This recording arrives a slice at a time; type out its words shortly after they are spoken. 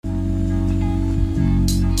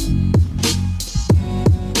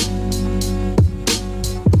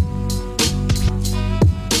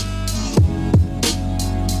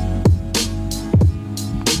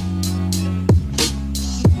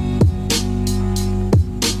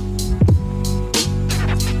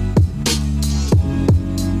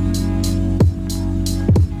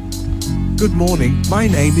Good morning, my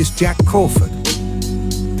name is Jack Crawford.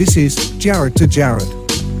 This is Jared to Jared.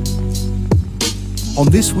 On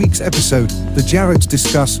this week's episode, the Jareds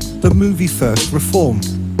discuss the movie First Reformed,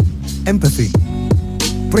 Empathy,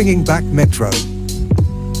 Bringing Back Metro,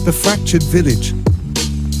 The Fractured Village,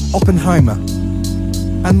 Oppenheimer,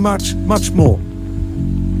 and much, much more.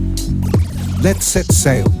 Let's set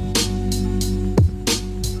sail.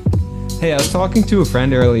 Hey, I was talking to a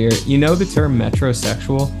friend earlier. You know the term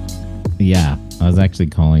metrosexual? Yeah, I was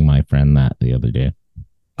actually calling my friend that the other day.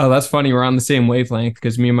 Oh, that's funny. We're on the same wavelength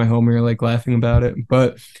because me and my homie are like laughing about it.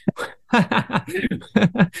 But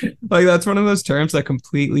like that's one of those terms that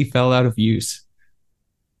completely fell out of use.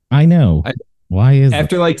 I know. Why is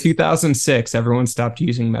after like 2006, everyone stopped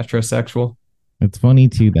using metrosexual. It's funny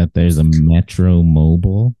too that there's a Metro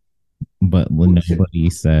Mobile, but when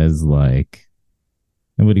nobody says like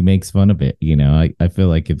nobody makes fun of it, you know. I feel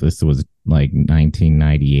like if this was like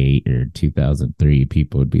 1998 or 2003,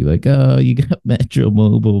 people would be like, "Oh, you got Metro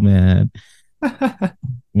Mobile, man."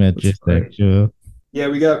 Metrosexual. Yeah,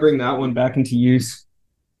 we got to bring that one back into use.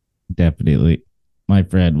 Definitely. My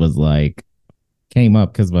friend was like, came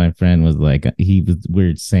up because my friend was like,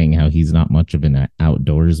 we're saying how he's not much of an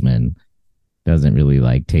outdoorsman. Doesn't really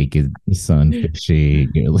like take his son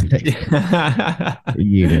fishing or like,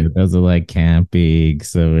 you know, doesn't like camping.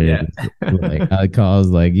 So we're like, I was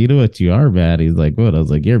like, you know what, you are, man. He's like, what? I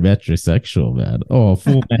was like, you're metrosexual, man. Oh,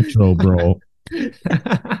 full metro, bro.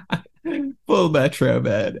 Full metro,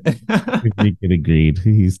 man. He agreed.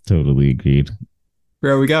 He's totally agreed.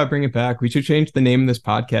 Bro, we gotta bring it back. We should change the name of this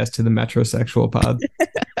podcast to the Metrosexual Pod.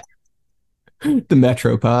 The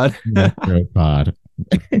Metro Pod. Metro Pod.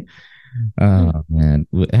 Oh man,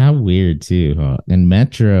 how weird too, huh? And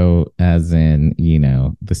Metro, as in, you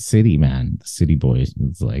know, the city man, the city boy, is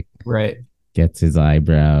like, right, gets his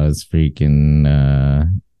eyebrows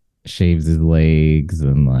freaking shaves his legs,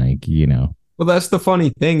 and like, you know. Well, that's the funny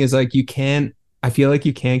thing is like I feel like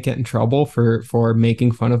you can't get in trouble for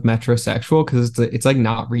making fun of metrosexual because it's like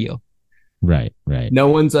not real. Right. No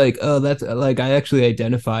one's like, oh, that's like, I actually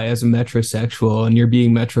identify as a metrosexual and you're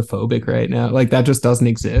being metrophobic right now. Like that just doesn't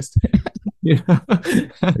exist. You know?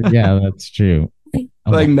 Yeah, that's true.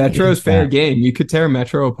 Like Metro's fair game. You could tear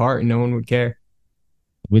Metro apart and no one would care.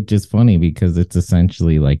 Which is funny because it's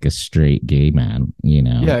essentially like a straight gay man, you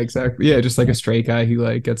know? Yeah, exactly. Yeah, just like a straight guy who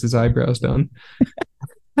like gets his eyebrows done.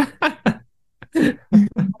 Good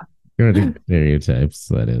stereotypes,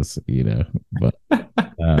 that is, you know, but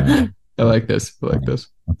I like this.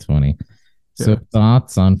 That's funny. So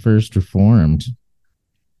thoughts on First Reformed?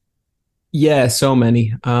 Yeah, so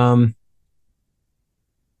many.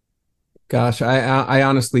 Gosh, I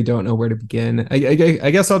honestly don't know where to begin.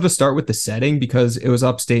 I guess I'll just start with the setting because it was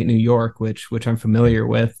upstate New York, which I'm familiar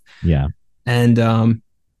with. Yeah. And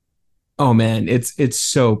oh man, it's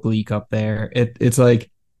so bleak up there. It's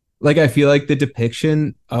like I feel like the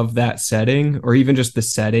depiction of that setting, or even just the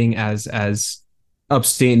setting as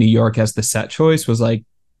upstate New York as the set choice, was like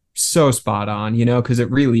so spot on, you know, because it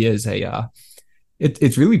really is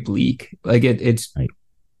it's really bleak. Like it's right.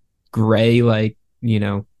 Gray, like, you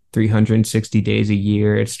know, 360 days a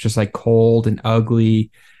year. It's just like cold and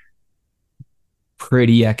ugly,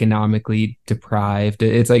 pretty economically deprived.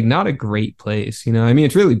 It's like not a great place, you know. I mean,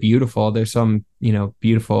 it's really beautiful. There's some, you know,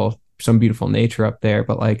 beautiful nature up there,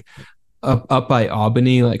 but like up by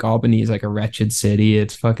Albany, like Albany is like a wretched city.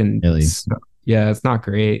 It's fucking really? It's not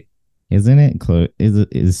great. Isn't it close?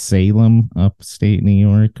 Is Salem upstate New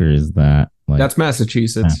York, or is that like that's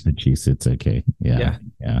Massachusetts? Massachusetts, okay, yeah.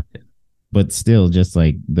 But still, just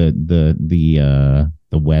like the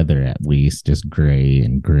weather, at least, just gray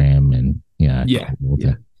and grim and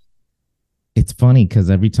cold. It's funny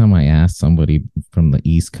because every time I ask somebody from the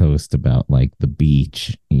East Coast about like the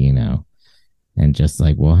beach, you know, and just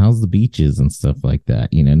like, well, how's the beaches and stuff like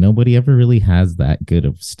that, you know, nobody ever really has that good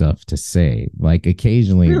of stuff to say. Like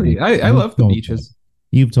occasionally, really, I love the beaches.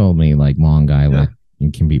 You've told me like Long Island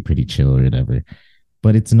can be pretty chill or whatever,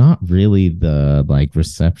 but it's not really the like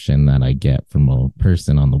reception that I get from a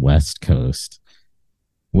person on the West Coast,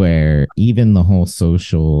 where even the whole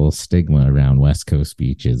social stigma around West Coast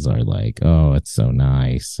beaches are like, oh, it's so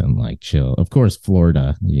nice and like chill. Of course,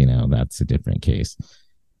 Florida, you know, that's a different case.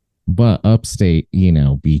 But upstate, you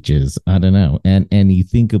know, beaches, I don't know. And you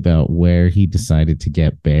think about where he decided to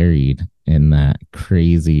get buried in that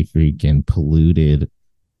crazy freaking polluted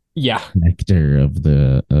nectar of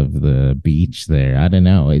the beach there. I don't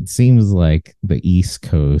know. It seems like the East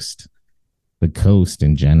Coast, the coast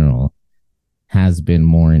in general, has been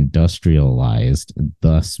more industrialized,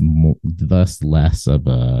 thus less of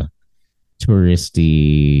a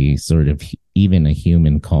touristy sort of even a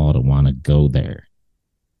human call to want to go there.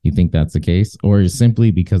 You think that's the case, or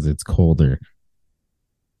simply because it's colder?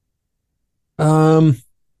 Um,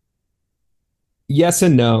 yes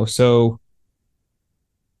and no. So,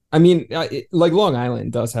 I mean, like Long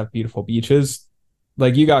Island does have beautiful beaches.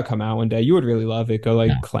 Like you gotta come out one day. You would really love it. Go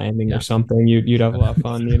Yeah, like clamming or yeah. something. You'd have a lot of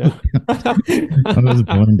fun, you know. I was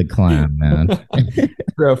born to climb, man.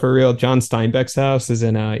 Bro, for real. John Steinbeck's house is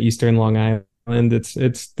in Eastern Long Island. It's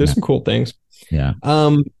there's Yeah, some cool things. yeah,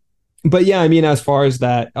 Um, but yeah, I mean, as far as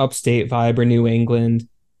that upstate vibe or New England,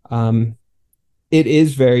 um, it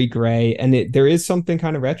is very gray, and there is something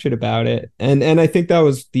kind of wretched about it. And I think that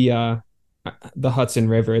was the Hudson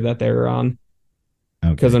River that they were on.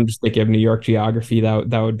 Because okay, I'm just thinking of New York geography. That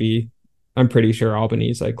would be, I'm pretty sure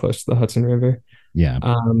Albany's like close to the Hudson River. yeah,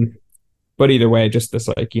 Um, but either way, just this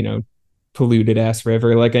like, polluted ass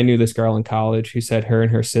river. Like I knew this girl in college who said her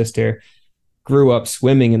and her sister grew up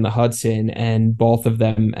swimming in the Hudson, and both of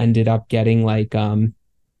them ended up getting like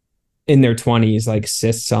in their 20s like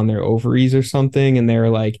cysts on their ovaries or something, and they were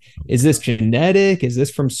like, is this genetic? Is this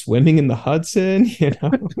from swimming in the Hudson?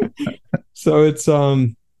 So it's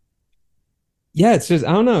yeah, it's just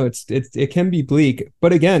I don't know. It can be bleak,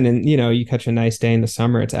 but again, and you catch a nice day in the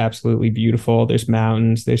summer, it's absolutely beautiful. There's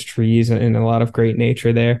mountains, there's trees, and a lot of great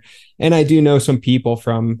nature there. And I do know some people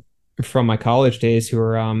from my college days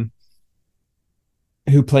who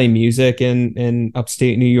play music in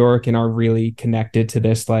upstate New York and are really connected to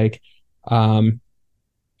this like um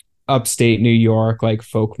upstate New York like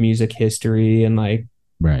folk music history and like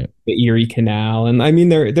right. the Erie Canal. And I mean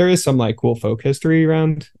there is some like cool folk history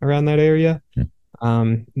around that area.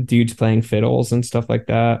 Yeah. Dudes playing fiddles and stuff like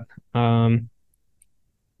that.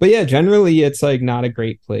 But yeah, generally it's like not a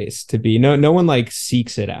great place to be. No one like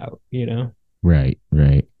seeks it out, Right,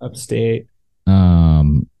 right. upstate.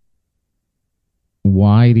 Um,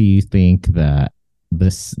 why do you think that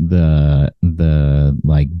the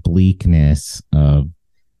like bleakness of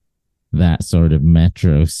that sort of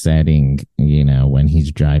metro setting, when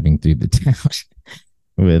he's driving through the town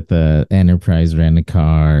with Enterprise rent a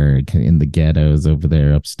car in the ghettos over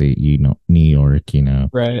there, upstate, New York,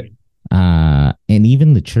 Right. and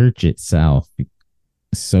even the church itself,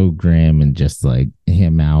 so grim, and just like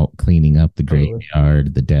him out cleaning up the Totally.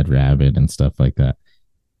 graveyard, the dead rabbit, and stuff like that.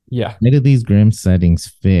 Yeah. Why do these grim settings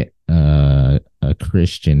fit a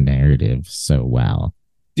Christian narrative so well?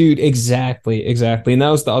 Dude, exactly. And that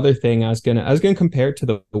was the other thing I was gonna compare it to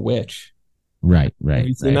the Witch. Right, Have right,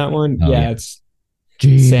 you seen right. that one? Oh yeah, Yeah, it's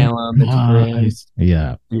Jesus Salem, it's grim. Christ.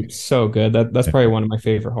 Yeah, Dude, so good. That's probably one of my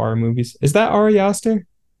favorite horror movies. Is that Ari Aster?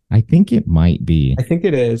 I think it might be. I think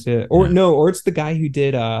it is. Yeah. Or Yeah. no, or it's the guy who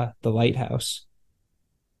did The Lighthouse.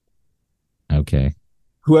 Okay,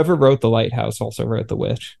 Whoever wrote The Lighthouse also wrote The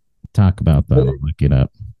Witch. talk about that. I'll look it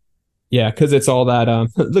up. Yeah, because it's all that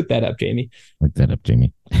look that up, Jamie. Look that up,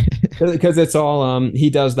 Jamie. Because it's all he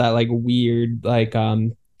does that like weird like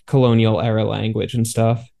colonial era language and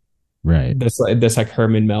stuff. Right. This like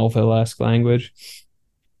Herman Melville-esque language.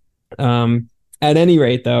 Um at any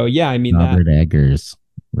rate though, yeah, I mean that Robert Eggers.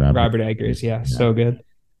 Robert Eggers, yeah, Yeah. so good.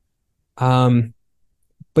 Um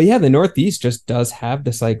but yeah, the Northeast just does have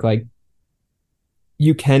this like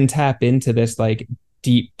you can tap into this like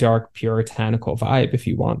deep, dark, puritanical vibe if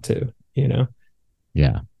you want to,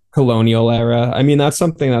 Yeah. colonial era. I mean, that's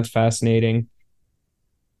something that's fascinating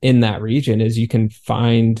in that region is you can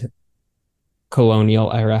find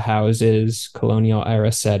colonial era houses, colonial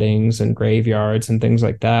era settings and graveyards and things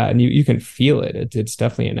like that. And you can feel it. It's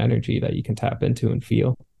definitely an energy that you can tap into and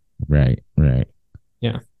feel. Right. Right.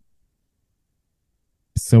 Yeah.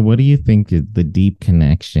 So, what do you think the deep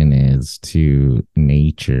connection is to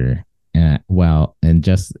nature? And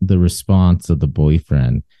just the response of the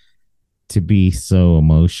boyfriend to be so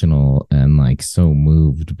emotional and like so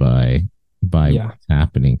moved by Yeah. what's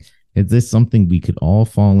happening. Is this something we could all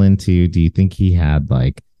fall into? Do you think he had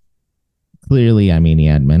like clearly? I mean, he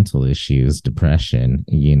had mental issues, depression.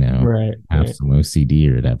 Right. Have Right. some OCD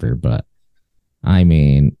or whatever. But I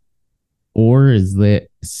mean, or is that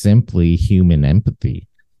simply human empathy?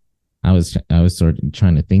 I was sort of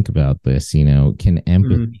trying to think about this, can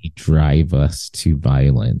empathy drive us to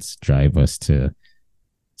violence, drive us to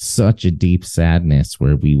such a deep sadness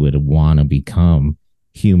where we would want to become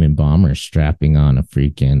human bombers strapping on a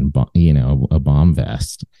freaking, a bomb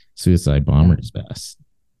vest, suicide bomber's vest.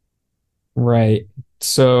 Right.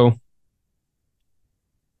 So,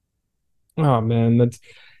 oh man, that's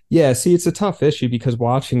yeah, see, it's a tough issue because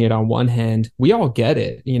watching it on one hand, we all get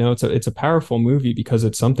it. It's a powerful movie because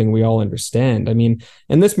it's something we all understand. I mean,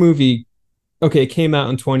 and this movie, okay, it came out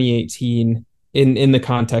in 2018. in the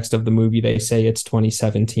context of the movie, they say it's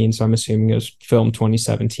 2017, so I'm assuming it was filmed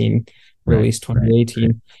 2017, released 2018.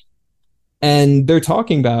 Right. And they're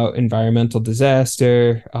talking about environmental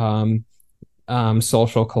disaster,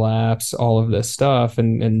 social collapse, all of this stuff,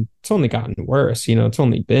 and it's only gotten worse. It's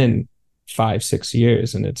only been 5-6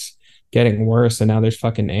 years, and it's getting worse. And now there's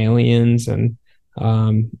fucking aliens, and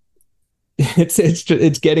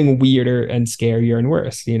it's getting weirder and scarier and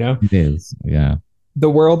worse. It is, yeah. The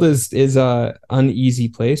world is a uneasy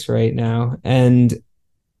place right now, and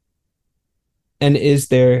is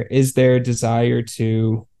there a desire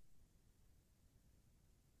to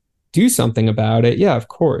do something about it? Yeah, of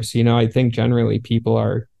course. I think generally people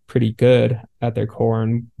are pretty good at their core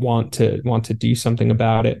and want to do something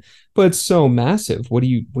about it, but it's so massive. What do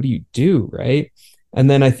you do, right? And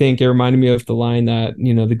then I think it reminded me of the line that,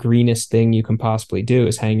 the greenest thing you can possibly do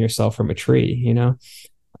is hang yourself from a tree,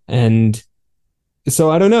 and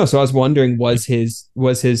so I don't know. So I was wondering, was his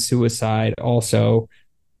suicide also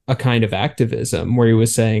a kind of activism where he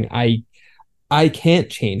was saying, I can't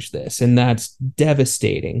change this, and that's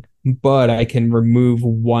devastating, but I can remove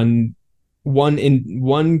one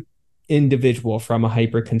individual from a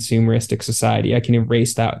hyper consumeristic society. I can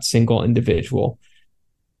erase that single individual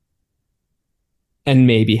and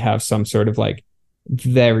maybe have some sort of like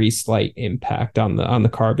very slight impact on the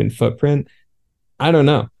carbon footprint. I don't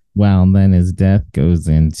know. Well, then his death goes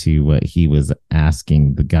into what he was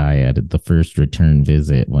asking the guy at the first return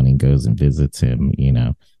visit when he goes and visits him,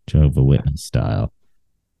 Jehovah's Witness style.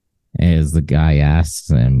 As the guy asks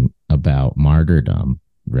him about martyrdom,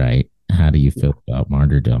 right? How do you feel about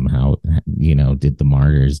martyrdom? How, did the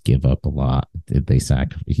martyrs give up a lot? Did they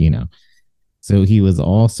sacrifice, So he was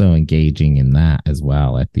also engaging in that as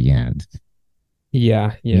well at the end.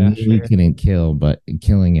 Yeah. He couldn't kill, but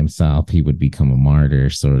killing himself, he would become a martyr,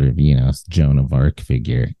 sort of, Joan of Arc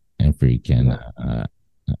figure and freaking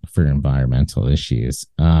for environmental issues.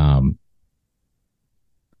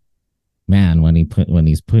 Man, when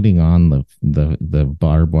he's putting on the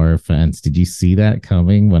barbed wire fence, did you see that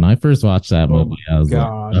coming? When I first watched that movie, I was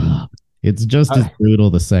like, it's just as brutal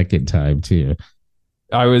the second time too.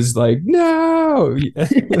 I was like, no.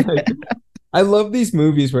 I love these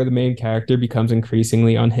movies where the main character becomes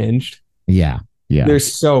increasingly unhinged. Yeah. They're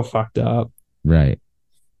so fucked up. Right.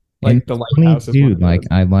 Like and the lighthouse. Dude, like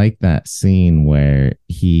I like that scene where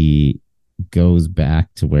he goes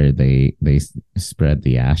back to where they spread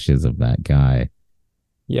the ashes of that guy.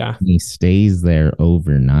 Yeah. And he stays there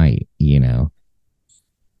overnight,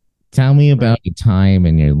 Tell me about a time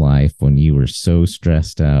in your life when you were so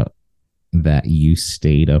stressed out that you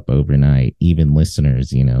stayed up overnight. Even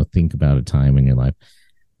listeners, think about a time in your life.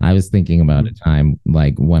 I was thinking about a time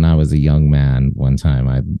like when I was a young man. One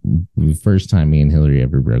time, the first time me and Hillary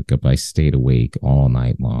ever broke up, I stayed awake all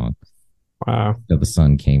night long. Wow. So the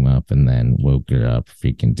sun came up and then woke her up,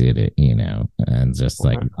 freaking did it, and just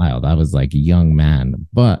like, wow, that was like a young man.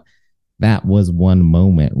 But that was one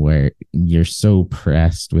moment where you're so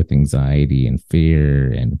pressed with anxiety and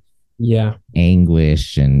fear and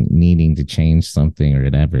anguish and needing to change something or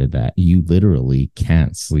whatever that you literally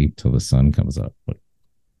can't sleep till the sun comes up.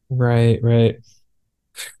 Right.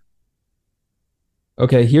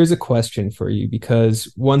 Okay, here's a question for you,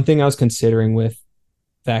 because one thing I was considering with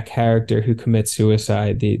that character who commits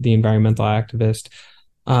suicide, the environmental activist.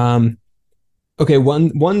 Okay,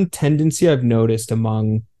 one tendency I've noticed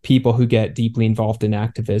among people who get deeply involved in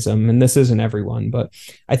activism, and this isn't everyone, but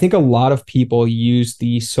I think a lot of people use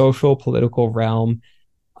the social political realm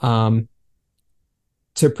to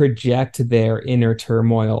project their inner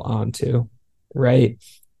turmoil onto, right?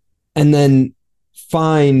 And then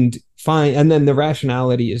and then the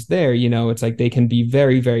rationality is there, it's like they can be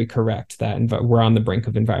very, very correct that we're on the brink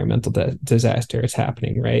of environmental disaster. It's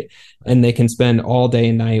happening, right? And they can spend all day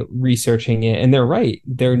and night researching it, and they're right.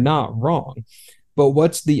 They're not wrong. But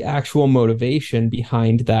what's the actual motivation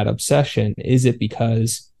behind that obsession? Is it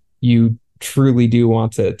because you truly do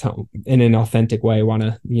want to in an authentic way, want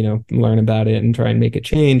to, learn about it and try and make a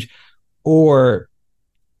change? Or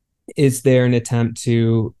is there an attempt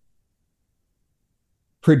to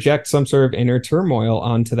project some sort of inner turmoil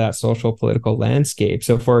onto that social political landscape?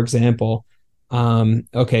 So for example,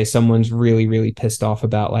 someone's really, really pissed off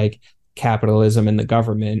about like capitalism and the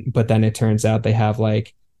government, but then it turns out they have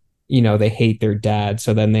like, they hate their dad.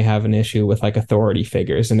 So then they have an issue with like authority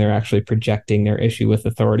figures, and they're actually projecting their issue with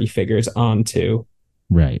authority figures onto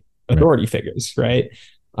authority figures. Right.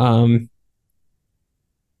 I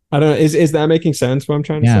don't know. Is that making sense what I'm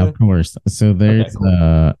trying to say? Yeah, of course. So there's Okay,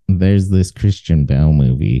 cool. There's this Christian Bale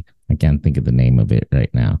movie. I can't think of the name of it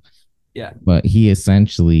right now. Yeah. but he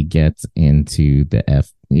essentially gets into the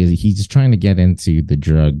he's just trying to get into the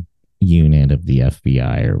drug unit of the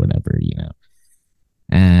FBI or whatever,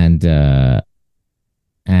 and Is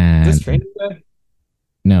this and Training Day?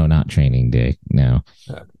 no, not Training Day, no,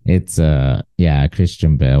 Okay. it's yeah,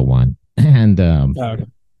 Christian Bale one. And Oh, okay.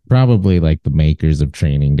 probably like the makers of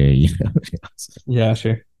Training Day, Yeah,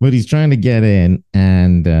 sure. but he's trying to get in,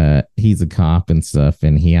 and he's a cop and stuff,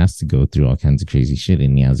 and he has to go through all kinds of crazy shit,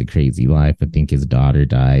 and he has a crazy life. I think his daughter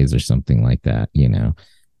dies or something like that,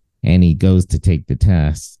 and he goes to take the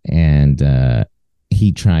test, and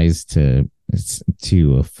he tries to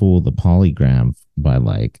fool the polygraph by,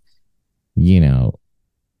 like, you know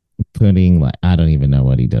putting, like, I don't even know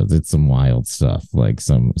what he does. It's some wild stuff, like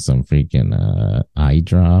some freaking eye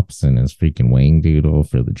drops and his freaking wing doodle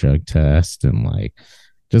for the drug test, and like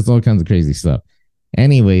just all kinds of crazy stuff.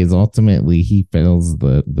 Anyways, ultimately he fails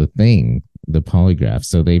the polygraph,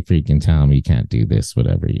 so they freaking tell him you can't do this,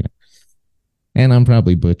 whatever. And I'm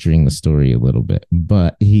probably butchering the story a little bit,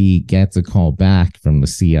 but he gets a call back from the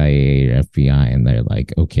CIA or FBI, and they're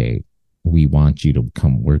like, okay, we want you to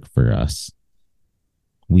come work for us.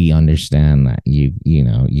 We understand that you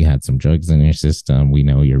had some drugs in your system. We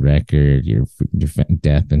know your record, your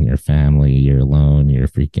death in your family, you're alone, your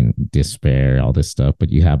freaking despair, all this stuff, but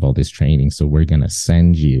you have all this training. So we're going to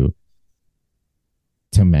send you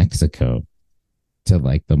to Mexico, to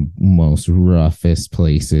like the most roughest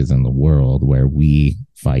places in the world where we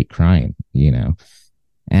fight crime.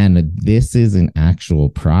 And this is an actual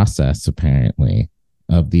process, apparently,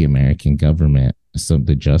 of the American government. So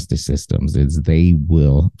the justice systems is they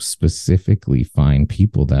will specifically find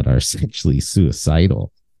people that are essentially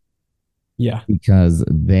suicidal. Yeah. Because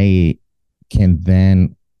they can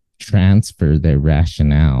then transfer their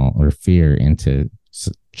rationale or fear into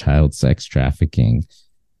child sex trafficking,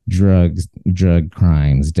 drug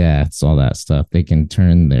crimes, deaths, all that stuff. They can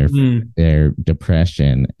turn their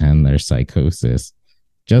depression and their psychosis,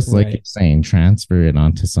 just like you're saying, transfer it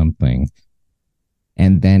onto something,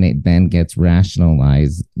 and then it then gets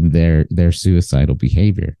rationalized, their suicidal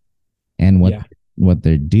behavior. And what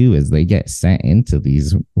they do is they get sent into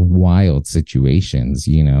these wild situations,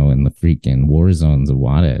 in the freaking war zones of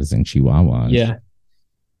Juarez and Chihuahua. Yeah.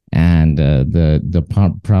 And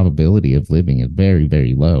the probability of living is very,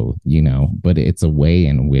 very low, but it's a way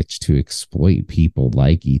in which to exploit people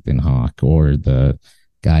like Ethan Hawke or the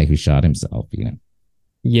guy who shot himself.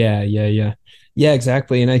 Yeah,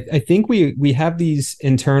 exactly. And I think we have these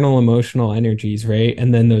internal emotional energies, right?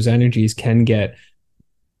 And then those energies can get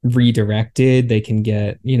redirected. They can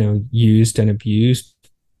get, used and abused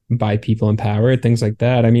by people in power, things like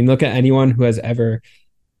that. I mean, look at anyone who has ever,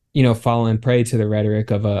 fallen prey to the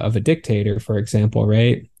rhetoric of a dictator, for example,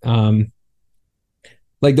 right?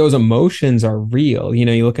 Like those emotions are real.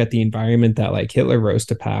 You look at the environment that like Hitler rose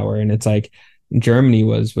to power, and it's like Germany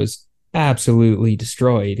was absolutely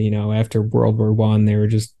destroyed. After World War I, they were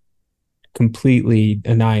just completely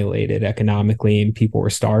annihilated economically, and people were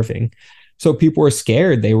starving. So people were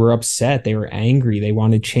scared, they were upset, they were angry, they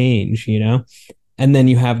wanted change. And then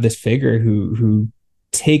you have this figure who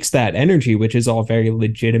takes that energy, which is all very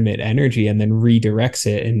legitimate energy, and then redirects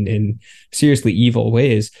it in seriously evil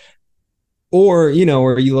ways. Or,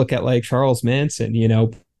 or you look at like Charles Manson,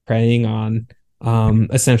 preying on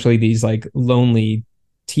essentially these like lonely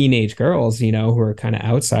teenage girls, who are kind of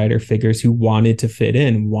outsider figures who wanted to fit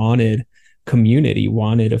in, wanted community,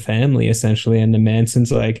 wanted a family, essentially. And the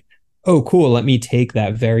Manson's like, oh, cool, let me take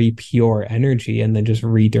that very pure energy and then just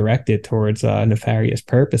redirect it towards nefarious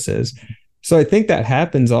purposes. So I think that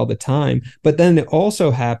happens all the time, but then it also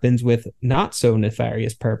happens with not so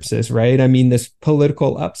nefarious purposes, right? I mean, this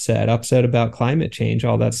political upset about climate change,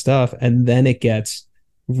 all that stuff, and then it gets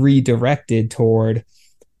redirected toward,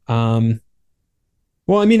 well,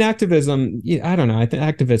 I mean, activism, I don't know. I think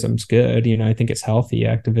activism's good. I think it's healthy.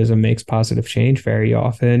 Activism makes positive change very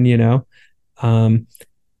often,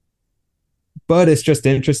 but it's just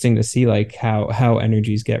interesting to see like how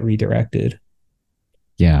energies get redirected.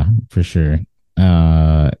 Yeah, for sure.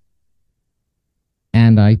 And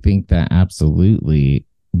I think that absolutely,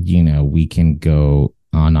 we can go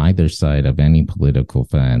on either side of any political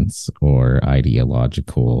fence or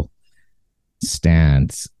ideological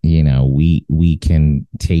stance. We can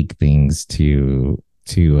take things to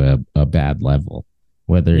a bad level,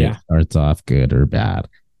 whether it starts off good or bad.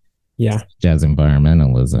 Yeah. As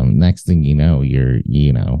environmentalism. Next thing you know, you're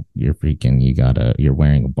freaking, you're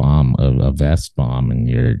wearing a bomb, a vest bomb, and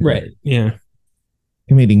you're right. Yeah.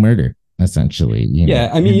 Committing murder, essentially. Yeah.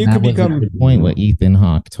 I mean, and you could become the point what Ethan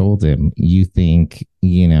Hawke told him. You think,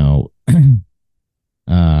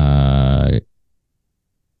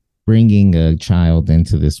 bringing a child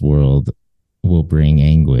into this world will bring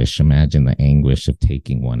anguish. Imagine the anguish of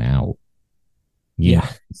taking one out.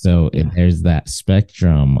 So there's that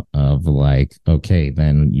spectrum of like, okay,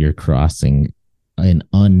 then you're crossing an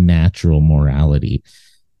unnatural morality,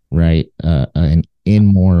 right? An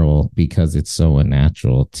immoral, because it's so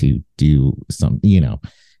unnatural to do something,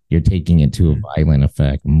 you're taking it to a violent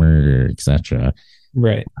effect, murder, etc.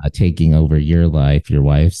 Right. Taking over your life, your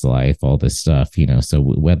wife's life, all this stuff, so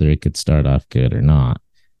whether it could start off good or not,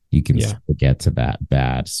 you can get to that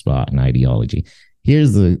bad spot in ideology.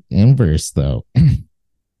 Here's the inverse, though.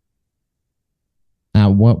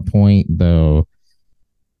 At what point, though,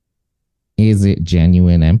 is it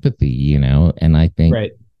genuine empathy, And I think,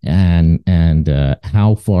 right. and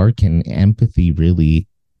how far can empathy really,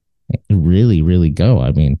 really, really go?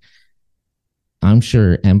 I mean, I'm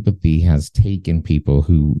sure empathy has taken people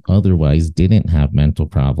who otherwise didn't have mental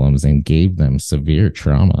problems and gave them severe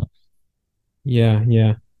trauma.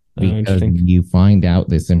 Yeah. Because you find out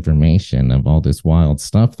this information of all this wild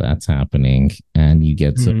stuff that's happening, and you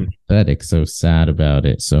get so pathetic, so sad about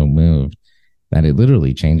it, so moved that it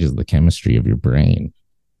literally changes the chemistry of your brain.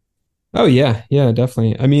 Oh yeah,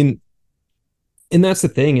 definitely. I mean, and that's the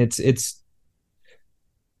thing. It's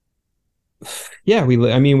yeah. We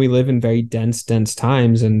live in very dense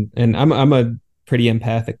times, and I'm a pretty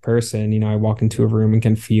empathic person. I walk into a room and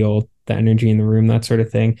can feel the energy in the room, that sort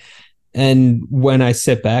of thing. And when I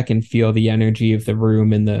sit back and feel the energy of the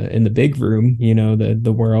room in the big room,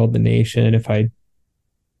 the world, the nation, if I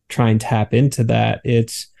try and tap into that,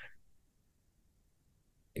 it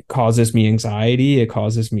causes me anxiety, it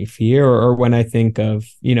causes me fear. Or when I think of,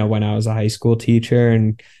 when I was a high school teacher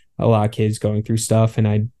and a lot of kids going through stuff, and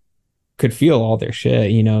I could feel all their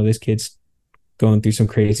shit, this kid's going through some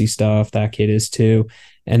crazy stuff, that kid is too.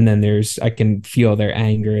 And then I can feel their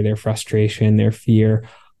anger, their frustration, their fear,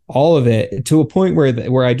 all of it, to a point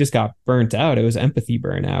where I just got burnt out. It was empathy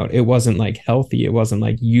burnout. It wasn't like healthy. It wasn't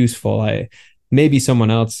like useful. Maybe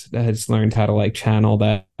someone else has learned how to like channel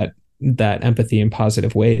that empathy in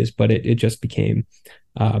positive ways, but it just became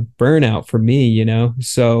burnout for me,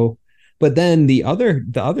 So, but then the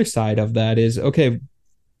other side of that is, okay,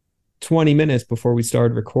 20 minutes before we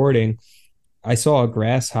started recording, I saw a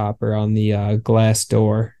grasshopper on the glass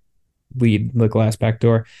door, the glass back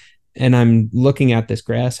door. And I'm looking at this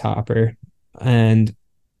grasshopper, and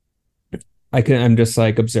I'm just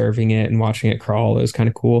like observing it and watching it crawl. It was kind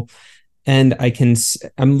of cool. And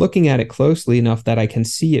I'm looking at it closely enough that I can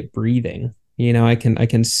see it breathing. I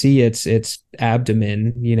can see its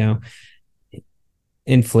abdomen,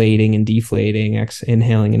 inflating and deflating,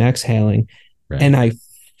 inhaling and exhaling. Right. And I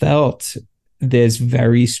felt this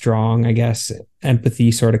very strong, I guess,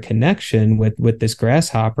 empathy sort of connection with this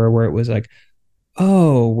grasshopper, where it was like,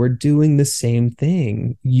 oh, we're doing the same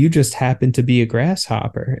thing. You just happen to be a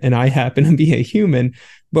grasshopper and I happen to be a human,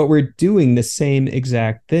 but we're doing the same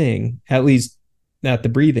exact thing, at least at the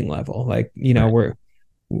breathing level. Like, right.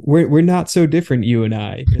 we're not so different, you and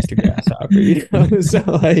I, Mr. Grasshopper. So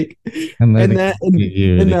like, in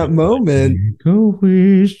that moment, go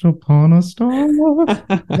wish upon a star.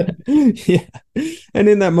 Yeah. And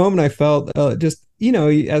in that moment, I felt just,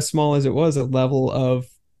 as small as it was, a level of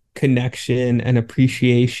connection and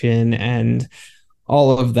appreciation and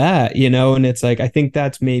all of that, and it's like, I think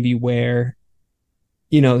that's maybe where,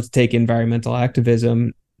 take environmental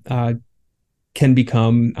activism can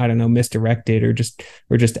become, I don't know, misdirected or just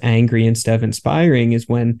angry instead of inspiring, is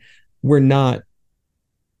when we're not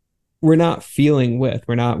feeling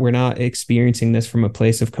we're not experiencing this from a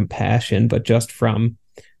place of compassion, but just from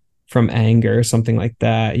anger or something like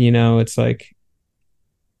that. It's like,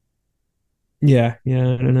 yeah, I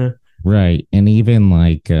don't know. Right. And even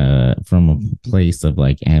like from a place of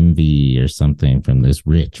like envy or something from this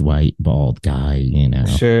rich white bald guy,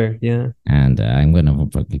 Sure, yeah. And I'm gonna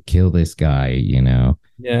fucking kill this guy, Yeah.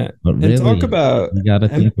 But really, and talk about, you gotta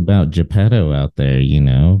think about Geppetto out there,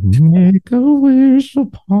 Make a wish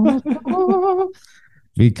upon a star.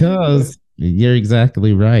 Because you're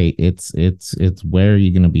exactly right. It's where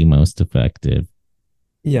you're gonna be most effective.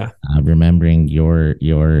 Yeah. Remembering you're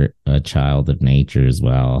a child of nature as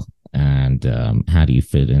well, and how do you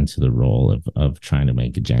fit into the role of trying to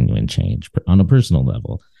make a genuine change on a personal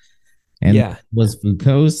level? And was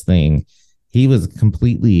Foucault's thing. He was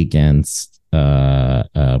completely against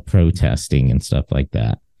protesting and stuff like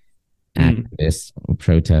that. Activists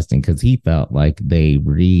protesting, because he felt like they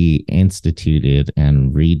reinstituted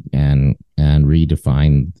and redefined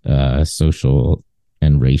social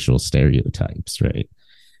and racial stereotypes, right?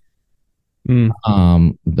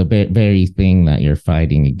 The very thing that you're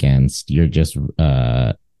fighting against, you're just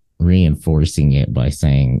reinforcing it by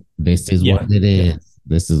saying, this is what it is. Yeah.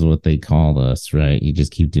 This is what they call us, right? You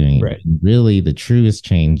just keep doing it. Right. Really, the truest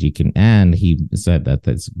change you can, and he said that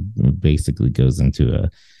that's basically goes into a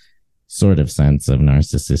sort of sense of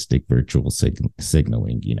narcissistic virtual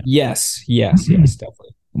signaling, you know? Yes,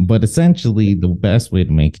 definitely. But essentially, the best way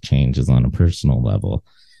to make change is on a personal level.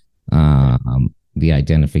 The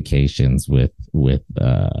identifications with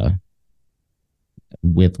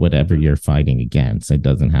whatever you're fighting against. It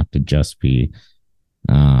doesn't have to just be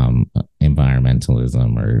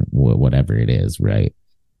environmentalism or whatever it is, right?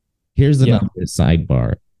 Here's another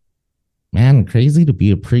sidebar. Man, crazy to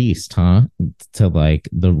be a priest, huh? To like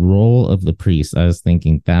the role of the priest. I was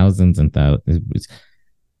thinking thousands and thousands.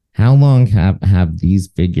 How long have these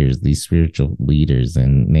figures, these spiritual leaders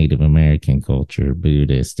in Native American culture,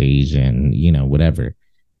 Buddhist, Asian, you know, whatever,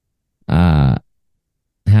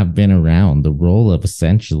 have been around? The role of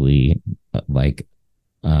essentially like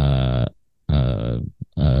a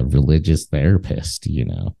religious therapist, you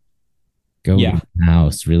know, go to the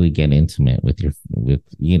house, really get intimate with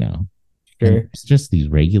you know, sure. It's just these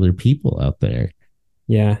regular people out there.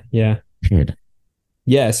 Yeah. Weird.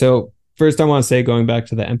 Yeah. So first, I want to say, going back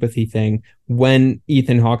to the empathy thing, when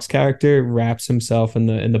Ethan Hawke's character wraps himself in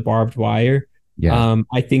the barbed wire,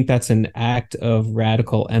 I think that's an act of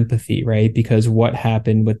radical empathy, right? Because what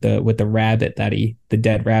happened with the rabbit the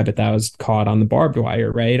dead rabbit that was caught on the barbed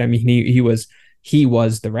wire, right? I mean, he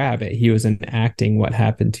was the rabbit. He was enacting what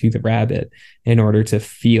happened to the rabbit in order to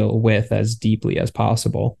feel with as deeply as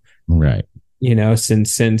possible, right? You know,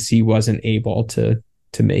 since he wasn't able to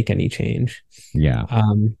make any change. Yeah.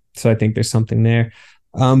 So I think there's something there.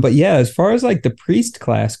 But yeah, as far as like the priest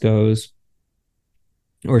class goes,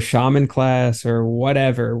 or shaman class, or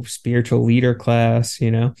whatever, spiritual leader class,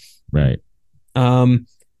 you know, right. So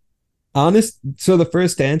the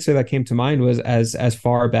first answer that came to mind was as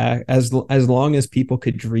far back as long as people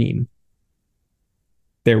could dream,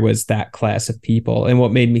 there was that class of people. And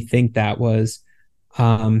what made me think that was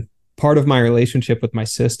part of my relationship with my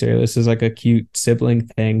sister. This is like a cute sibling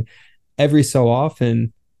thing. Every so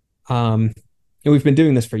often, and we've been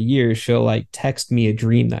doing this for years, she'll like text me a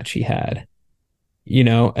dream that she had, you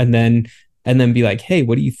know, and then be like, hey,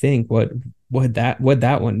 what do you think? What'd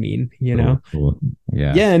that one mean? You know? Cool.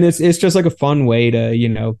 Yeah. Yeah. And it's just like a fun way to, you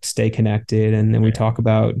know, stay connected. And then we talk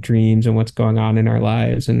about dreams and what's going on in our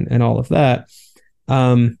lives and all of that.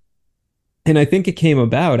 And I think it came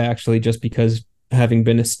about actually just because, having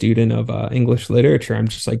been a student of English literature, I'm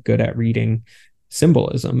just like good at reading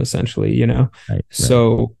symbolism, essentially, you know? Right.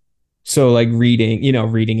 So like reading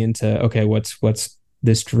into, okay, what's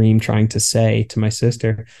this dream trying to say to my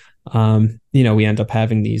sister? You know, we end up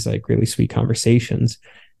having these like really sweet conversations.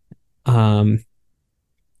 And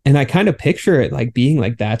I kind of picture it like being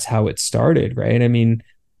like, that's how it started, right? I mean,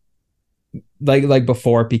 like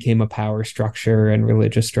before it became a power structure and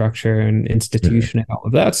religious structure and institution and all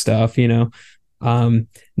of that stuff, you know,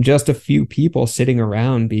 just a few people sitting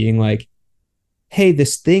around being like, hey,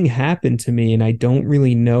 this thing happened to me and I don't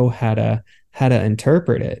really know how to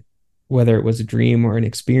interpret it, whether it was a dream or an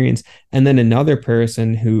experience. And then another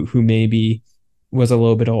person who maybe was a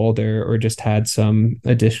little bit older or just had some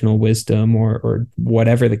additional wisdom or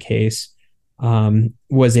whatever the case,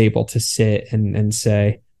 was able to sit and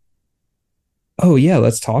say, oh yeah,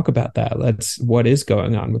 let's talk about that. What is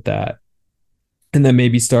going on with that? And then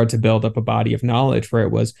maybe start to build up a body of knowledge where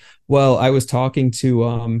it was, well, I was talking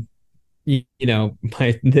to, you know,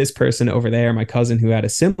 this person over there, my cousin who had a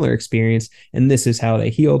similar experience, and this is how they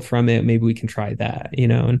healed from it. Maybe we can try that, you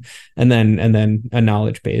know, and then a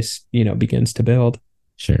knowledge base, you know, begins to build.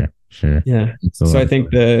 Sure. Yeah. So I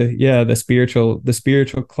think the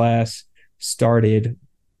spiritual class started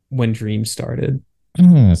when dreams started.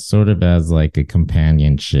 Sort of as like a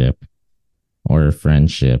companionship or a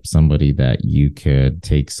friendship, somebody that you could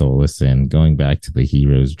take solace in, going back to the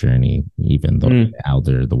hero's journey, even the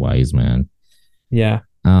elder, the wise man. Yeah.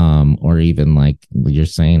 Or even like you're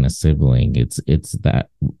saying, a sibling. It's that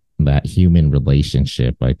human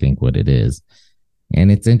relationship, I think, what it is.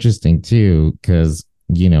 And it's interesting too, because,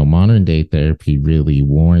 you know, modern day therapy really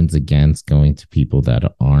warns against going to people that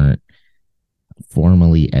aren't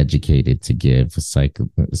formally educated to give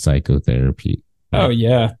psychotherapy. Oh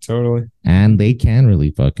yeah, totally. And they can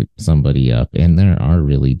really fuck somebody up. And there are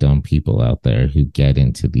really dumb people out there who get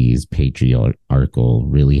into these patriarchal,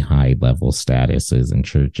 really high level statuses in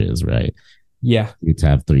churches, right? Yeah. You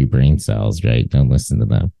have 3 brain cells, right? Don't listen to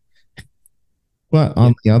them. But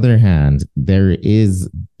on the other hand,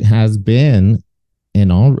 has been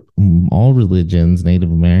in all religions,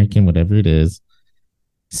 Native American, whatever it is,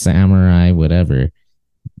 samurai, whatever,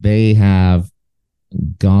 they have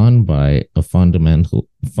gone by a fundamental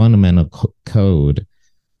code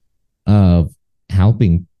of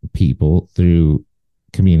helping people through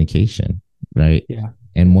communication, right? Yeah.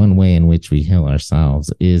 And one way in which we heal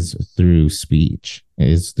ourselves is through speech,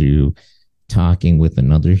 is through talking with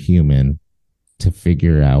another human to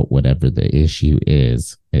figure out whatever the issue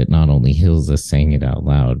is. It not only heals us saying it out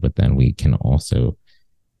loud, but then we can also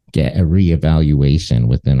get a reevaluation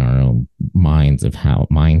within our own minds of how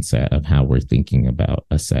mindset of how we're thinking about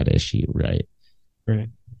a set issue, right? Right.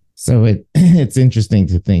 So it's interesting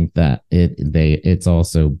to think that it's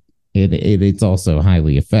also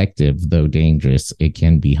highly effective, though dangerous. It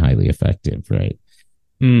can be highly effective, right?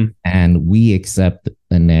 Mm. And we accept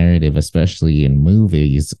a narrative, especially in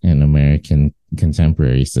movies in American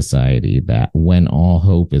contemporary society, that when all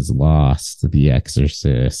hope is lost, The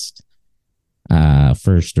Exorcist,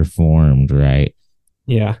 First Reformed, right?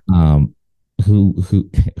 Yeah. Who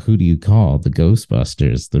do you call the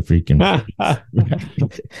Ghostbusters? The freaking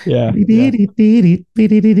yeah.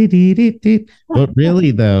 But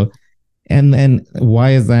really though, and then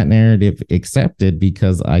why is that narrative accepted?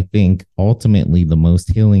 Because I think ultimately the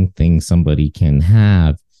most healing thing somebody can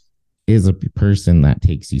have is a person that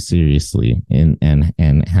takes you seriously and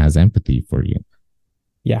has empathy for you.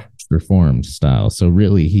 Yeah. Reformed style. So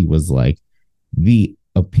really he was like the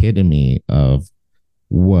epitome of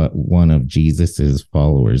what one of Jesus's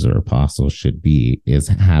followers or apostles should be, is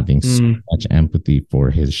having so much empathy for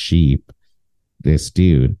his sheep. This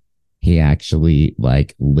dude, he actually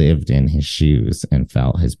like lived in his shoes and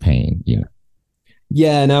felt his pain, you know?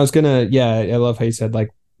 Yeah. And I was gonna, I love how you said like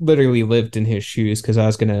literally lived in his shoes, because I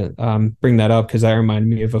was gonna bring that up because that reminded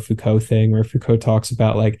me of a Foucault thing where Foucault talks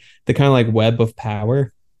about like the kind of like web of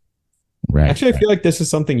power. Right. Actually, I feel like this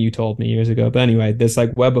is something you told me years ago. But anyway, this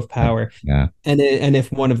like web of power. Yeah. And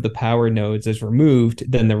if one of the power nodes is removed,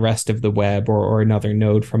 then the rest of the web or another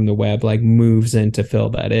node from the web like moves in to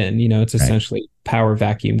fill that in. You know, it's essentially power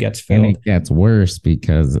vacuum gets filled. And it gets worse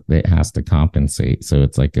because it has to compensate. So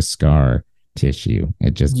it's like a scar tissue.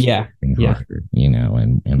 It just harder, you know,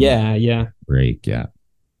 and break. Yeah.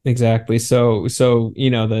 Exactly. So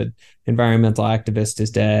you know, the environmental activist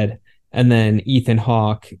is dead, and then Ethan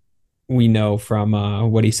Hawke, we know from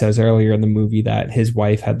what he says earlier in the movie that his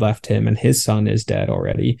wife had left him and his son is dead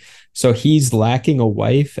already. So he's lacking a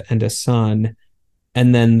wife and a son.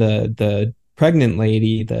 And then the pregnant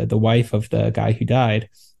lady, the wife of the guy who died,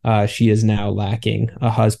 she is now lacking a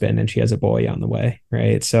husband and she has a boy on the way.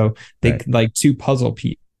 Right. So they like two puzzle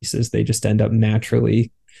pieces, they just end up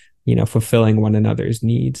naturally, you know, fulfilling one another's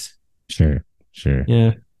needs. Sure.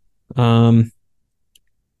 Yeah.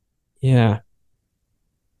 Yeah.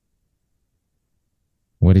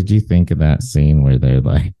 What did you think of that scene where they're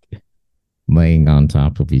like laying on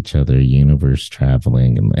top of each other, universe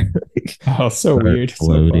traveling, and like so weird,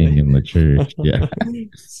 floating in the church? Yeah,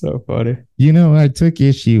 so funny. You know, I took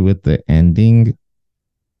issue with the ending.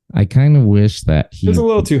 I kind of wish that it was a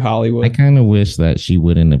little too Hollywood. I kind of wish that she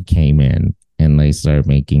wouldn't have came in and they started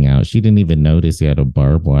making out. She didn't even notice he had a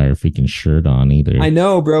barbed wire freaking shirt on either. I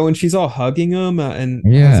know, bro. And she's all hugging him, and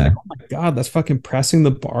yeah, I was like, oh my god, that's fucking pressing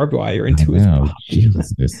the barbed wire into his body.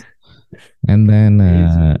 Jesus. And then,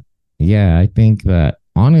 I think that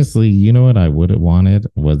honestly, you know what I would have wanted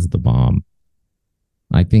was the bomb.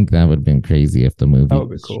 I think that would have been crazy if the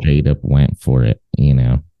movie straight up went for it, you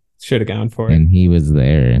know. Should have gone for it. And he was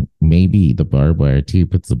there. Maybe the barbed wire too,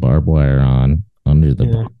 puts the barbed wire on under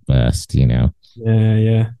the vest, you know.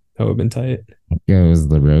 Yeah. That would have been tight. Goes,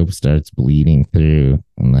 the rope starts bleeding through,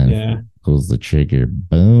 and then pulls the trigger.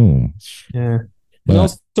 Boom. Yeah. But, and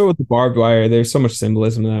also with the barbed wire, there's so much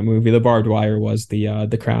symbolism in that movie. The barbed wire was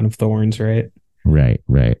the crown of thorns, right? Right.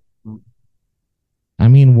 I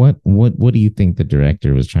mean, what do you think the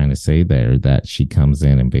director was trying to say there? That she comes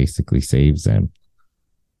in and basically saves him.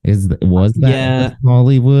 Was that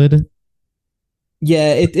Hollywood?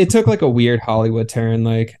 Yeah, it took like a weird Hollywood turn.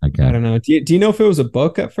 Like, I don't know. Do you know if it was a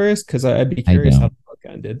book at first? Because I'd be curious how the book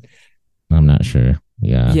ended. I'm not sure.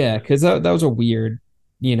 Yeah, because that was a weird,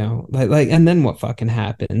 you know, like, and then what fucking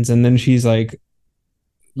happens? And then she's like,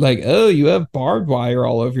 oh, you have barbed wire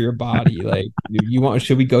all over your body. Like,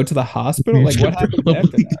 should we go to the hospital? Like, what happened after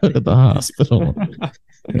that? Go to the hospital.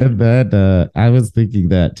 And then I was thinking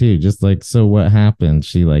that too, just like, so what happens?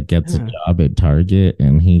 She like gets a job at Target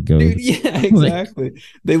and he goes. Dude, yeah, exactly.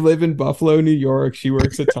 They live in Buffalo, New York. She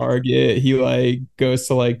works at Target. He like goes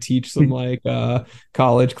to like teach some like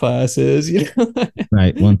college classes, you know.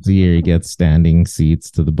 Right. Once a year he gets standing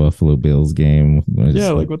seats to the Buffalo Bills game.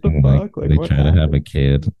 Yeah, like what the fuck? Like they try to have a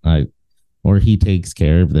kid. Or he takes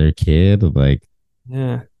care of their kid. Like,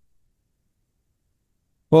 yeah.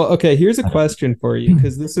 Well, okay, here's a question for you,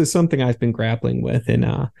 because this is something I've been grappling with in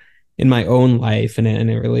my own life, and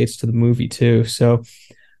it relates to the movie too. So,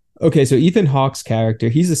 okay, so Ethan Hawke's character,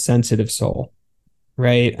 he's a sensitive soul,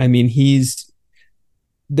 right? I mean, he's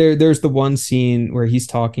there's the one scene where he's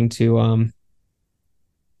talking to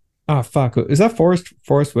oh fuck, is that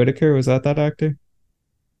Forrest Whitaker? Was that actor?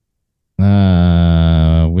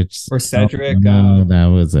 Which Or Cedric? no, that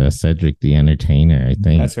was Cedric the Entertainer, I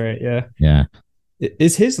think. That's right, yeah. Yeah.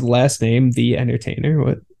 Is his last name the Entertainer?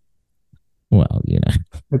 What? Well, you know.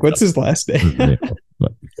 Like, what's his last name?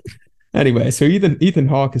 But Anyway, so Ethan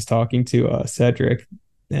Hawke is talking to Cedric,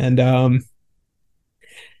 and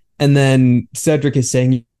then Cedric is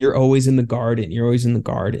saying, "You're always in the garden. You're always in the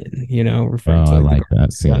garden." You know, referring to I like like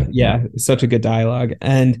that scene. yeah, such a good dialogue.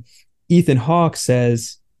 And Ethan Hawke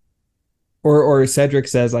says, or Cedric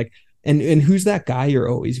says, like, and who's that guy you're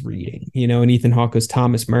always reading? You know, and Ethan Hawke goes,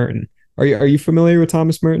 Thomas Merton. Are you familiar with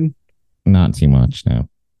Thomas Merton? Not too much, no.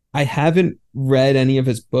 I haven't read any of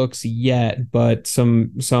his books yet, but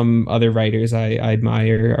some other writers I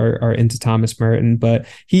admire are into Thomas Merton. But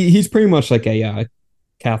he's pretty much like a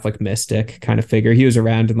Catholic mystic kind of figure. He was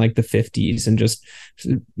around in like the 50s and just,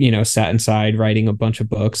 you know, sat inside writing a bunch of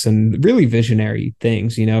books and really visionary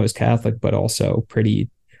things, you know, as Catholic, but also pretty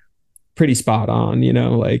spot on, you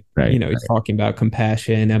know, like, Right, you know, he's talking about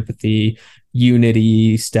compassion, empathy,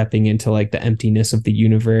 unity, stepping into like the emptiness of the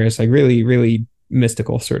universe, like really, really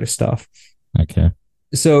mystical sort of stuff. Okay.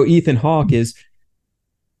 So Ethan Hawke is,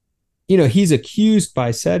 you know, he's accused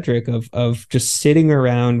by Cedric of just sitting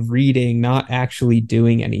around reading, not actually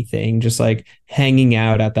doing anything, just like hanging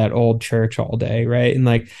out at that old church all day, right? And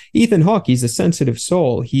like Ethan Hawke, he's a sensitive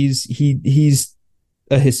soul. He's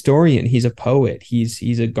a historian, he's a poet,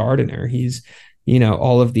 he's a gardener, he's, you know,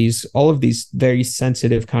 all of these very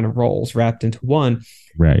sensitive kind of roles wrapped into one.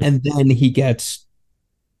 Right. And then he gets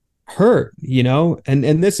hurt, you know, and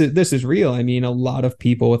this is real. I mean, a lot of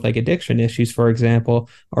people with like addiction issues, for example,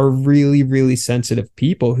 are really, really sensitive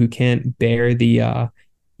people who can't bear the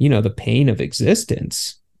you know, the pain of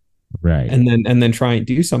existence, Right. and then try and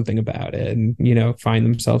do something about it, and, you know, find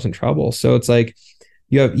themselves in trouble. So it's like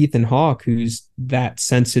you have Ethan Hawke, who's that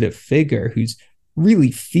sensitive figure, who's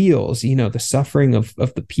really feels, you know, the suffering of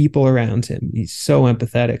the people around him. He's so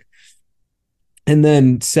empathetic. And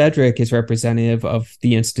then Cedric is representative of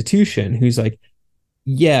the institution, who's like,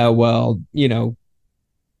 yeah, well, you know,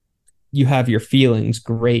 you have your feelings,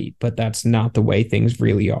 great, but that's not the way things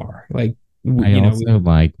really are. Like, I you know, also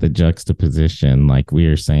like the juxtaposition, like we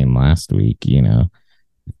were saying last week, you know.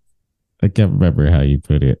 I can't remember how you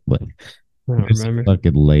put it. Like, I don't remember.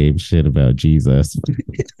 fucking lame shit about Jesus.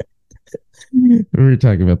 We were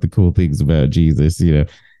talking about the cool things about Jesus, you know.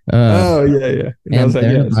 Oh yeah. And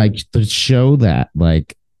then, like, to show that,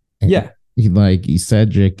 like, yeah, like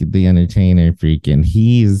Cedric the Entertainer, freaking,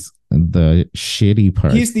 he's the shitty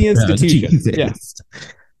part. He's the institution. Yeah,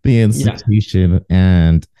 the institution,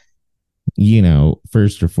 and, you know,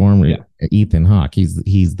 first reformer Ethan Hawke, he's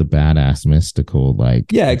the badass mystical,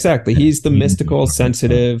 like, yeah, exactly. He's the mystical,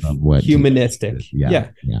 sensitive, humanistic. Yeah.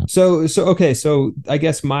 So okay, so I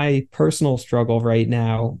guess my personal struggle right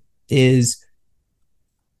now is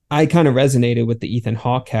I kind of resonated with the Ethan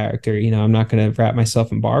Hawke character. You know, I'm not going to wrap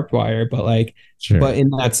myself in barbed wire, but like, sure. But in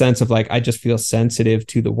that sense of like, I just feel sensitive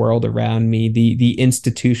to the world around me, the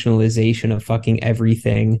institutionalization of fucking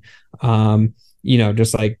everything. You know,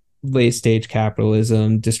 just like late stage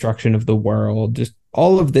capitalism, destruction of the world, just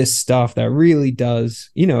all of this stuff that really does,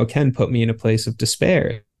 you know, can put me in a place of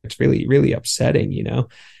despair. It's really, really upsetting, you know,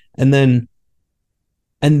 and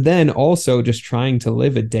then also just trying to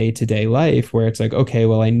live a day-to-day life where it's like, okay,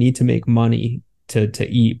 well, I need to make money to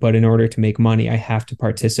eat, but in order to make money, I have to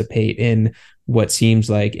participate in what seems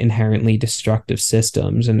like inherently destructive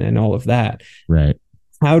systems and all of that. Right.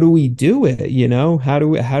 How do we do it? You know, how do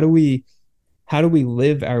we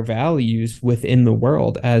live our values within the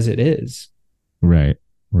world as it is? Right.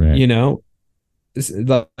 You know,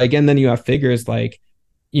 like, and then you have figures like,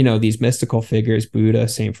 you know, these mystical figures, Buddha,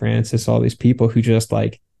 St. Francis, all these people who just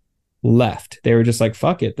like left. They were just like,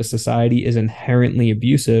 fuck it. The society is inherently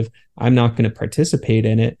abusive. I'm not going to participate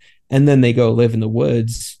in it. And then they go live in the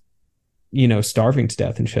woods, you know, starving to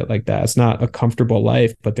death and shit like that. It's not a comfortable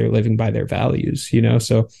life, but they're living by their values, you know?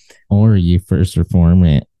 So, or you first reform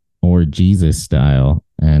it, or Jesus style,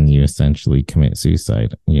 and you essentially commit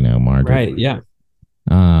suicide, you know, martyr. Right. Yeah.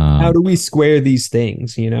 How do we square these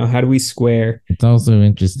things? You know, how do we square? It's also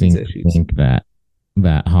interesting to think that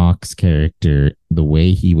Hawke's character, the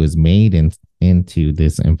way he was made into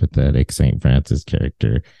this empathetic St. Francis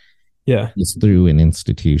character, yeah, is through an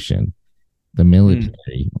institution. the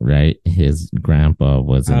military, right? His grandpa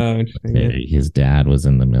was in the Interesting. Yeah. military. His dad was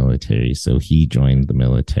in the military. So he joined the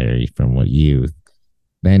military from what youth.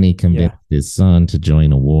 Then he convinced his son to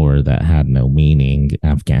join a war that had no meaning,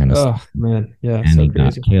 Afghanistan. Oh man, yeah, And so he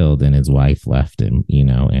crazy. got killed, and his wife left him,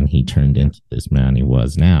 and he turned into this man he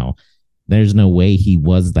was now. There's no way he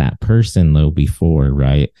was that person though before,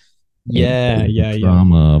 right? Yeah, The yeah, yeah,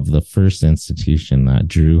 trauma of the first institution that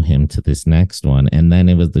drew him to this next one. And then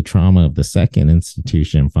it was the trauma of the second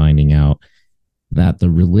institution, finding out that the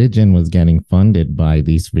religion was getting funded by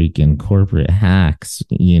these freaking corporate hacks,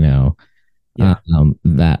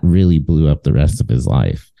 that really blew up the rest of his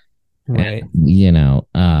life. right. And,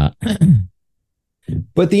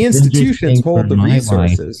 But the institutions hold the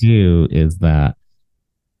resources too is that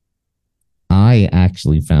I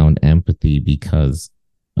actually found empathy because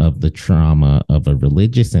of the trauma of a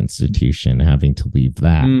religious institution having to leave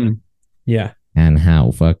that. Yeah. And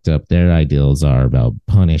how fucked up their ideals are about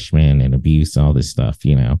punishment and abuse, all this stuff,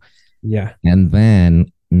 Yeah. And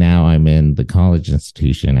then now I'm in the college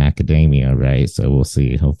institution, academia, right? So we'll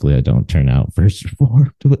see. Hopefully I don't turn out first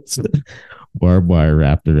reformed with barbed wire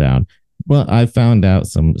wrapped around. But I found out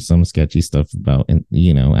some sketchy stuff about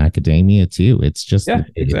academia too. It's just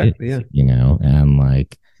exactly. And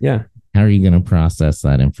like how are you going to process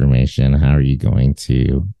that information? How are you going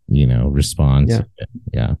to respond to it?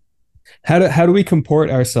 Yeah. How do we comport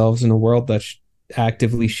ourselves in a world that's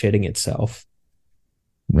actively shitting itself?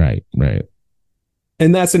 Right.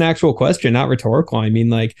 And that's an actual question, not rhetorical. I mean,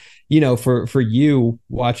 like, for you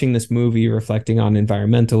watching this movie, reflecting on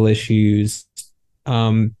environmental issues,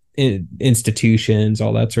 institutions,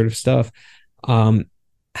 all that sort of stuff.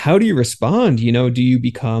 How do you respond? Do you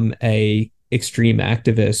become a extreme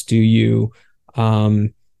activist? Do you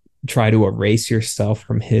try to erase yourself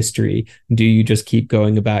from history? Do you just keep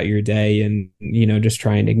going about your day and just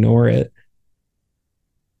try and ignore it?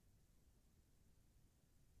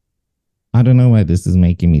 I don't know why this is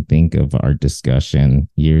making me think of our discussion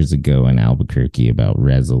years ago in Albuquerque about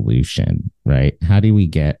resolution, right? How do we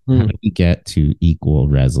get to equal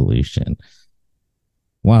resolution?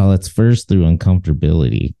 Well, it's first through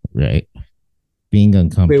uncomfortability, right? Being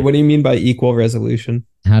uncomfortable. Wait, what do you mean by equal resolution?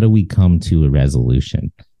 How do we come to a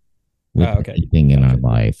resolution with anything in our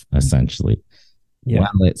life, essentially? Yeah.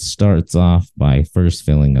 Well, it starts off by first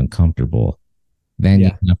feeling uncomfortable. Then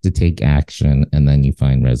you have to take action, and then you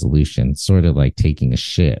find resolution, sort of like taking a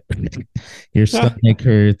shit. Your stomach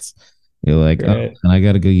hurts. You're like, right. Oh, I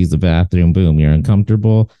got to go use the bathroom. Boom, you're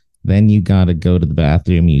uncomfortable. Then you got to go to the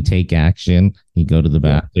bathroom. You take action. You go to the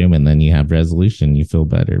bathroom, and then you have resolution. You feel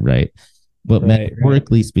better, right? But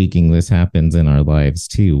metaphorically speaking, this happens in our lives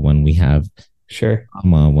too. When we have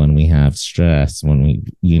trauma, when we have stress, when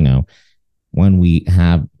we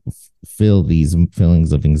have feel these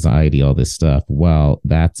feelings of anxiety, all this stuff. Well,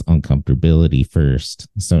 that's uncomfortability first.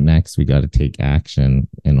 So next we got to take action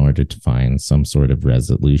in order to find some sort of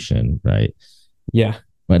resolution, right? Yeah.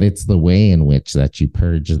 But it's the way in which that you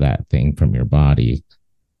purge that thing from your body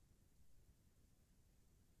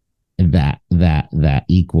that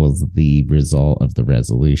equals the result of the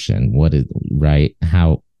resolution. What is right?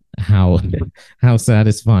 How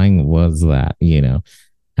satisfying was that?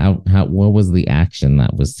 What was the action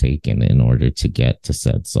that was taken in order to get to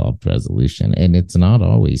said solved resolution? And it's not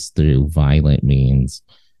always through violent means,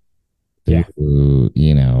 and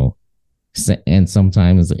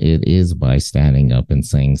sometimes it is by standing up and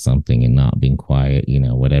saying something and not being quiet,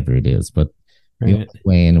 whatever it is. But the only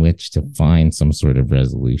way in which to find some sort of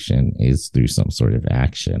resolution is through some sort of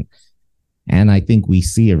action. And I think we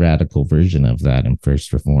see a radical version of that in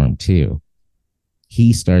First Reform too.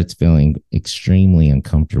 He starts feeling extremely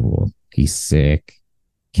uncomfortable. He's sick,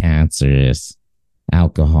 cancerous,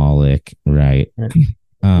 alcoholic, right?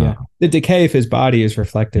 The decay of his body is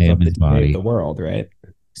reflective of the decay of the world, right?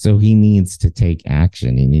 So he needs to take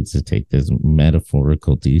action. He needs to take this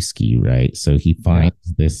metaphorical dooski, right? So he finds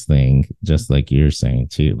this thing, just like you're saying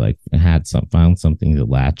too, like found something to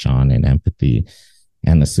latch on in empathy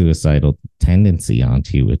and a suicidal tendency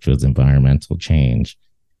onto, which was environmental change.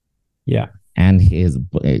 Yeah. And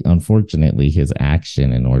unfortunately, his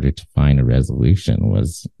action in order to find a resolution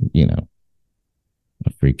was, a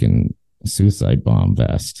freaking suicide bomb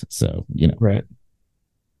vest. So, Right.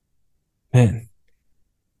 Man.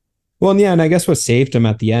 Well, yeah. And I guess what saved him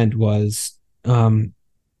at the end was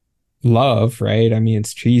love, right? I mean,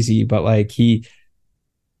 it's cheesy, but like he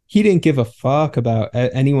didn't give a fuck about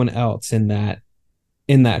anyone else in that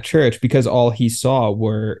church, because all he saw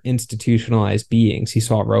were institutionalized beings. He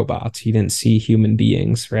saw robots. He didn't see human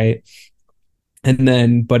beings, right? And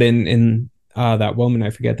then, but in that woman, I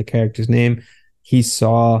forget the character's name, he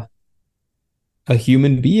saw a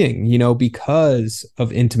human being, you know, because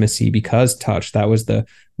of intimacy, because touch. That was the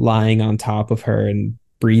lying on top of her and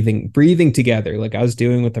breathing together, like I was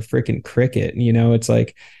doing with a freaking cricket. You know, it's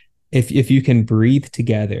like if you can breathe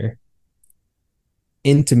together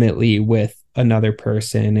intimately with another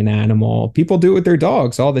person, an animal. People do it with their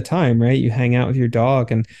dogs all the time, right? You hang out with your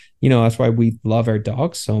dog, and you know that's why we love our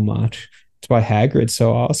dogs so much. That's why Hagrid's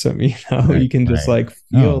so awesome. You know, Right, you can just right. like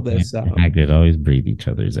feel Oh, this. Hagrid always breathe each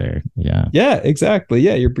other's air. Yeah, Yeah, exactly.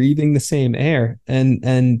 Yeah, you're breathing the same air,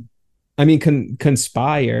 and I mean,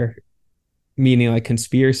 conspire, meaning like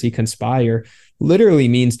conspiracy, conspire, literally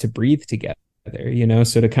means to breathe together. You know,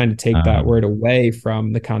 so to kind of take that um, word away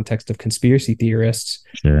from the context of conspiracy theorists,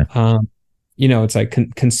 sure. um, you know, it's like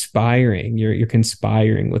conspiring. You're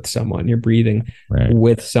conspiring with someone. You're breathing Right.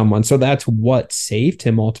 with someone. So that's what saved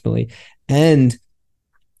him ultimately. And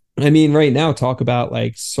I mean, right now, talk about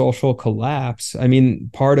like social collapse. I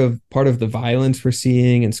mean, part of the violence we're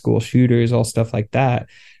seeing and school shooters, all stuff like that.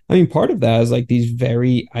 I mean, part of that is like these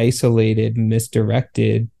very isolated,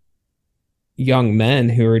 misdirected young men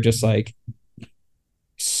who are just like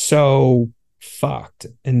so fucked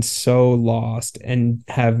and so lost and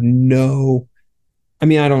have no, I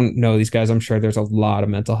mean, I don't know these guys. I'm sure there's a lot of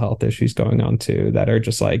mental health issues going on too that are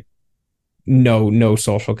just like no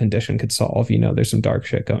social condition could solve. You know, there's some dark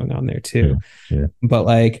shit going on there too. Sure. Sure. But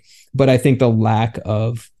like, but I think the lack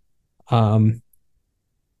of um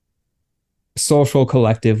social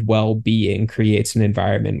collective well-being creates an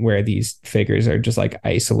environment where these figures are just like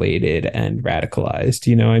isolated and radicalized.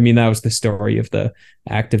 You know, I mean, that was the story of the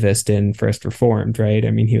activist in First Reformed, right?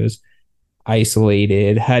 I mean, he was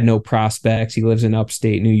isolated, had no prospects. He lives in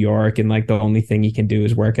upstate New York, and like the only thing he can do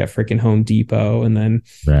is work at freaking Home Depot. And then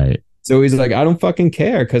Right. so he's like, I don't fucking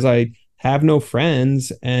care because I have no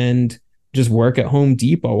friends and just work at Home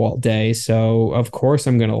Depot all day. So of course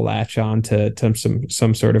I'm gonna latch on to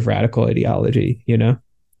some sort of radical ideology, you know?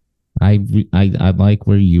 I like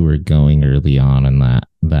where you were going early on in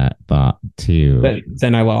that thought too.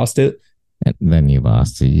 Then I lost it. And then you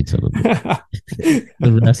lost it. You told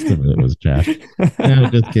the rest of it was trash. No,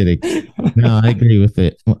 just kidding. No, I agree with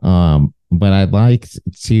it. But I liked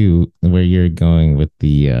too where you're going with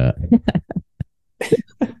the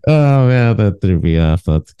oh man, that threw me off.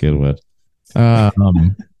 That's a good one.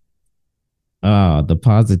 Um oh, the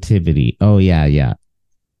positivity. Oh yeah, yeah.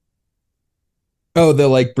 Oh, the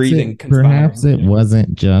like breathing, Perhaps conspiring. it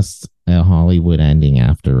wasn't just a Hollywood ending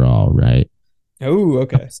after all, right? Oh,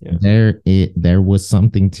 okay. Yeah. There was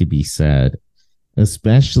something to be said,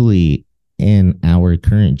 especially in our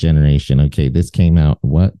current generation. Okay, this came out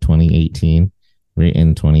what 2018,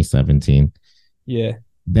 written 2017. Yeah.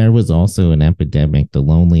 There was also an epidemic, the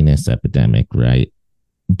loneliness epidemic, right?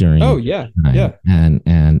 Oh, During yeah. time. Yeah.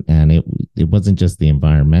 And it wasn't just the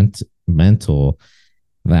environmental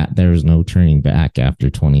that there was no turning back after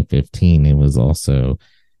 2015. It was also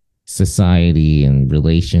society and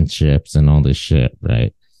relationships and all this shit,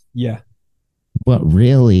 right? Yeah. But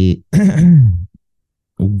really,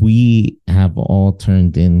 we have all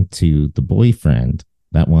turned into the boyfriend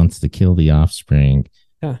that wants to kill the offspring,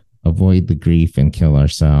 Yeah. avoid the grief and kill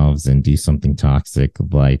ourselves and do something toxic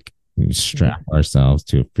like strap ourselves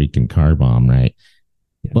to a freaking car bomb, right?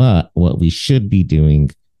 Yeah. But what we should be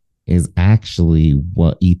doing is actually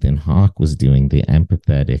what Ethan Hawke was doing, the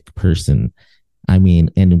empathetic person. I mean,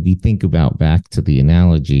 and if we think about back to the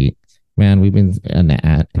analogy, man, we've been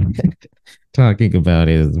talking about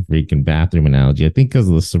it as a freaking bathroom analogy. I think because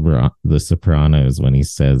of the Sopranos when he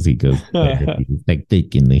says he goes therapy, like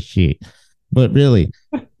taking the shit. But really,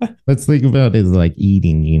 let's think about it as like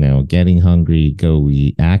eating, you know, getting hungry, go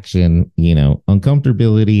eat, action, you know,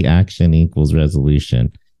 uncomfortability, action equals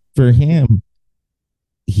resolution. For him,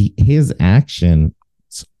 his actions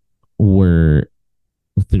were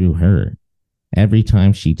through her. Every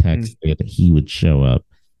time she texted, he would show up.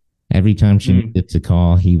 Every time she needed to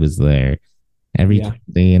call, he was there. Every time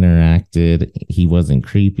they interacted, he wasn't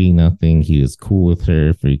creepy, nothing. He was cool with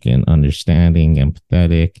her, freaking understanding,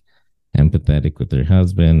 empathetic with her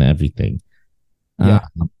husband, everything. Yeah.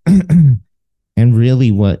 And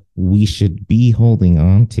really, what we should be holding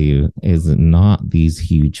on to is not these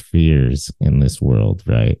huge fears in this world,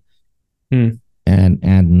 right? And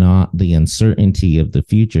not the uncertainty of the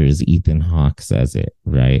future, as Ethan Hawke says it,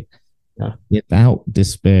 right? Yeah. Without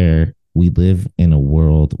despair, we live in a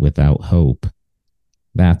world without hope.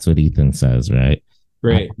 That's what Ethan says, right?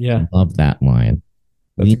 Right. Yeah. I love that line.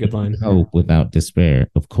 That's a good line. Hope without despair.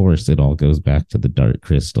 Of course, it all goes back to the Dark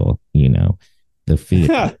Crystal, you know, the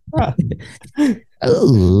fear.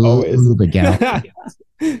 Always. The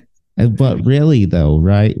galaxy. But really, though,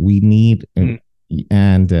 right? We need,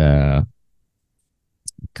 and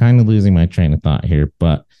kind of losing my train of thought here,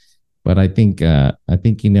 but I think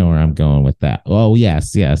you know where I'm going with that. Oh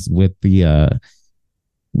yes, with the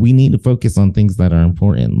we need to focus on things that are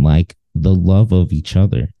important, like the love of each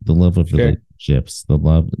other, the love of relationships, the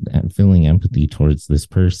love and feeling empathy towards this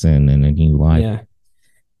person in a new life. Yeah.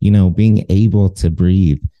 You know, being able to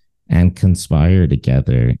breathe and conspire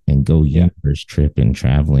together and go universe trip and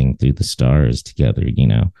traveling through the stars together, you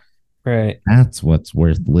know. Right. That's what's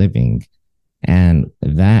worth living. And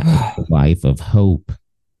that life of hope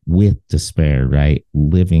with despair, right?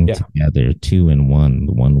 Living together, two in one,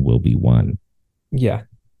 the one will be one. Yeah.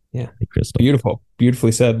 Yeah. Hey, Crystal. Beautiful.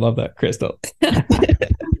 Beautifully said. Love that, Crystal.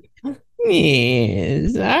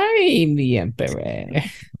 Yes, I'm the emperor.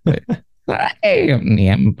 I am the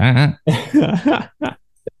emperor.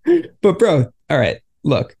 But bro, all right,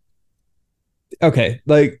 look. Okay,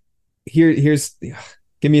 like here's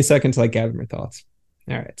give me a second to like gather my thoughts.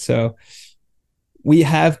 All right. So we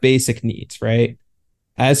have basic needs, right?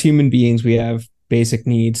 As human beings, we have basic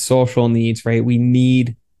needs, social needs, right? We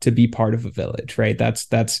need to be part of a village, right? That's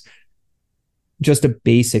just a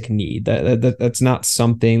basic need. That's not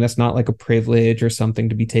something, that's not like a privilege or something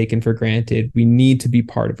to be taken for granted. We need to be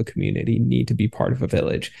part of a community, need to be part of a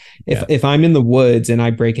village. If I'm in the woods and I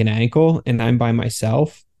break an ankle and I'm by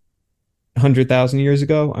myself 100,000 years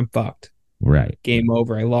ago, I'm fucked. Right. Game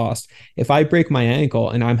over. I lost. If I break my ankle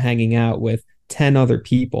and I'm hanging out with 10 other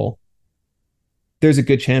people, there's a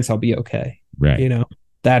good chance I'll be okay. Right. You know,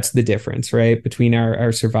 that's the difference, right? Between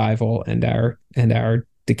our survival and our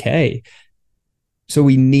decay. So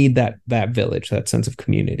we need that village, that sense of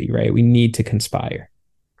community, right? We need to conspire.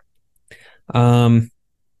 So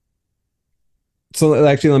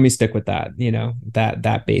actually, let me stick with that, you know,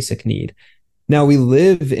 that basic need. Now we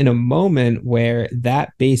live in a moment where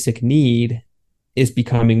that basic need is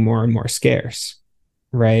becoming more and more scarce,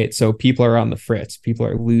 right? So people are on the fritz, people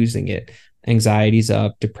are losing it. Anxiety's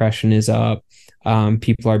up, depression is up.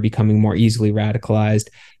 People are becoming more easily radicalized.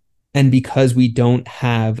 And because we don't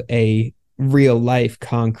have a real life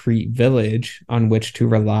concrete village on which to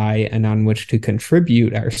rely and on which to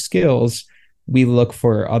contribute our skills, we look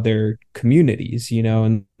for other communities, you know,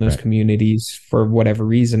 and those communities for whatever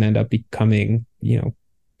reason end up becoming, you know,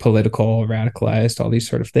 political, radicalized, all these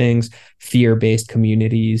sort of things, fear-based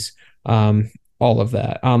communities, all of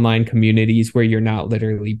that, online communities where you're not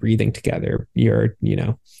literally breathing together, you're, you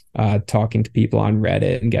know, talking to people on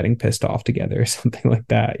Reddit and getting pissed off together or something like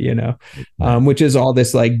that, you know, which is all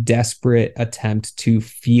this like desperate attempt to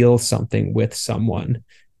feel something with someone,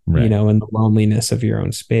 you know, in the loneliness of your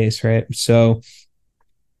own space, right? So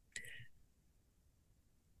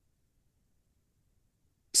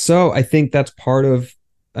I think that's part of,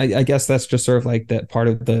 I guess that's just sort of like that part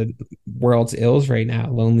of the world's ills right now,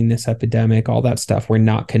 loneliness epidemic, all that stuff. We're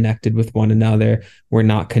not connected with one another. We're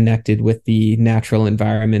not connected with the natural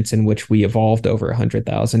environments in which we evolved over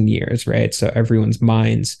 100,000 years, right? So everyone's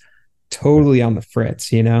mind's totally on the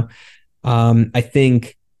fritz, you know? I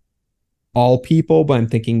think all people, but I'm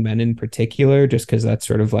thinking men in particular, just because that's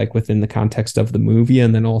sort of like within the context of the movie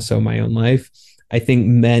and then also my own life. I think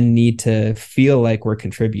men need to feel like we're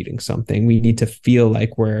contributing something. We need to feel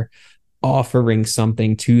like we're offering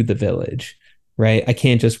something to the village, right? I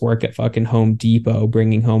can't just work at fucking Home Depot,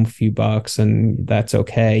 bringing home a few bucks and that's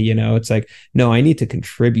okay. You know, it's like, no, I need to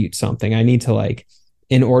contribute something. I need to like,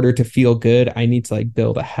 in order to feel good, I need to like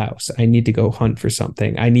build a house. I need to go hunt for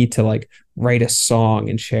something. I need to like write a song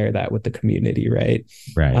and share that with the community, right?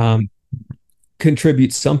 Right.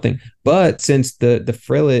 Contribute something. But since the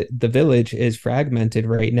village is fragmented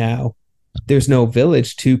right now, there's no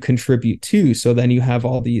village to contribute to. So then you have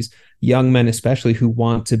all these young men, especially who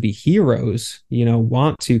want to be heroes, you know,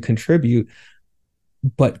 want to contribute,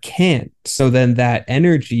 but can't. So then that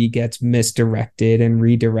energy gets misdirected and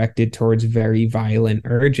redirected towards very violent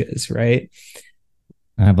urges, right?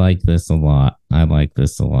 I like this a lot.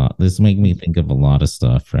 This makes me think of a lot of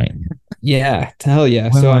stuff, right? Yeah, hell yeah.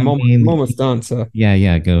 Well, so I'm almost done. So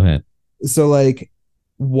yeah, go ahead. So like,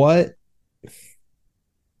 what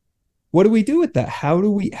do we do with that? How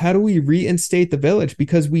do we reinstate the village?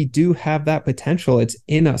 Because we do have that potential. It's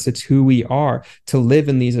in us. It's who we are, to live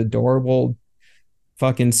in these adorable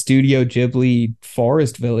fucking Studio Ghibli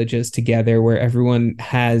forest villages together where everyone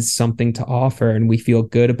has something to offer and we feel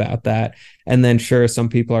good about that. And then sure, some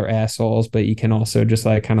people are assholes, but you can also just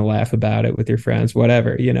like kind of laugh about it with your friends,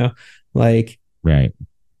 whatever, you know, like, right.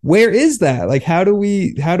 Where is that? Like, how do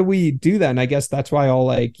we do that? And I guess that's why all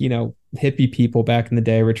like, you know, hippie people back in the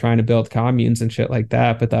day were trying to build communes and shit like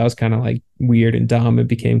that. But that was kind of like weird and dumb. It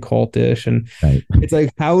became cultish. And It's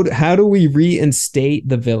like, how do we reinstate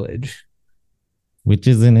the village? which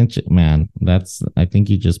is man. That's, I think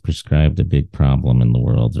you just prescribed a big problem in the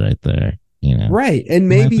world right there. You know, Right.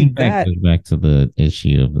 And and I maybe think that that, goes back to the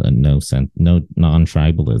issue of the no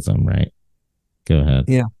non-tribalism, right? Go ahead.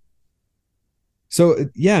 yeah. So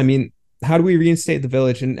yeah, I mean, how do we reinstate the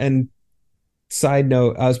village? And side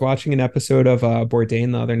note, I was watching an episode of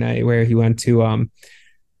Bourdain the other night where he went to um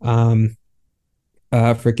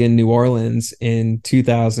freaking New Orleans in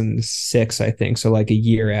 2006, I think. So like a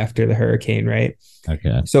year after the hurricane, right?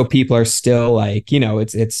 Okay. So people are still like,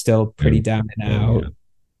 it's still pretty down and out.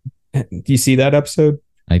 Do you see that episode?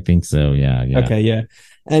 I think so. Yeah. Yeah. Okay, yeah.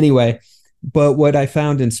 Anyway, but what I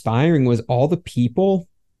found inspiring was all the people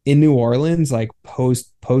in New Orleans, like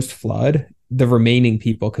post flood, the remaining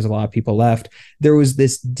people, because a lot of people left. There was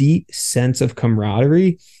this deep sense of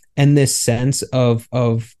camaraderie and this sense of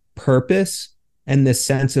purpose and this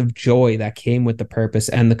sense of joy that came with the purpose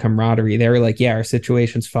and the camaraderie. They were like, yeah, our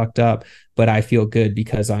situation's fucked up, but I feel good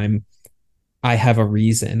because I have a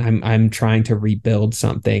reason. I'm trying to rebuild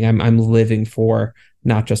something. I'm living for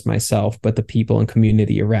not just myself, but the people and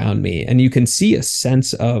community around me. And you can see a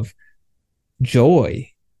sense of joy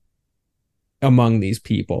among these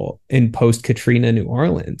people in post Katrina New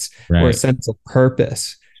Orleans, or a sense of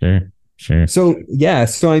purpose. Sure. Sure. So yeah,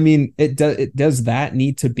 so I mean, it does that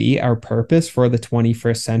need to be our purpose for the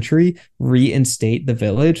 21st century? Reinstate the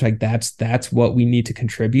village? Like that's what we need to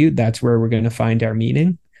contribute. That's where we're going to find our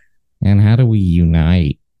meaning. And how do we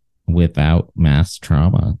unite without mass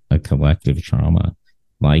trauma, a collective trauma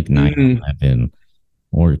like 9/11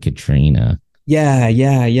 or Katrina?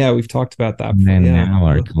 Yeah. We've talked about that before. And now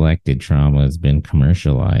our collective trauma has been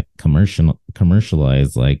commercialized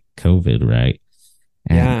like COVID, right?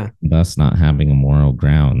 And thus not having a moral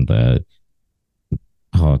ground.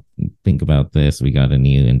 Think about this. We got a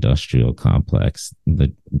new industrial complex,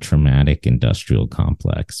 the traumatic industrial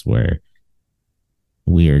complex, where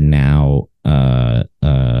we are now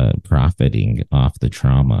profiting off the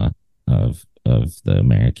trauma of the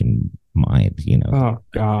American mind, you know. Oh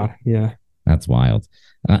God, yeah. That's wild.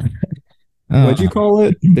 What'd you call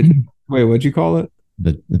it? What'd you call it?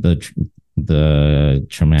 The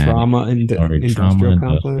traumatic trauma industrial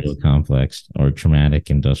complex or traumatic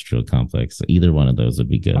industrial complex. Either one of those would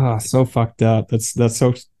be good. Oh, so fucked up. That's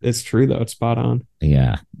so, it's true though. It's spot on.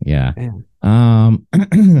 Yeah.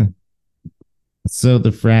 So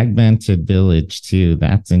the fragmented village too,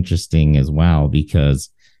 that's interesting as well, because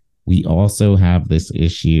we also have this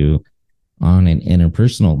issue on an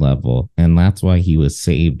interpersonal level. And that's why he was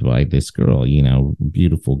saved by this girl, you know,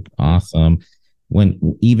 beautiful, awesome.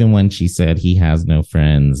 Even when she said he has no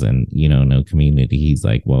friends and, you know, no community, he's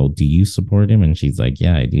like, well, do you support him? And she's like,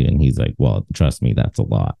 yeah, I do. And he's like, well, trust me, that's a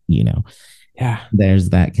lot, you know. Yeah. There's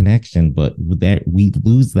that connection, but we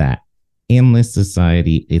lose that in this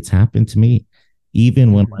society. It's happened to me.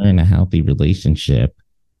 Even when we're in a healthy relationship,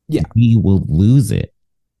 we will lose it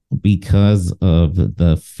because of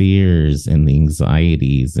the fears and the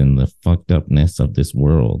anxieties and the fucked upness of this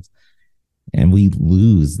world. And we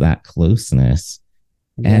lose that closeness.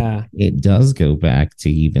 And it does go back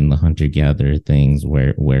to even the hunter-gatherer things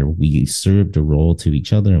where we served a role to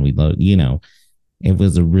each other and we love, you know, it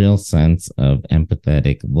was a real sense of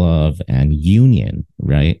empathetic love and union,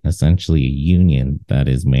 right? Essentially a union that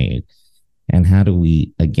is made. And how do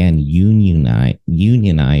we, again, unionize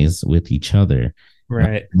with each other,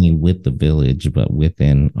 right? Not only with the village, but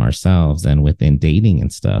within ourselves and within dating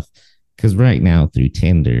and stuff. Because right now, through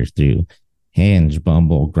Tinder, through Hinge,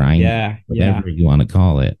 Bumble, Grindr, whatever you want to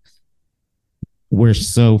call it, we're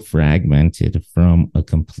so fragmented from a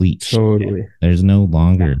complete totally. Ship. There's no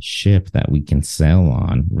longer a ship that we can sail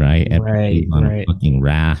on, right? Everybody's on a fucking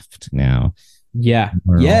raft now.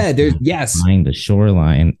 There's find the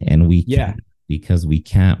shoreline, and we can't, because we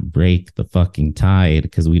can't break the fucking tide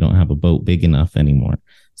because we don't have a boat big enough anymore.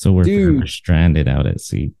 So we're stranded out at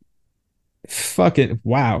sea. Fucking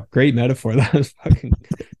wow, great metaphor. That was fucking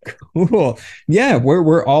cool. Yeah,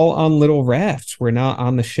 we're all on little rafts. We're not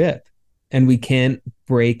on the ship, and we can't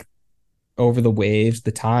break over the waves,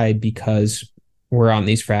 the tide, because we're on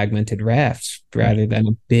these fragmented rafts rather than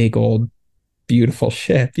a big old beautiful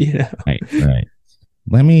ship, you know. Right.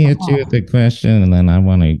 Let me hit you with a question, and then I'm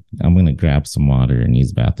gonna grab some water and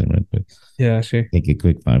use the bathroom real quick. Yeah, sure. Take a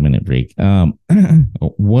quick 5-minute break.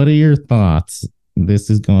 What are your thoughts? This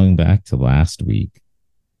is going back to last week.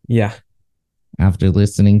 Yeah. After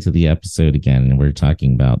listening to the episode again, and we're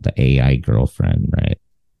talking about the AI girlfriend, right?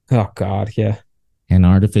 Oh God, yeah. And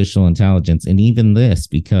artificial intelligence, and even this,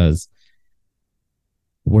 because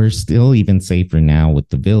we're still even safer now with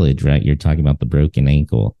the village, right? You're talking about the broken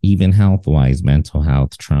ankle, even health wise, mental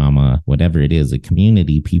health, trauma, whatever it is, a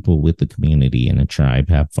community, people with the community in a tribe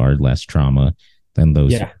have far less trauma than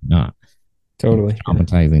those who Yeah, are not. totally.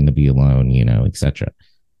 Traumatizing to be alone, etc.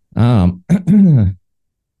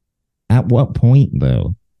 At what point,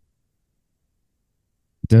 though,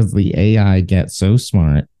 does the AI get so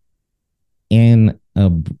smart in a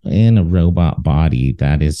robot body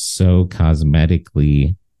that is so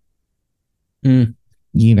cosmetically, Mm,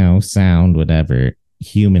 sound, whatever,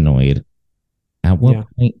 humanoid? At what yeah.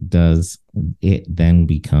 point does it then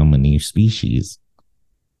become a new species?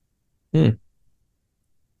 Mm,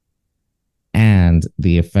 And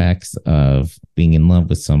the effects of being in love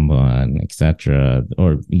with someone, etc.,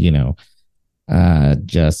 or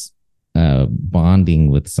just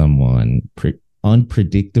bonding with someone,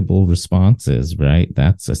 unpredictable responses, right?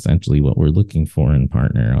 That's essentially what we're looking for in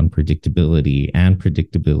partner: unpredictability and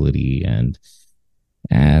predictability, and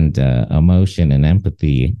emotion and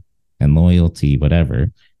empathy and loyalty,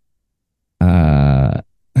 whatever. Uh,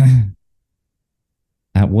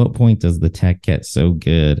 at what point does the tech get so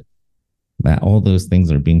good that all those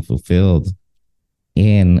things are being fulfilled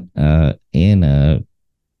in a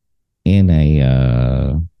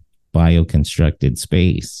bioconstructed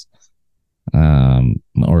space,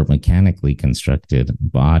 or mechanically constructed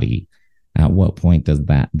body? At what point does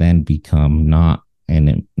that then become not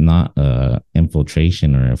a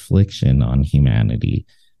infiltration or affliction on humanity,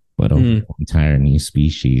 but a mm, whole entire new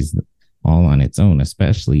species all on its own?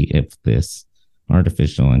 Especially if this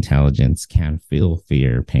artificial intelligence can feel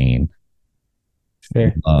fear, pain,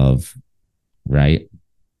 fair. love, right?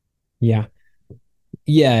 Yeah.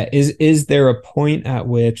 Yeah. Is there a point at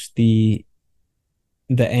which the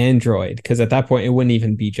android, because at that point it wouldn't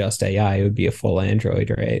even be just AI, it would be a full android,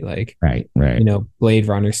 right? Like, Right. Blade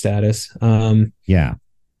Runner status. Yeah.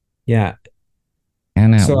 Yeah.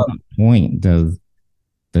 And at So what point does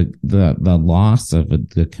the loss of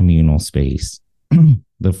the communal space,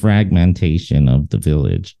 the fragmentation of the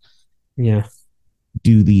village, yeah.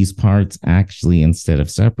 do these parts actually, instead of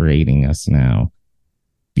separating us now,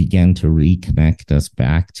 begin to reconnect us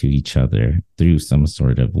back to each other through some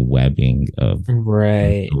sort of webbing of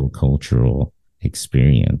Right. cultural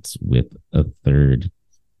experience with a third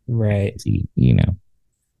Right. entity?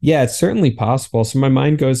 Yeah, it's certainly possible. So my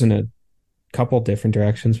mind goes in a couple different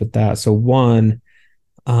directions with that. So one,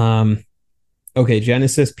 um, okay,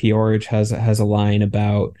 Genesis Peorage has a line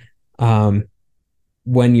about um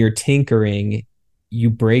when you're tinkering, you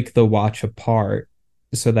break the watch apart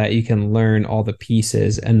so that you can learn all the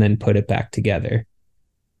pieces and then put it back together.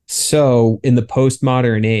 So in the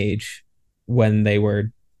postmodern age, when they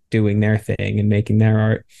were doing their thing and making their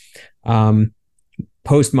art, um,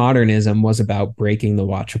 postmodernism was about breaking the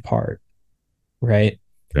watch apart, right?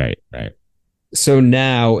 Right. So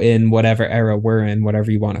now in whatever era we're in,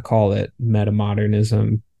 whatever you want to call it,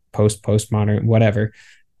 metamodernism, postmodern, whatever,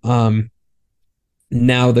 um,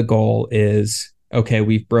 now the goal is, okay,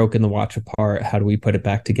 we've broken the watch apart. How do we put it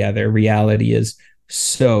back together? Reality is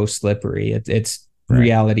so slippery. It's Right.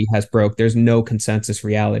 reality has broke. There's no consensus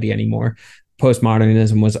reality anymore.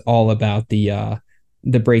 Postmodernism was all about the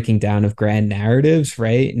breaking down of grand narratives,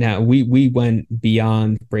 right? Now we went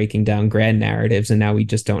beyond breaking down grand narratives, and now we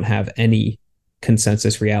just don't have any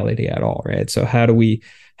consensus reality at all, right? So how do we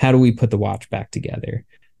put the watch back together?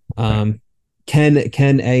 Right. Um,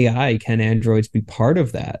 can AI, can androids be part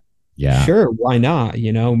of that? Yeah. Sure, why not?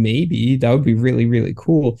 Maybe that would be really, really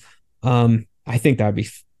cool. I think that would be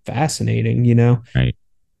fascinating. Right.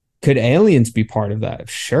 Could aliens be part of that?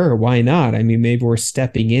 Sure, why not? I mean, maybe we're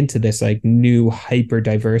stepping into this like new hyper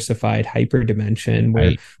diversified hyper dimension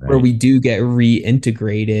where Right. we do get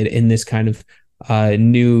reintegrated in this kind of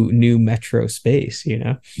new metro space.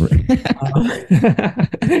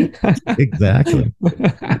 Exactly.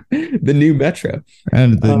 The new metro.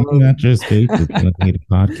 And the new Um, metro space is going to need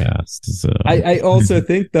a podcast. So I also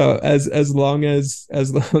think though, as long as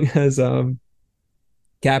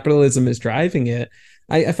capitalism is driving it,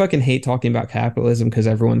 I fucking hate talking about capitalism because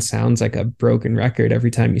everyone sounds like a broken record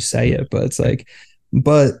every time you say it. But it's like,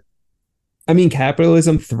 but I mean,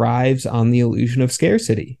 capitalism thrives on the illusion of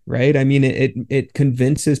scarcity, right? I mean, it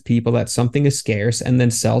convinces people that something is scarce and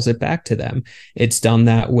then sells it back to them. It's done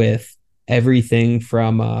that with everything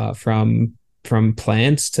from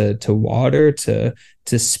plants to water to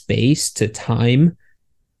space to time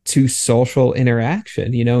to social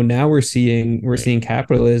interaction. Now we're seeing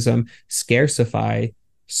capitalism scarcify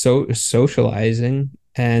socializing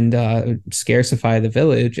and scarcify the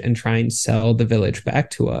village and try and sell the village back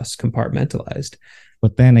to us compartmentalized.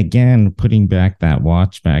 but then again, putting back that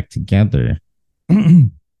watch back together,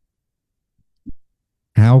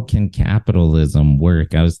 How can capitalism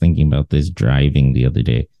work? I was thinking about this driving the other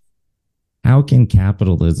day. How can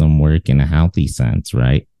capitalism work in a healthy sense,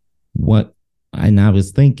 right? What, and I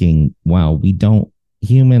was thinking, wow, we don't,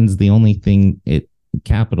 humans, the only thing it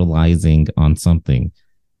capitalizing on something,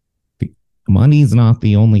 money's not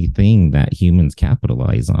the only thing that humans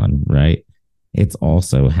capitalize on, right? It's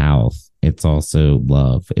also health, it's also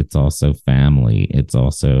love, it's also family, it's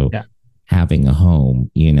also having a home,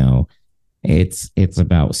 it's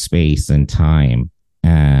about space and time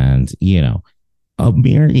and a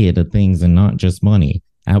myriad of things, and not just money.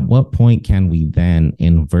 At what point can we then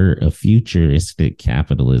invert a futuristic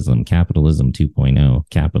capitalism 2.0,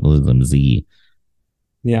 capitalism Z?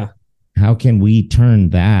 Yeah. How can we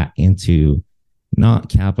turn that into not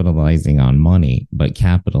capitalizing on money, but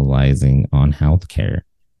capitalizing on healthcare,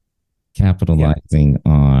 capitalizing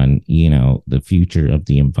on, the future of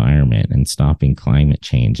the environment and stopping climate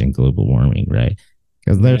change and global warming, right?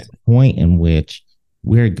 Because there's a point in which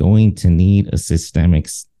we're going to need a system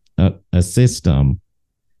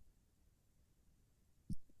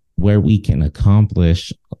where we can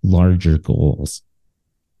accomplish larger goals.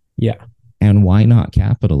 Yeah. And why not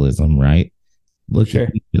capitalism, right? Look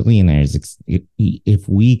at billionaires. If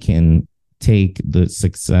we can take the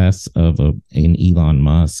success of an Elon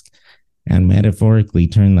Musk and metaphorically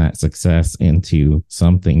turn that success into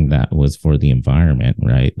something that was for the environment,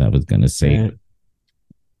 right? That was going to save,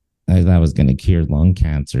 that was going to cure lung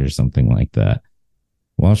cancer or something like that.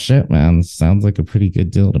 Well, shit, man, sounds like a pretty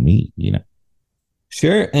good deal to me,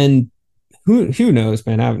 Sure. And who knows,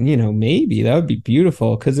 man? Maybe that would be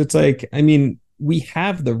beautiful, because it's like, I mean, we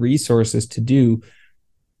have the resources to do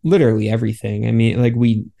literally everything. I mean, like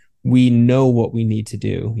we know what we need to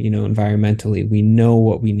do, environmentally. We know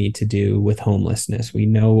what we need to do with homelessness. We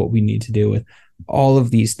know what we need to do with all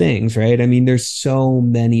of these things, right? I mean, there's so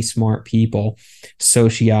many smart people,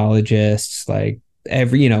 sociologists, like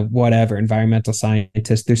whatever, environmental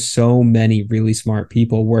scientists. There's so many really smart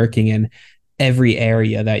people working in every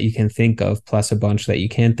area that you can think of, plus a bunch that you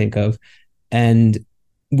can't think of. And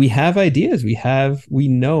we have ideas. We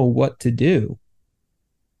know what to do.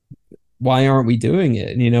 Why aren't we doing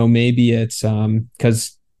it? Maybe it's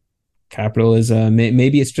because capitalism,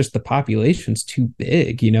 maybe it's just the population's too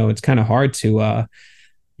big. It's kind of hard to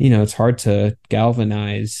it's hard to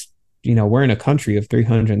galvanize. We're in a country of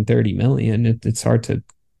 330 million. It's hard to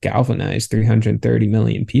galvanize 330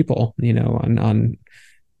 million people, on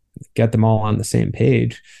get them all on the same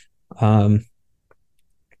page. So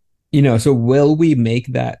will we make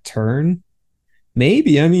that turn?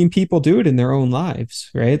 Maybe. I mean, people do it in their own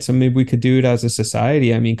lives, right? So maybe we could do it as a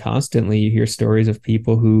society. I mean, constantly you hear stories of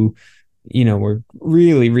people who, were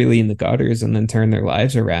really, really in the gutters and then turn their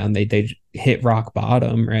lives around. They hit rock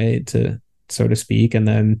bottom, right, so to speak, and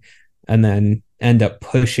then end up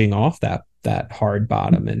pushing off that hard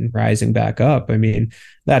bottom and rising back up. I mean,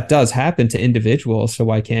 that does happen to individuals, so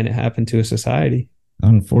why can't it happen to a society?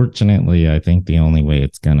 Unfortunately, I think the only way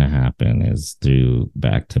it's going to happen is through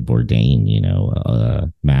back to Bourdain,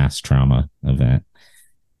 a mass trauma event.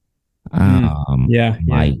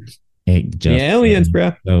 It just the aliens,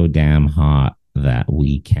 bro, so damn hot that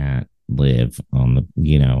we can't live on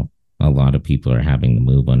the, a lot of people are having to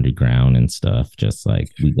move underground and stuff. Just like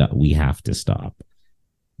we have to stop.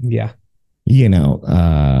 Yeah. In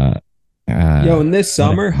this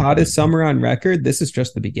summer, hottest summer on record, this is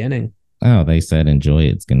just the beginning. Oh, they said enjoy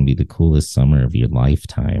it. It's going to be the coolest summer of your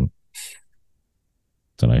lifetime.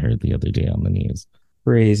 That's what I heard the other day on the news.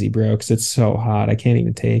 Crazy, bro, because it's so hot. I can't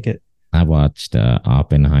even take it. I watched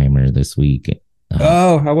Oppenheimer this week.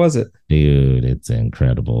 How was it? Dude, it's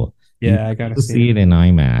incredible. Yeah, I got to see it in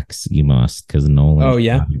IMAX. You must, because Nolan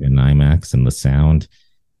in IMAX and the sound.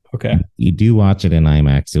 Okay. You do watch it in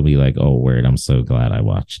IMAX, you'll be like, oh, word, I'm so glad I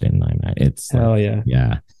watched it in IMAX. It's hell yeah.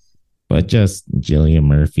 Yeah. But just Cillian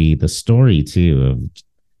Murphy, the story too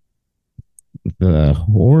of the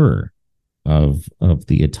horror of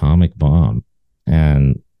the atomic bomb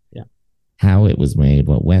and how it was made,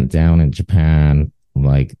 what went down in Japan,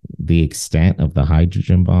 like the extent of the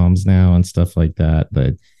hydrogen bombs now and stuff like that.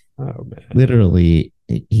 But literally,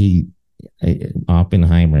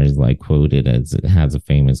 Oppenheimer is like quoted as, it has a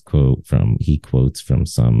famous quote he quotes from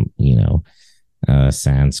some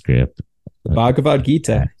Sanskrit Bhagavad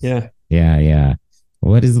Gita. Yeah.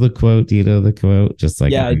 What is the quote? Do you know the quote? Just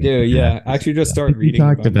like I do. Yeah, I actually just started reading. We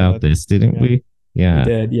talked about this, didn't we? Yeah, we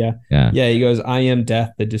did. Yeah. He goes, "I am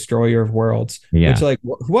death, the destroyer of worlds." Yeah. Which, like,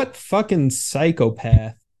 what fucking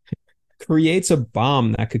psychopath creates a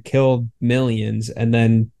bomb that could kill millions and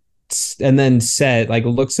then said, like,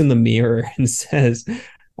 looks in the mirror and says,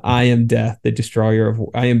 I am death, the destroyer of,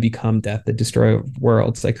 I am become death, the destroyer of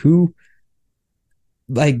worlds. Like who,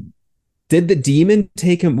 like, did the demon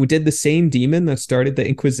take him? Did the same demon that started the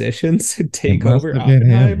Inquisitions It take must over have been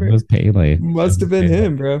him. It Oppenheimer? was Pele. Must have been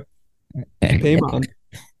him, bro. Paimon.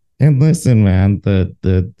 And listen, man,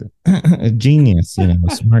 the genius,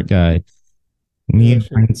 smart guy. Me and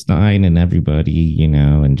Sure. Einstein and everybody,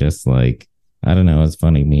 and just like, I don't know, it's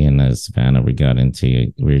funny. Me and Savannah, we're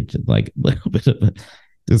just like a little bit of a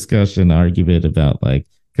discussion, argument about like,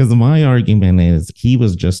 because my argument is he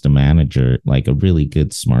was just a manager, like a really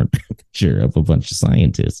good, smart manager of a bunch of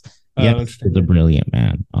scientists. Yeah, he's a brilliant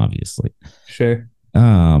man, obviously. Sure.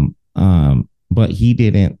 But he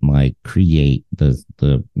didn't like create the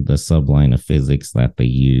subline of physics that they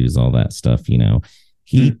use, all that stuff.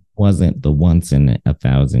 He wasn't the once in a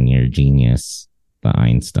 1,000-year genius, the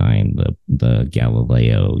Einstein, the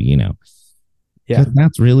Galileo. Yeah,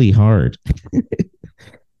 that's really hard.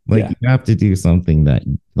 You have to do something that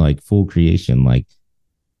like full creation. Like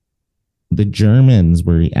the Germans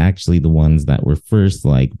were actually the ones that were first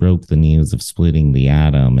like broke the news of splitting the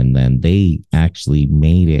atom, and then they actually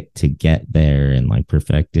made it to get there and like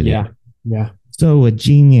perfected it. Yeah. So a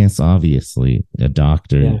genius, obviously, a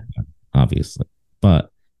doctor, obviously,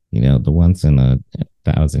 but the once in a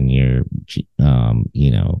 1,000-year,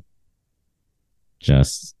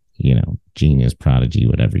 just genius, prodigy,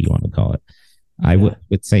 whatever you want to call it. I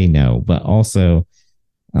would say no, but also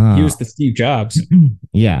he was the Steve Jobs.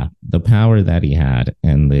 Yeah, the power that he had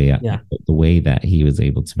and the way that he was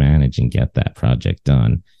able to manage and get that project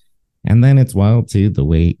done. And then it's wild too, the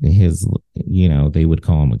way they would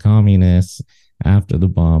call him a communist. After the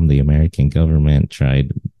bomb, the American government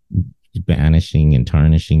tried banishing and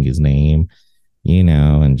tarnishing his name,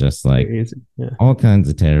 and just like all kinds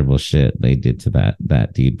of terrible shit they did to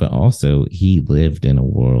that dude. But also he lived in a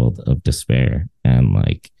world of despair and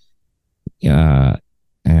like and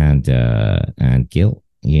guilt,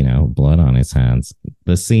 blood on his hands.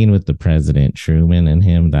 The scene with the president Truman and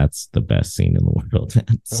him, that's the best scene in the world.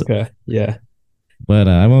 So, okay, yeah. But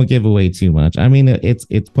I won't give away too much. I mean, it's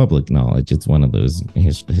public knowledge. It's one of those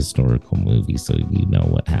historical movies, so you know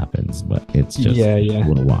what happens. But it's just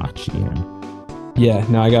cool to watch. Yeah,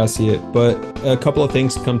 no, I gotta see it. But a couple of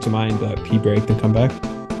things come to mind. Pee break, then come back.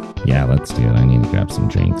 Yeah, let's do it. I need to grab some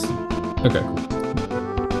drinks. Okay, cool.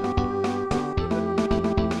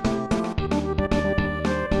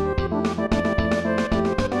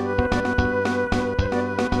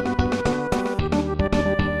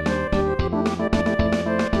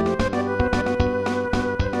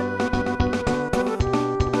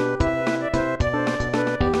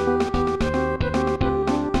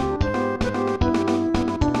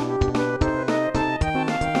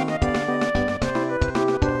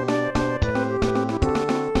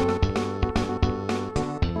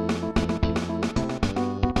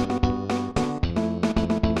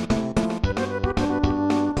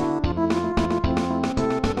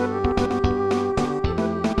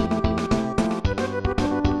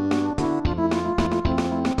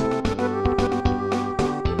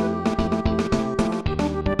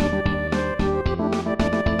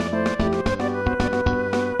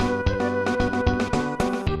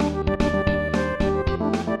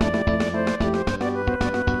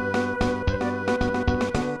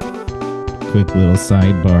 Quick little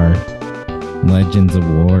sidebar. Legends of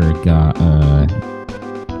War got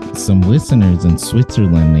some listeners in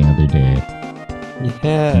Switzerland the other day.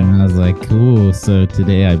 Yeah. And I was like, cool. So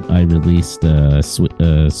today I released a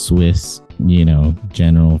Swiss,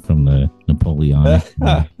 general from the Napoleonic.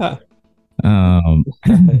 Nice.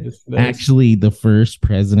 Actually the first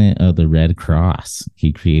president of the Red Cross.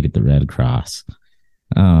 He created the Red Cross.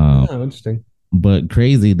 Interesting. But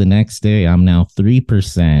crazy, the next day I'm now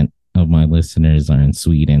 3% of my listeners are in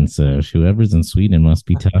Sweden. So whoever's in Sweden must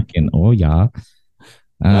be talking, oh yeah.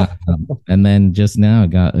 And then just now I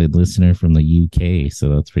got a listener from the UK.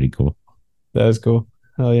 So that's pretty cool. That is cool.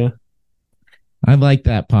 Hell yeah. I like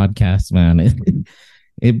that podcast, man.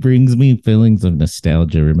 It brings me feelings of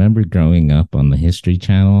nostalgia. Remember growing up on the History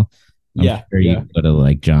Channel? I'm sure you go to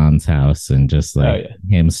like John's house and just like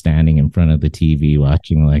him standing in front of the TV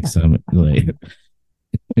watching like some like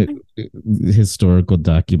historical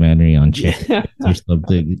documentary on chickens or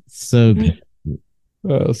something. So good.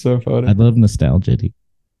 Oh, so funny. I love nostalgia.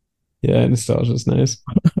 Yeah, nostalgia is nice.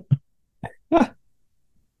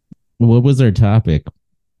 What was our topic?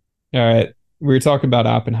 All right, we were talking about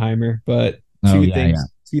Oppenheimer, but two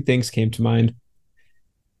things came to mind.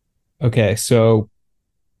 Okay, so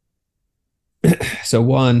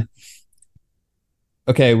one,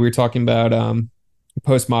 we were talking about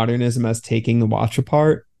postmodernism as taking the watch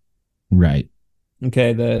apart. Right.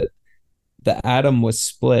 Okay, the atom was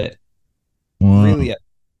split Well, really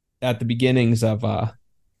at the beginnings of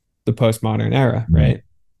the postmodern era, right. right?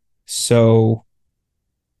 So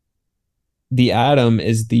the atom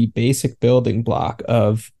is the basic building block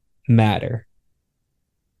of matter,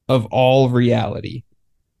 of all reality.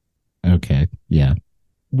 Okay. Yeah.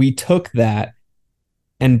 We took that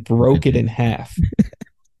and broke it in half.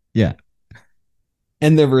 Yeah.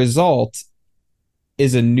 And the result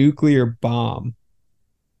is a nuclear bomb.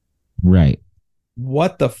 Right.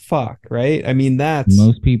 What the fuck, right? I mean, that's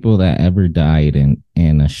Most people that ever died in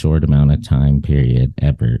a short amount of time period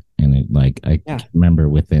ever, and it like I yeah. remember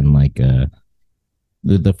within like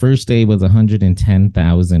the first day was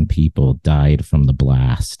 110,000 people died from the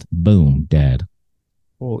blast. Boom, dead.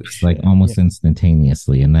 Holy Just like shit. almost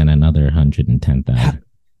instantaneously, and then another 110,000.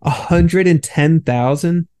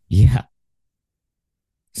 110,000. Yeah.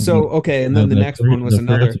 So okay, and So then the next one was first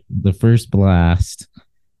another. the first blast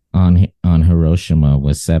on Hiroshima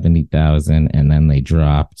was 70,000, and then they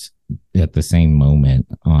dropped at the same moment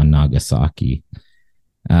on Nagasaki.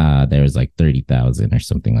 There was like 30,000 or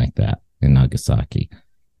something like that in Nagasaki.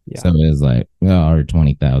 Yeah. So it was like, well, or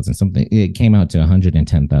 20,000, something. It came out to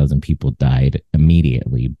 110,000 people died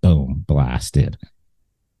immediately. Boom, blasted.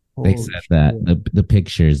 They Holy said that shit. the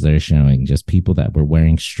pictures they're showing, just people that were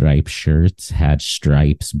wearing striped shirts had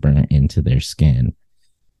stripes burnt into their skin.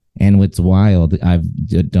 And what's wild, I've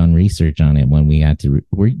done research on it when we had to.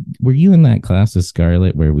 Were you in that class of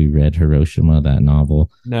Scarlet where we read Hiroshima, that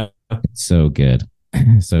novel? No. It's so good,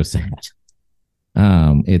 so sad.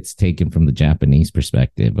 It's taken from the Japanese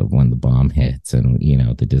perspective of when the bomb hits and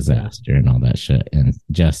the disaster and all that shit. And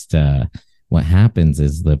just what happens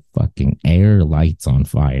is the fucking air lights on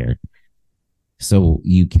fire. So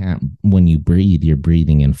you can't, when you breathe, you're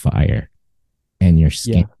breathing in fire. And your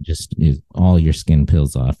skin just is all your skin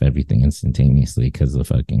peels off everything instantaneously because the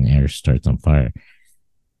fucking air starts on fire.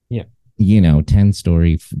 Yeah.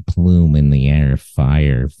 10-story plume in the air,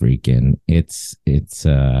 fire, freaking. It's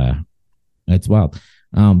wild.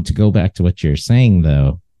 To go back to what you're saying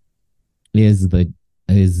though, is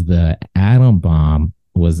the atom bomb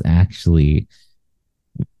was actually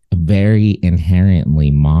very inherently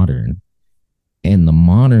modern, and the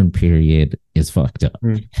modern period is fucked up.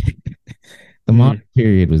 The modern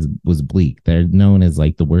period was bleak. They're known as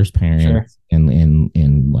like the worst parents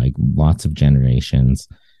in like lots of generations.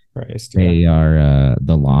 Christ, they are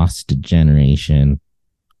the lost generation.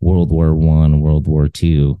 World War I, World War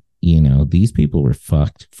II. These people were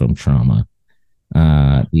fucked from trauma.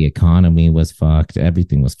 The economy was fucked.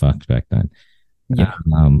 Everything was fucked back then. Yeah.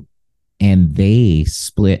 And they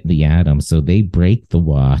split the atom, so they break the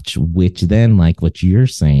watch, which then, like what you're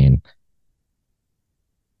saying,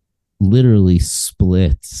 literally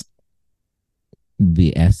splits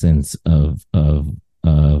the essence of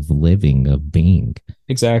living, of being.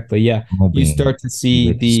 Exactly. Yeah. You start to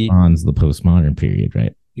see the spawns the postmodern period,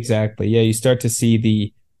 right? Exactly. Yeah. You start to see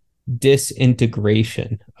the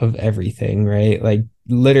disintegration of everything, right? Like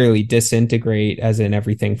literally disintegrate as in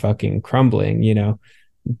everything fucking crumbling,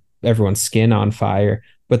 everyone's skin on fire,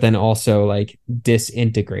 but then also like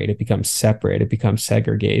disintegrate. It becomes separate. It becomes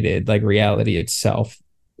segregated, like reality itself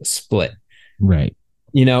split. Right.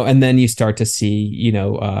 And then you start to see,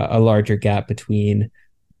 a larger gap between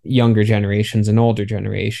younger generations and older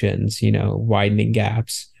generations, widening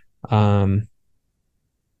gaps.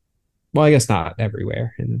 Well, I guess not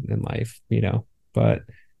everywhere in life, but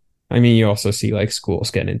I mean, you also see like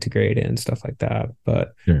schools getting integrated and stuff like that.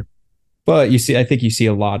 But sure. But I think you see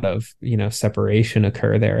a lot of, separation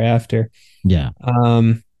occur thereafter. Yeah.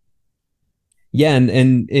 Yeah.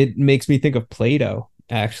 And it makes me think of Plato,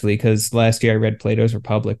 actually, because last year I read Plato's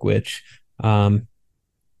Republic, which,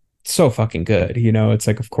 so fucking good. It's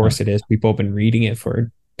like, of course it is. People have been reading it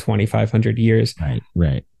for 2,500 years.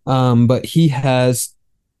 Right. But he has,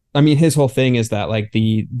 his whole thing is that like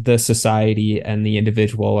the society and the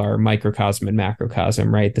individual are microcosm and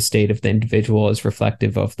macrocosm, right? The state of the individual is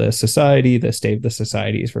reflective of the society. The state of the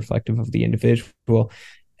society is reflective of the individual.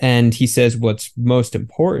 And he says what's most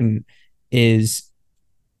important is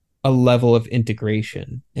a level of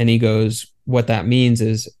integration. And he goes, what that means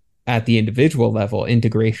is at the individual level,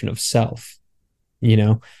 integration of self,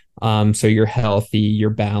 so you're healthy, you're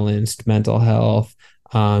balanced, mental health,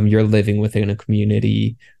 you're living within a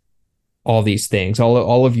community, all these things,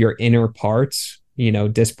 all of your inner parts,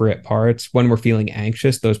 disparate parts. When we're feeling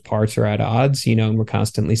anxious, those parts are at odds, and we're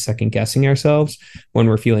constantly second guessing ourselves. When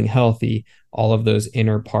we're feeling healthy, all of those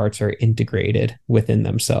inner parts are integrated within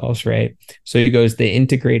themselves, right? So he goes, the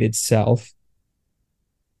integrated self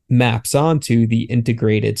maps onto the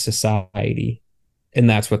integrated society. And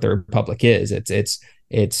that's what the Republic is.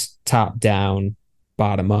 It's top down,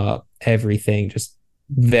 bottom up, everything just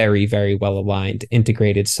very, very well aligned,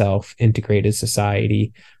 integrated self, integrated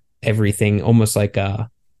society, everything almost like the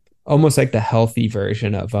healthy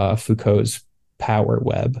version of Foucault's power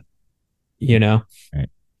web, you know? Right.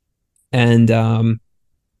 And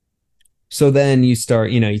so then you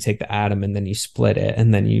start, you take the atom and then you split it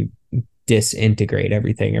and then you disintegrate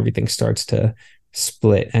everything. Everything starts to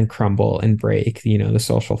split and crumble and break. The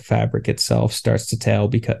social fabric itself starts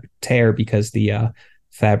to tear because the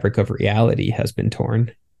fabric of reality has been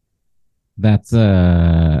torn. That's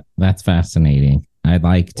fascinating. I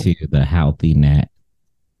like the healthy net.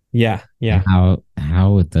 Yeah. How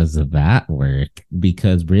does that work?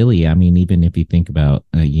 Because really, I mean, even if you think about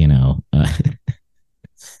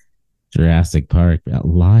Jurassic Park,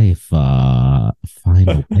 life find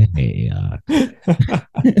a way.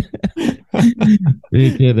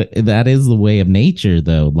 That is the way of nature,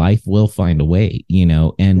 though. Life will find a way,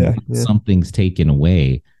 and something's taken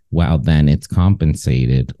away. Well, then it's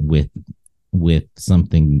compensated with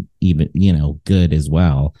something even good as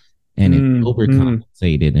well, and it's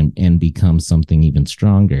overcompensated and becomes something even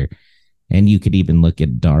stronger. And you could even look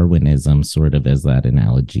at Darwinism sort of as that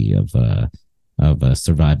analogy of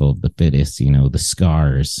survival of the fittest, the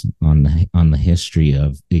scars on the history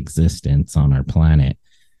of existence on our planet,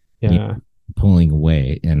 pulling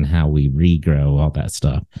away, and how we regrow, all that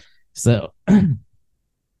stuff. So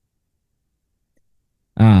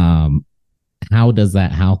how does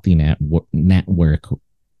that healthy network?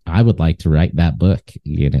 I would like to write that book,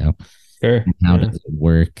 Sure. How does it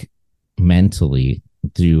work mentally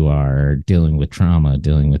through our dealing with trauma,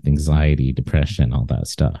 dealing with anxiety, depression, all that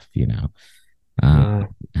stuff, how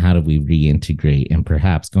do we reintegrate? And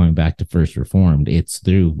perhaps going back to First Reformed, it's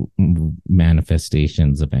through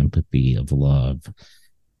manifestations of empathy, of love,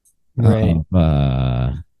 right,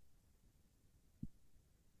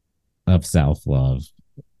 of self-love,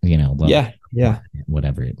 love, yeah,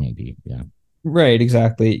 whatever it may be. Yeah, right,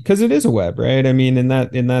 exactly, because it is a web, right? I mean, and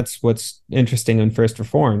that's what's interesting in First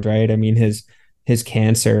Reformed, right? I mean, his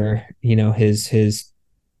cancer,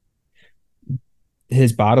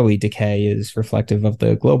 his bodily decay is reflective of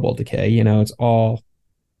the global decay. It's all,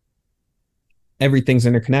 everything's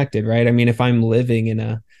interconnected, right? I mean, if I'm living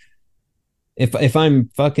if I'm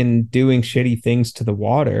fucking doing shitty things to the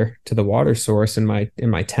water source in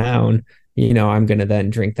my town, I'm gonna then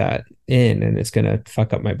drink that in, and it's gonna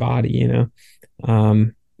fuck up my body.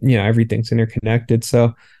 Everything's interconnected.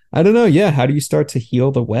 So I don't know. Yeah, how do you start to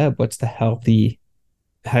heal the web? What's the healthy?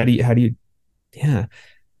 How do you? Yeah.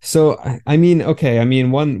 So I mean, okay. I mean,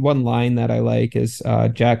 one line that I like is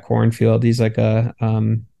Jack Kornfield. He's like a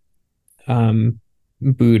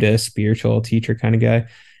Buddhist spiritual teacher kind of guy,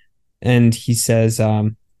 and he says,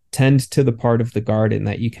 "Tend to the part of the garden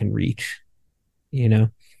that you can reach."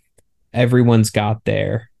 Everyone's got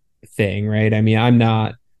their thing, right? I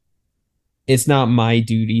mean, it's not my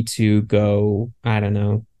duty to go, I don't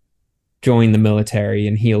know, join the military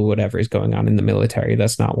and heal whatever is going on in the military.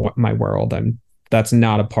 That's not what my world. That's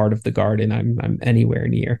not a part of the garden I'm anywhere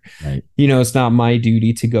near. Right. It's not my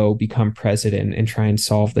duty to go become president and try and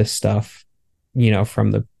solve this stuff,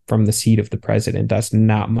 from the seat of the president. That's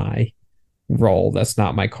not my role. That's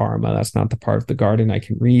not my karma. That's not the part of the garden I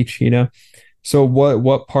can reach, So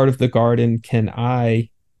what part of the garden can I,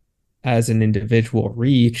 as an individual,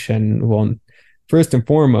 reach? And well, first and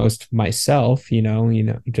foremost, myself,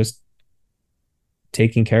 just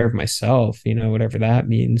taking care of myself, whatever that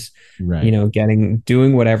means, right.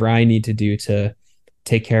 Doing whatever I need to do to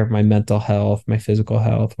take care of my mental health, my physical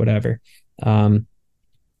health, whatever,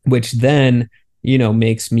 which then,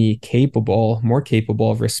 makes me more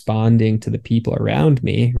capable of responding to the people around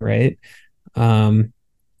me. Right.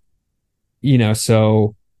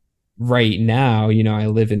 So right now, I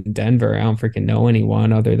live in Denver. I don't freaking know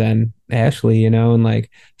anyone other than Ashley, and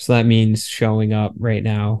so that means showing up right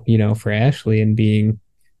now, for Ashley and being,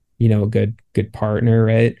 a good partner,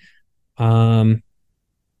 right? And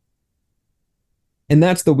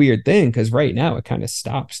that's the weird thing, because right now it kind of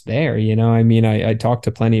stops there, I mean, I talk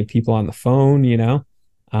to plenty of people on the phone,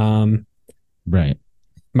 right.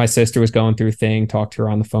 My sister was going through a thing, talked to her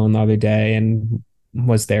on the phone the other day, and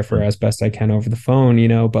was there for her as best I can over the phone,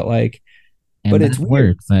 but but it's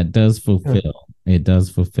works. That does fulfill. It does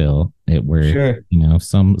fulfill. It works. Sure.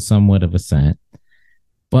 Somewhat of a scent.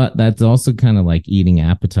 But that's also kind of like eating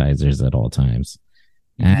appetizers at all times.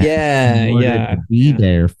 And yeah. To be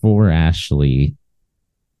there for Ashley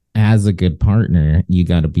as a good partner, you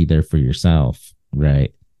got to be there for yourself,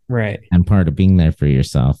 right? Right. And part of being there for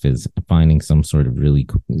yourself is finding some sort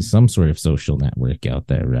of social network out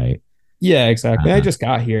there, right? Yeah, exactly. I Uh, just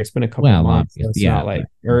got here. It's been a couple well, months, so obviously, it's yeah, not but like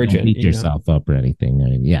don't urgent, beat you know. yourself up or anything.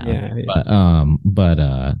 Yeah, Yeah, yeah.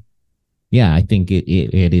 but yeah, I think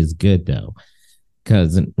it is good though.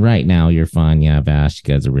 Because right now you're fine. You have Ash,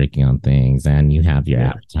 you guys are working on things, and you have your Yeah.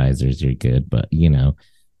 appetizers. You're good, but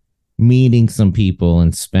meeting some people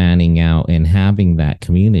and spanning out and having that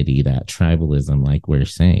community, that tribalism, like we're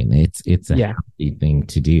saying, it's a Yeah. healthy thing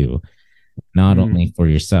to do, not Mhm. only for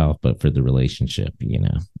yourself but for the relationship.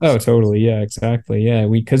 Oh, totally. Yeah, exactly. Yeah,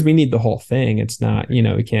 because we need the whole thing. It's not, we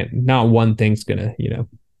can't. Not one thing's gonna,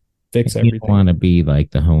 fix You don't everything. want to be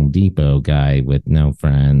like the Home Depot guy with no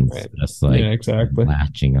friends, Right. just Yeah, like exactly.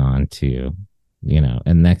 latching on to.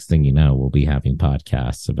 And next thing you know, we'll be having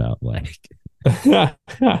podcasts about like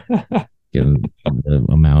the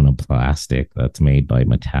amount of plastic that's made by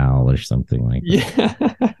Mattel or something like that.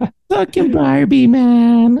 Yeah. Fucking Barbie,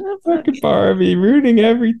 man. Fucking Barbie ruining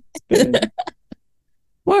everything.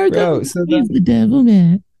 Margot Bro, so is then the devil,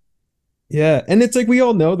 man. yeah, and it's like we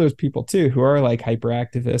all know those people too who are like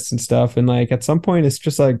hyperactivists and stuff, and like at some point it's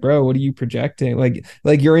just like, bro, what are you projecting? Like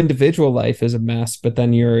your individual life is a mess, but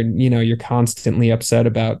then you're constantly upset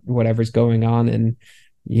about whatever's going on and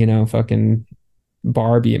fucking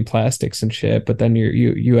Barbie and plastics and shit, but then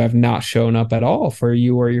you have not shown up at all for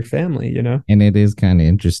you or your family. And it is kind of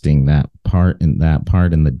interesting that part in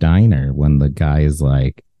the diner when the guy is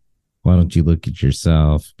like, why don't you look at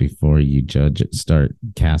yourself before you judge it, start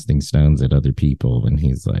casting stones at other people? And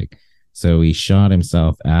he's like, so he shot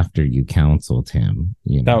himself after you counseled him.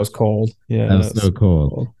 That was cold. Yeah, That was so cool.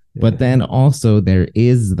 cold. Yeah. But then also there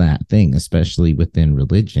is that thing, especially within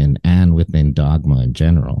religion and within dogma in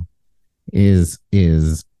general, is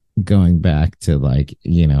going back to like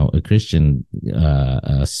a Christian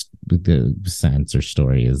the sense or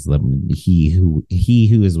story is he who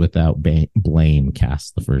is without blame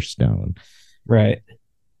casts the first stone. Right.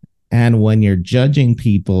 And when you're judging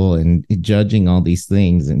people and judging all these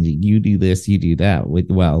things and you do this, you do that,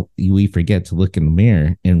 we forget to look in the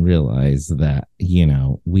mirror and realize that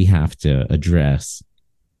we have to address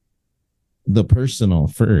the personal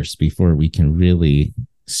first before we can really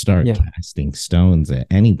start casting stones at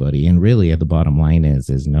anybody. And really, at the bottom line is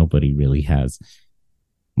nobody really has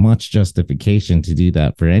much justification to do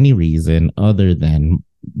that for any reason other than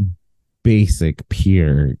basic,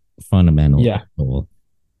 pure, fundamental evil.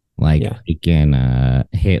 Like freaking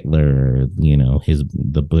Hitler,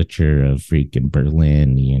 the butcher of freaking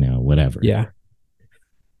Berlin, whatever. Yeah.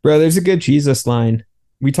 Bro, there's a good Jesus line.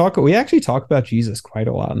 We actually talk about Jesus quite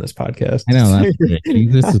a lot on this podcast. I know that's great.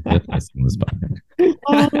 Jesus is with us in this podcast.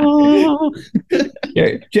 Oh.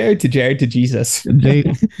 Jared to Jesus.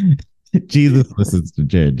 Jesus listens to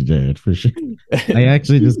Jared for sure. I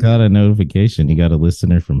actually just got a notification. You got a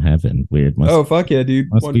listener from heaven. Weird. Fuck yeah,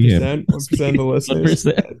 dude. 1%. 1% of the listeners.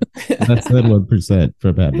 1%. That's said 1%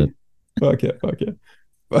 from heaven. Fuck yeah.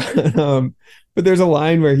 But there's a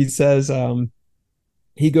line where he says,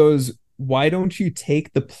 he goes, why don't you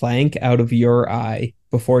take the plank out of your eye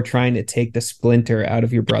before trying to take the splinter out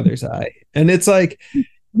of your brother's eye? And it's like,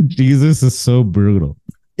 Jesus is so brutal.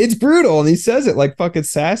 It's brutal, and he says it like fucking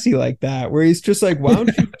sassy like that, where he's just like, why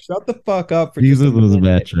don't you shut the fuck up for Jesus was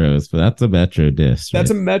Metros, but that's a Metro diss. That's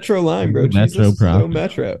right? A Metro line, bro. Metro Jesus so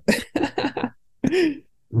Metro.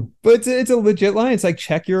 But it's a legit line. It's like,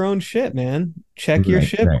 check your own shit, man. Check your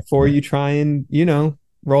shit before you try and,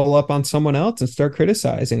 roll up on someone else and start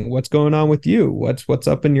criticizing what's going on with you. What's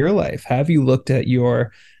up in your life? Have you looked at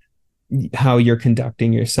how you're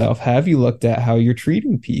conducting yourself? Have you looked at how you're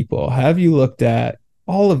treating people? Have you looked at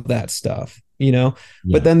all of that stuff,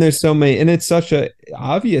 But then there's so many, and it's such a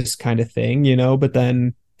obvious kind of thing, but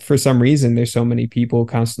then for some reason there's so many people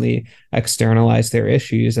constantly externalize their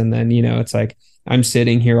issues. And then, it's like, I'm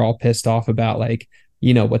sitting here all pissed off about like,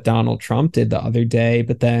 what Donald Trump did the other day,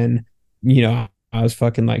 but then, I was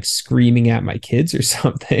fucking like screaming at my kids or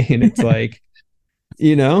something. And it's like,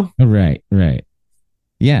 Right.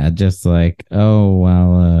 Yeah. Just like, oh,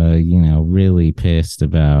 well, really pissed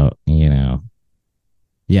about,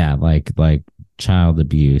 like child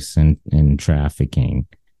abuse and trafficking.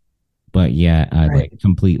 But yeah, I like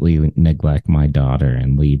completely neglect my daughter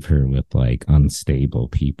and leave her with like unstable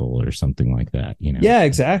people or something like that, Yeah,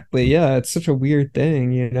 exactly. Yeah, it's such a weird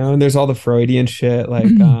thing, and there's all the Freudian shit, like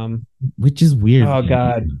which is weird. Oh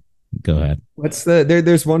God. Go ahead. What's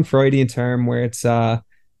there's one Freudian term where it's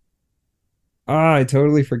I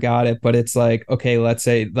totally forgot it, but it's like, okay, let's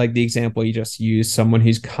say like the example you just used, someone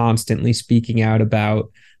who's constantly speaking out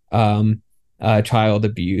about child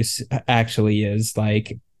abuse actually is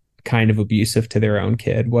like kind of abusive to their own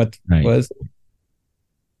kid. What was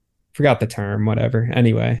forgot the term, whatever.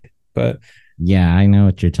 Anyway, but Yeah, I know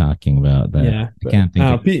what you're talking about. yeah, I but can't think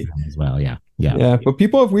of it as well. Yeah, yeah, yeah, but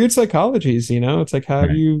people have weird psychologies, you know. It's like, how do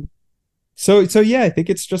right. you? So yeah, I think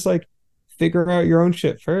it's just like figure out your own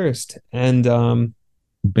shit first, and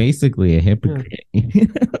Basically a yeah, hypocrite.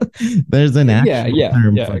 There's an yeah, actual yeah,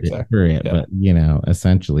 term yeah, exactly, for it, yeah, but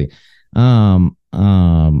essentially. But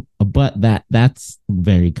that's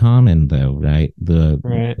very common though, right? The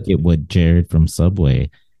right, Look at what Jared from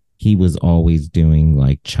Subway, he was always doing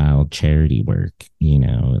like child charity work,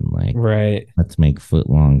 and like right, let's make foot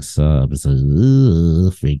long subs.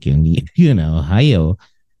 Freaking,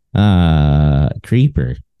 hi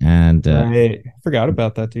creeper. And right. Forgot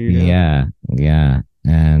about that, dude. Yeah, yeah,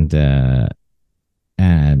 yeah.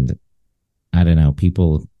 And I don't know,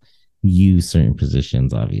 people use certain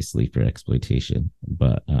positions obviously for exploitation,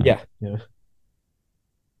 but yeah, yeah,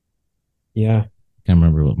 yeah, can't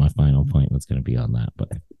remember what my final point was going to be on that,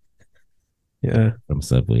 but yeah. from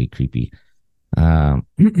Subway creepy. Um,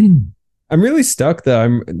 I'm really stuck though.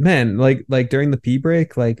 I'm man, like during the pee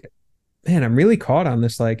break, like man, I'm really caught on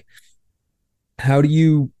this. Like, how do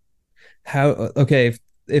you how okay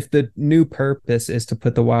if the new purpose is to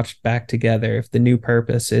put the watch back together, if the new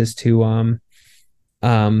purpose is to um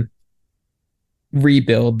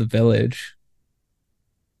rebuild the village,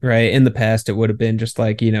 right? In the past it would have been just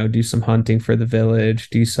like, do some hunting for the village,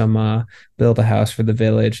 do some build a house for the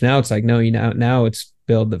village. Now it's like, no, now it's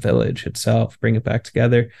build the village itself, bring it back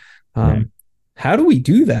together. right, um how do we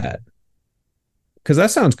do that? Because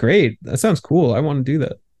that sounds great, that sounds cool, I want to do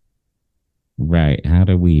that. right. How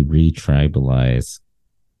do we retribalize?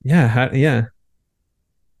 Yeah.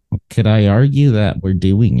 Could I argue that we're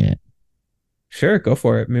doing it? Sure, go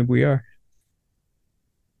for it, maybe we are.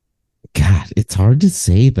 God, it's hard to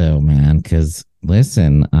say though, man, because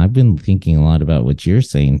listen, I've been thinking a lot about what you're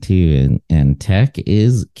saying too, and tech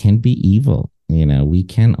can be evil. We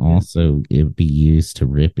can Yeah, also it be used to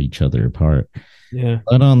rip each other apart. yeah,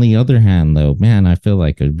 But on the other hand, though, man, I feel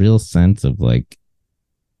like a real sense of like,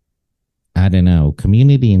 I don't know,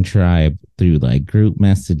 community and tribe through like group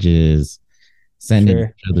messages, sending sure,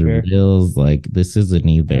 each other sure. reels. Like this is a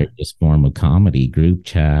new Yeah, various form of comedy, group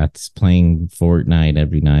chats, playing Fortnite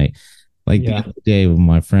every night. Like the yeah. other day with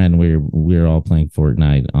my friend, we are all playing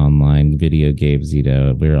Fortnite online video games. We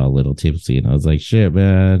are all a little tipsy, and I was like, "Shit,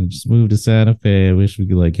 man, just move to Santa Fe. I wish we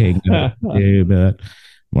could like hang out every day, man."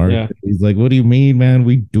 Mark, Yeah, he's like, "What do you mean, man?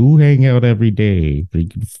 We do hang out every day,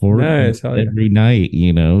 freaking Fortnite nice, hell yeah. every night.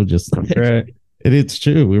 Just Right, and it's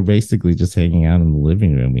true. We're basically just hanging out in the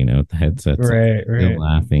living room, with the headsets, on, right, still right.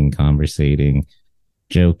 laughing, conversating,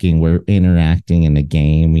 joking. We're interacting in the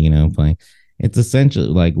game, playing. It's essentially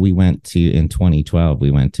like we went to in 2012.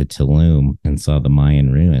 We went to Tulum and saw the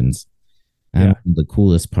Mayan ruins. And Yeah. the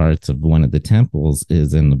coolest parts of one of the temples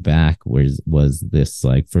is in the back, was this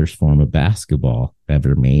like first form of basketball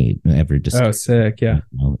ever made, ever Oh, discovered, sick. Yeah.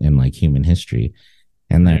 in like human history.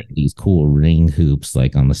 And there Right. are these cool ring hoops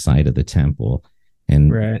like on the side of the temple,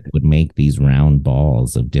 and Right. would make these round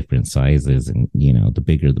balls of different sizes. And the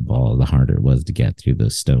bigger the ball, the harder it was to get through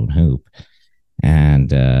the stone hoop. And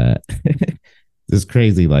this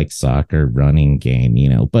crazy like soccer running game,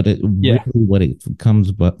 but it really Yeah. what it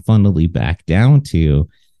comes but funnily back down to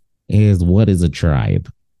is, what is a tribe?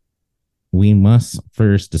 We must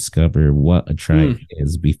first discover what a tribe Mm.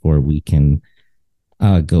 is before we can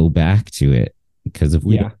go back to it. Because if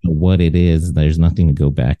we Yeah. don't know what it is, there's nothing to go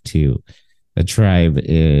back to. A tribe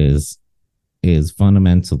is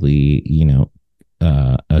fundamentally,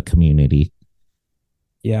 a community.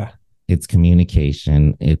 Yeah. It's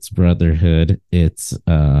communication, it's brotherhood, it's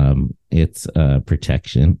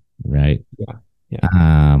protection, right? Yeah.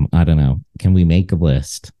 Yeah. I don't know, can we make a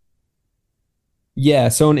list? Yeah.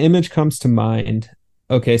 So an image comes to mind.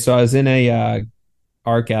 Okay. So I was in a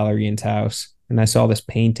art gallery in Taos and I saw this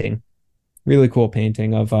painting, really cool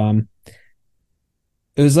painting of it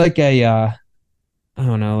was like a I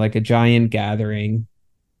don't know, like a giant gathering,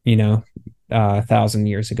 you know, 1,000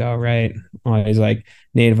 years ago, right? All these like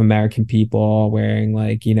Native American people wearing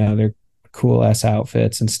like, their cool ass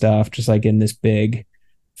outfits and stuff, just like in this big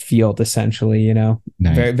field, essentially, very,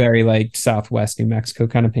 Nice. very like Southwest New Mexico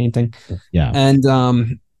kind of painting. Yeah. And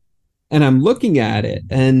I'm looking at it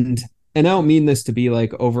and I don't mean this to be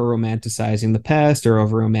like over romanticizing the past or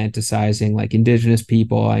over romanticizing like indigenous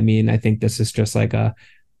people. I mean, I think this is just like a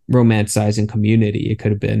romanticizing community. It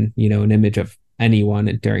could have been, an image of anyone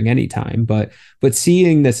during any time, but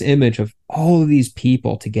seeing this image of all of these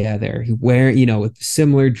people together who wear, with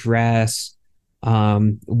similar dress,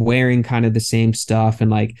 wearing kind of the same stuff, and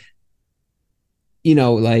like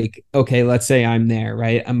like, okay, let's say I'm there,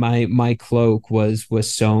 right? And my cloak was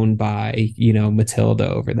sewn by, Matilda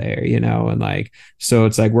over there, and like, so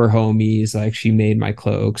it's like we're homies. Like, she made my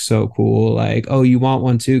cloak, so cool. Like, oh, you want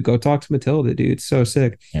one too? Go talk to Matilda, dude. It's so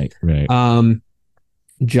sick. Right, right.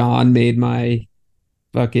 John made my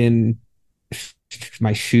fucking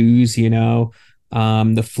my shoes, the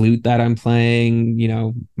flute that I'm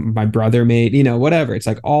playing, my brother made, whatever. It's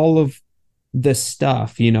like all of the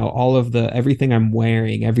stuff, all of the everything I'm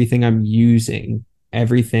wearing, everything I'm using,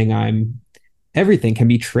 everything can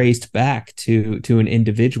be traced back to an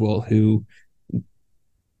individual who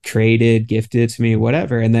created, gifted to me,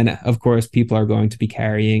 whatever. And then of course people are going to be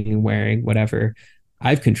carrying and wearing whatever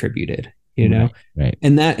I've contributed, Right, right.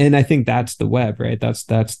 and I think that's the web, right? That's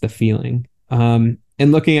the feeling. And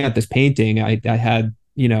looking at this painting, I had,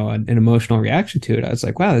 an emotional reaction to it. I was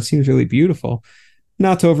like, wow, that seems really beautiful.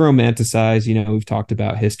 Not to over romanticize, we've talked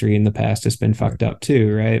about history in the past, it's been fucked up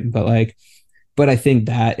too, right? But like, but I think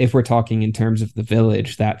that if we're talking in terms of the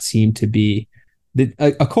village, that seemed to be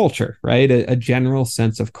a culture, right? A general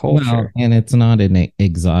sense of Well, culture. and it's not an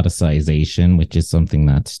exoticization, which is something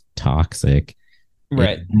that's toxic. It's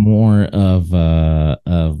Right. more of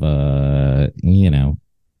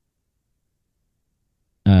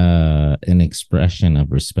an expression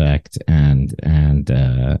of respect and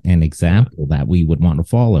an example that we would want to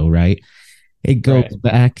follow, right? It goes Right.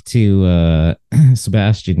 back to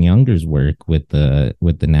Sebastian Younger's work with the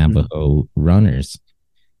Navajo runners,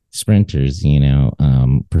 sprinters,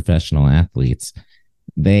 professional athletes.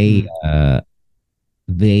 They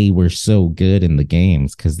they were so good in the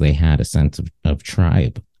games because they had a sense of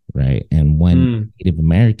tribe, right? And when Native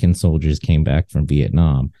American soldiers came back from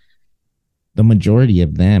Vietnam, the majority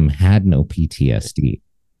of them had no PTSD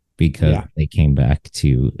because they came back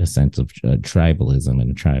to a sense of tribalism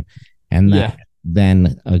and a tribe. And that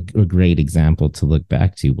then a great example to look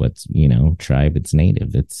back to what's, tribe, it's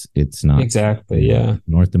native. It's not Exactly. Yeah.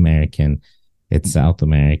 North American, it's South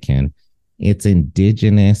American, it's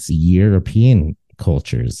indigenous European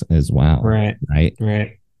cultures as well. Right. Right.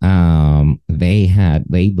 Right.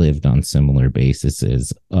 They lived on similar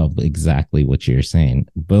bases of exactly what you're saying.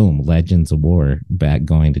 Boom, Legends of War, back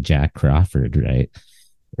going to Jack Crawford, right?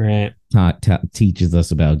 Right. Teaches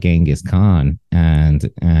us about Genghis Khan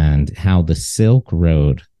and how the Silk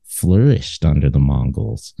Road flourished under the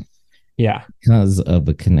Mongols. Yeah. Because of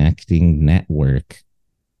a connecting network,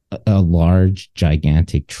 a large,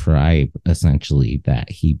 gigantic tribe, essentially, that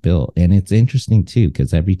he built. And it's interesting, too,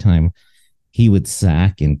 because every time he would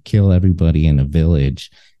sack and kill everybody in a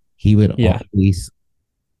village, he would always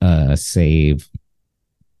save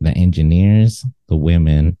the engineers, the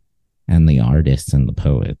women, and the artists and the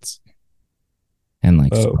poets and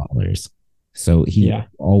like scholars. So he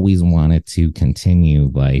always wanted to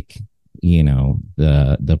continue, like,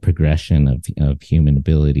 the progression of human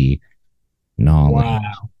ability, knowledge,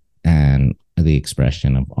 and the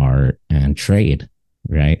expression of art and trade,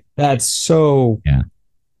 right? That's so yeah.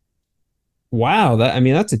 Wow,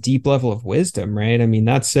 that's a deep level of wisdom, right? I mean,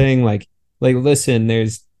 that's saying like listen,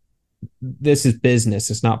 this is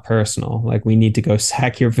business, it's not personal. Like, we need to go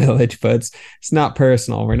sack your village, but it's not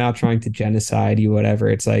personal. We're not trying to genocide you, whatever.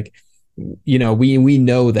 It's like, we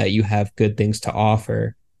know that you have good things to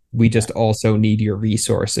offer. We just also need your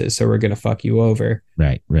resources, so we're going to fuck you over.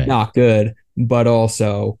 Right. Not good, but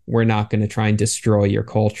also we're not going to try and destroy your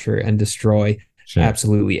culture and destroy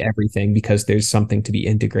absolutely everything, because there's something to be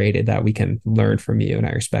integrated that we can learn from you, and I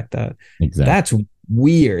respect that. Exactly. That's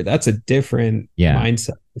weird. That's a different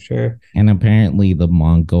mindset for sure. And apparently the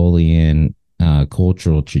Mongolian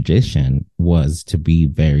cultural tradition was to be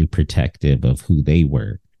very protective of who they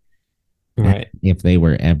were. Right. And if they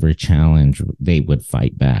were ever challenged, they would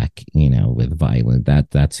fight back, with violence.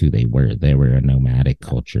 That's who they were. They were a nomadic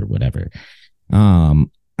culture, whatever.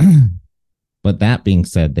 But that being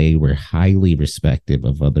said, they were highly respective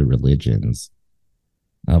of other religions,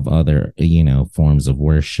 of other, forms of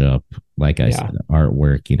worship, like I said,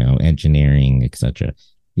 artwork, engineering, etc.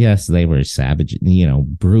 Yes, they were savage,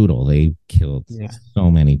 brutal. They killed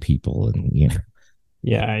so many people, and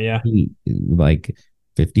like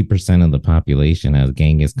 50% of the population has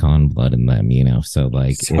Genghis Khan blood in them, so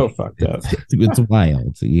like so fucked up. It's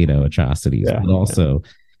wild, atrocities, but also,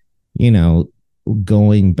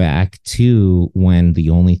 going back to when the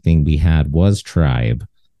only thing we had was tribe.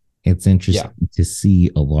 It's interesting to see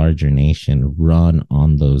a larger nation run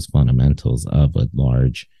on those fundamentals of a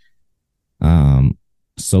large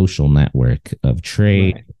social network of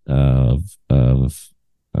trade, of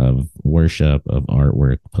worship, of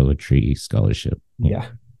artwork, poetry, scholarship. Yeah.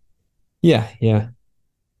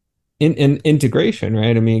 in integration,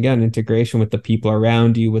 right? I mean, again, integration with the people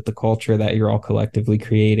around you, with the culture that you're all collectively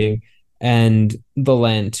creating, and the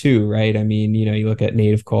land too, right? I mean, you look at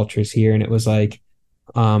native cultures here, and it was like,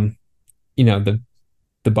 um, the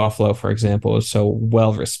buffalo, for example, is so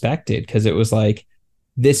well respected because it was like,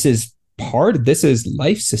 this is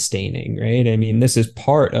life sustaining, right? I mean, this is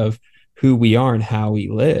part of who we are and how we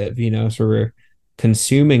live, so we're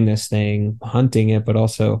consuming this thing, hunting it, but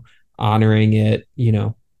also honoring it,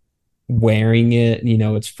 wearing it,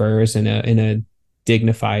 its furs in a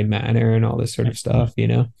dignified manner and all this sort of stuff.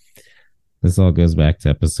 This all goes back to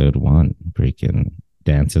episode 1, freaking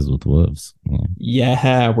Dances with Wolves.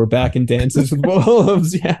 Yeah, we're back in Dances with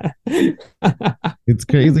Wolves. Yeah. It's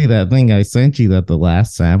crazy that thing I sent you that The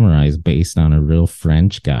Last Samurai is based on a real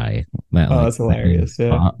French guy that that's hilarious.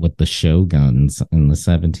 Yeah. with the shoguns in the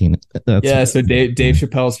 17. Yeah, so Dave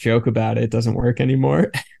Chappelle's joke about it doesn't work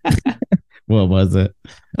anymore. What was it?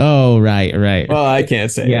 Oh, right. Well, I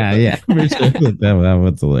can't say yeah, it. Yeah. That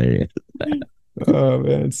was hilarious. Oh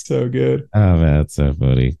man, it's so good. Oh man, that's so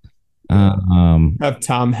funny. Have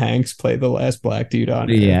Tom Hanks play the last black dude on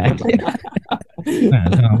it. Yeah.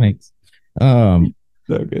 Tom Hanks. So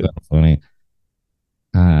good. So funny.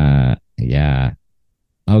 Yeah.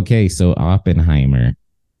 Okay, so Oppenheimer.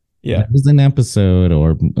 Yeah. It was an episode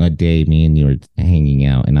or a day me and you were hanging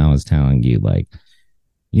out, and I was telling you, like,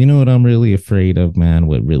 you know what I'm really afraid of, man?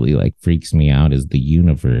 What really like freaks me out is the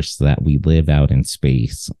universe that we live out in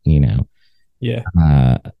space, Yeah.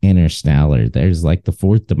 Interstellar. There's like the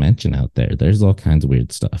fourth dimension out there. There's all kinds of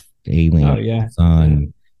weird stuff. Alien,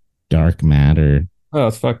 sun, dark matter. Oh,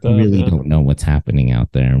 it's fucked up. We really don't know what's happening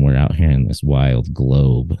out there. And we're out here in this wild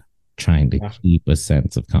globe trying to keep a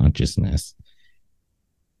sense of consciousness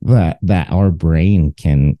that our brain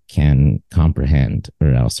can comprehend,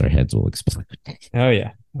 or else our heads will explode. Oh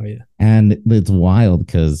yeah. And it's wild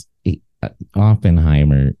because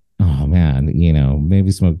Oppenheimer, oh man, maybe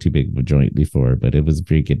smoked too big of a joint before, but it was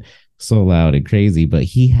freaking so loud and crazy. But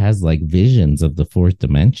he has like visions of the fourth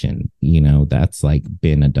dimension. That's like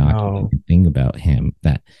been a documented thing about him.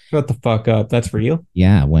 That shut the fuck up. That's real.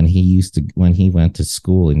 Yeah, when he went to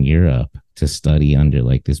school in Europe to study under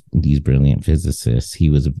like these brilliant physicists,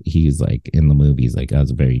 he's like in the movies, like, I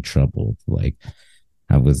was very troubled, like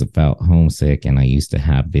I felt homesick, and I used to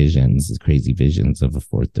have crazy visions of a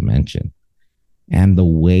fourth dimension. And the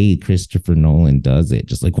way Christopher Nolan does it,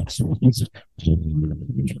 just like it's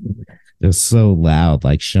so loud,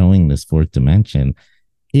 like showing this fourth dimension,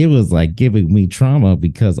 it was like giving me trauma,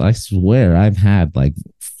 because I swear I've had like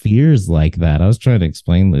fears like that. I was trying to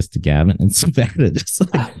explain this to Gavin and Savannah, just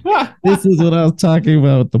like, this is what I was talking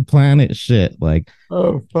about, the planet shit. Like,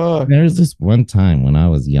 oh fuck. There's this one time when I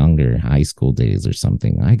was younger, high school days or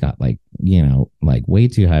something, I got like, like way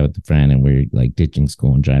too high with a friend, and we're like ditching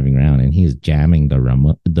school and driving around, and he's jamming the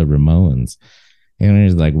Ramones, and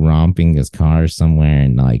he's like romping his car somewhere,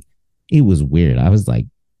 and like it was weird. I was like,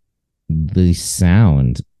 the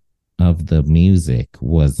sound of the music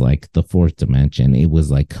was like the fourth dimension. It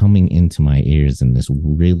was like coming into my ears in this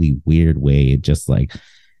really weird way. It just like,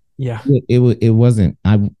 yeah, it wasn't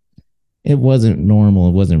normal.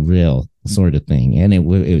 It wasn't real, sort of thing. And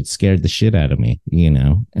it scared the shit out of me,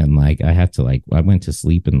 and like I went to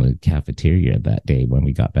sleep in the cafeteria that day when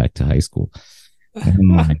we got back to high school. And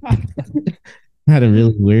like, had a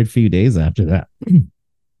really weird few days after that.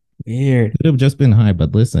 Weird. Could have just been high,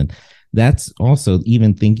 but listen, that's also,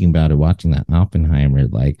 even thinking about it, watching that Oppenheimer,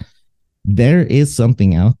 like there is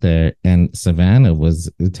something out there. And Savannah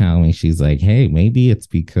was telling me, she's like, hey, maybe it's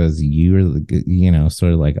because you're,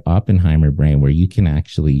 sort of like Oppenheimer brain, where you can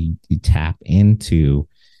actually tap into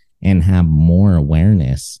and have more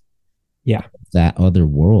awareness. Yeah. That other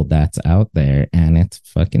world that's out there, and it's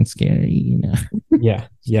fucking scary, Yeah.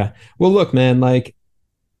 Yeah. Well, look, man, like,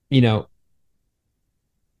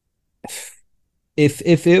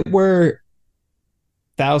 if it were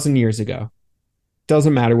 1,000 years ago,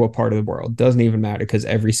 doesn't matter what part of the world, doesn't even matter, because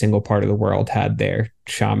every single part of the world had their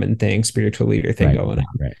shaman thing, spiritual leader thing going on.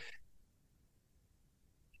 Right.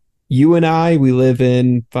 You and I, we live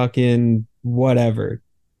in fucking whatever,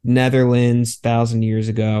 Netherlands, 1,000 years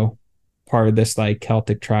ago, part of this like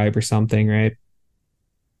Celtic tribe or something, right?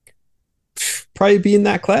 Probably be in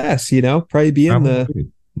that class, probably be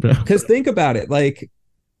in because think about it, like,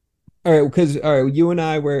 all right, you and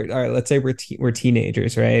I were, all right, let's say we're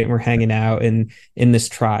teenagers, right? And we're hanging out in this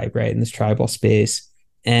tribe, right? In this tribal space.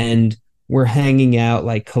 And we're hanging out,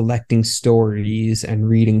 like collecting stories and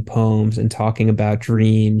reading poems and talking about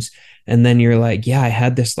dreams. And then you're like, yeah, I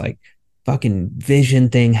had this like fucking vision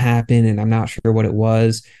thing happened and I'm not sure what it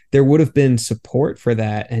was, there would have been support for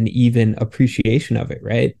that and even appreciation of it,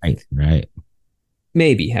 right? Right.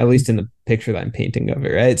 Maybe, at least in the picture that I'm painting of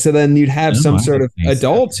it, right? So then you'd have No, some I sort would of say so.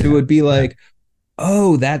 adults who would be like,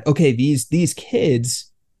 oh, that okay, these kids,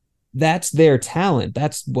 that's their talent.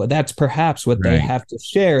 That's perhaps what they Right. have to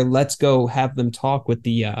share. Let's go have them talk with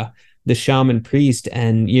the shaman priest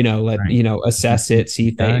and let Right. assess it, see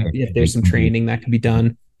if They there's some can be training that can be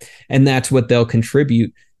done, and that's what they'll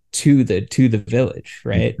contribute to the village,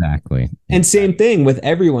 right? exactly. And same thing with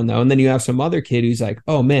everyone though. And then you have some other kid who's like,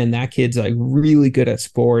 oh man, that kid's like really good at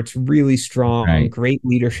sports, really strong, Right. great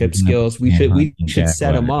leadership Even if skills. you can't hunt We and should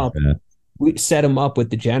set jaguars, him up. We set him up with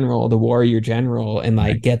the general, the warrior general, and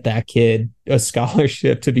like right. get that kid a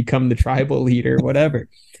scholarship to become the tribal leader, whatever.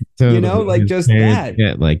 Totally. Like His just parents that.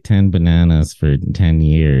 get like 10 bananas for 10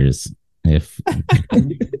 years if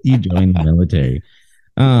you join the military.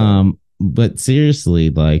 But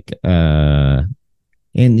seriously, like and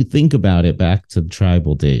you think about it back to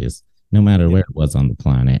tribal days, no matter where it was on the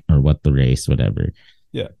planet or what the race, whatever.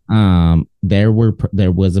 Yeah. There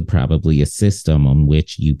was probably a system on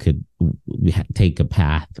which you could take a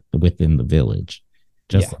path within the village,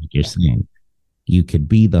 just like you're saying. You could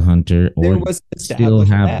be the hunter, or there was still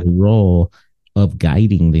have path. the role of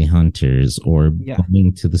guiding the hunters, or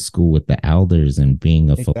going to the school with the elders and being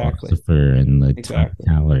a philosopher and the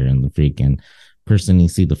teller and the freaking person you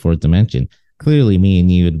see the fourth dimension. Clearly, me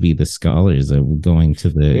and you would be the scholars of going to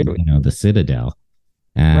the the Citadel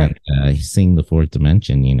and seeing the fourth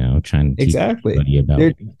dimension. Trying to teach everybody about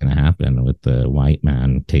what's going to happen with the white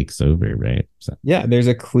man takes over, right? So. Yeah, there's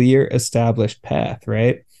a clear established path,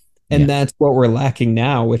 right? And that's what we're lacking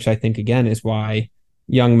now, which I think again is why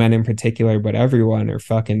young men in particular, but everyone are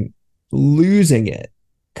fucking losing it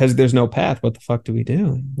because there's no path. What the fuck do we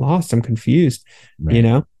do? I'm lost. I'm confused.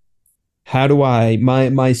 Right. How do I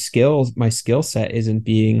my skill set isn't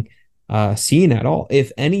being seen at all.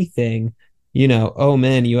 If anything, oh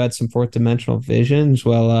man, you had some fourth dimensional visions.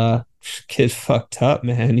 Well, kid fucked up,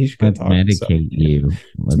 man. You should go talk medicate you.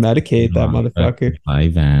 Let's medicate that motherfucker.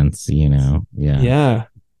 Vyvanse, Yeah.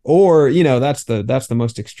 Or, that's the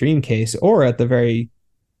most extreme case. Or at the very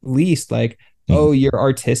least, like, oh, you're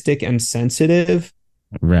artistic and sensitive.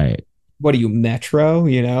 Right. What are you, Metro?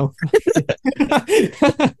 You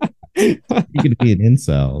could be an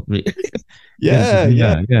incel.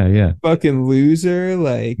 Yeah. Fucking loser.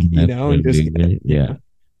 Like, and just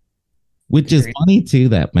Which is funny too,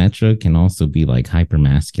 that Metro can also be like hyper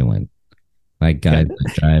masculine. Like guys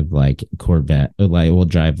that drive like Corvette, or like will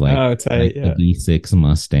drive like, a V6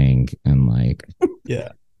 Mustang and like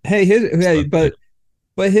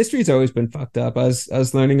but history's always been fucked up. I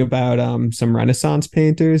was learning about some Renaissance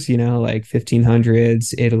painters, like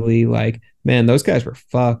 1500s Italy. Like, man, those guys were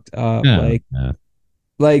fucked up.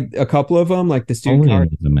 Like a couple of them, like this dude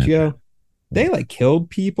Caravaggio, they like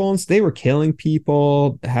killed people, and they were killing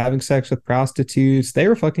people, having sex with prostitutes. They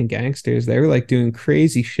were fucking gangsters. They were like doing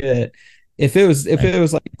crazy shit. If it was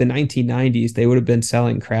like the 1990s, they would have been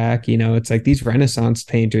selling crack. It's like these Renaissance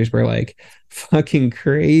painters were like fucking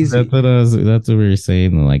crazy. That's what we were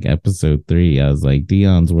saying in like episode 3. I was like,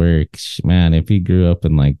 Dion's work, man, if he grew up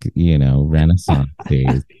in like, Renaissance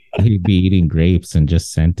days, he'd be eating grapes and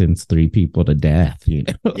just sentence 3 people to death,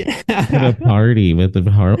 at a party with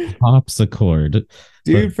the harpsichord.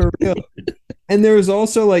 Dude, for real. And there was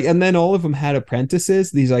also like, and then all of them had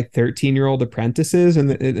apprentices, these like 13-year-old apprentices, and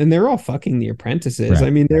they're all fucking the apprentices. Right. I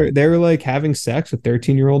mean, they were like having sex with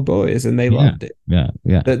 13-year-old boys, and they loved it. Yeah.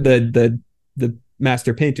 The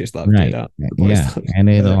master painters loved it. And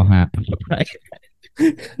it all happened. Right.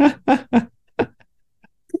 I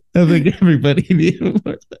think everybody knew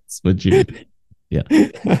that's what you did. Yeah.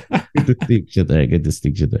 Good distinction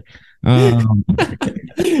there.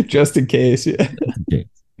 Just in case, yeah. Okay.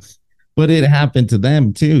 But it happened to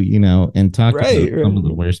them too, and talk about some of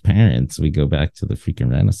the worst parents. We go back to the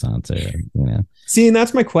freaking Renaissance era, See, and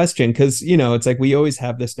that's my question, because it's like we always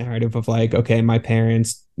have this narrative of like, okay, my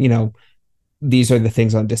parents, these are the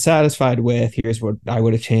things I'm dissatisfied with. Here's what I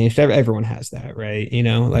would have changed. Everyone has that, right?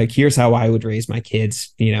 Like here's how I would raise my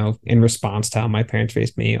kids, in response to how my parents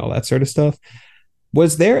raised me, all that sort of stuff.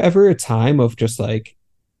 Was there ever a time of just like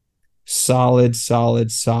solid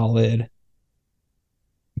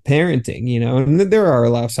parenting, and there are a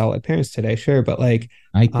lot of solid parents today, sure, but like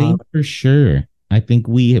I think for sure, I think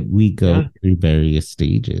we go through various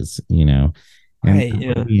stages, and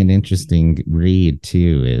that would be an interesting read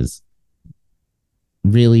too, is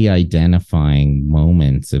really identifying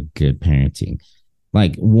moments of good parenting.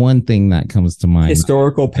 Like one thing that comes to mind,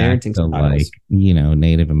 historical parenting styles, like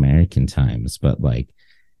Native American times, but like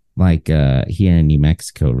like here in New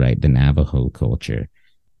Mexico, right? The Navajo culture.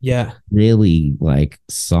 Yeah. Really like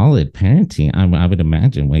solid parenting. I would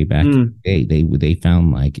imagine way back in the day, they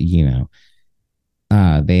found like, you know,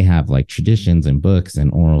 they have like traditions and books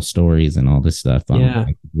and oral stories and all this stuff on Yeah.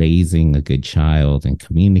 like, raising a good child and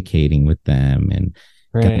communicating with them and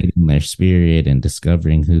Right. guiding their spirit and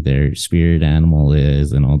discovering who their spirit animal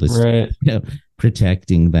is and all this Right. stuff, you know,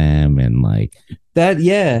 protecting them and like That,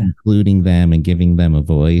 yeah. including them and giving them a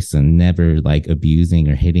voice and never like abusing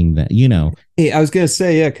or hitting them, you know. Hey, I was gonna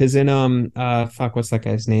say, yeah, because in fuck, what's that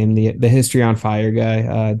guy's name? The History on Fire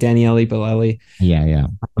guy, Daniele Bellelli. Yeah.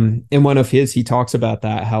 In one of his, he talks about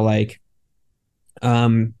that, how like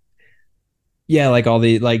um yeah, like all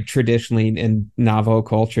the like traditionally in Navajo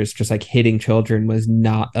cultures, just like hitting children was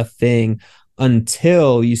not a thing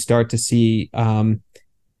until you start to see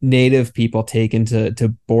native people taken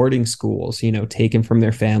to boarding schools, you know, taken from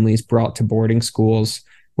their families, brought to boarding schools,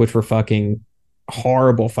 which were fucking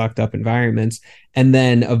horrible, fucked up environments. And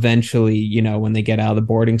then eventually, you know, when they get out of the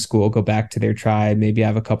boarding school, go back to their tribe, maybe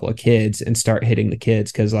have a couple of kids and start hitting the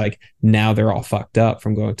kids because like now they're all fucked up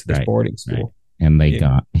from going to this boarding school. Right. And they Yeah.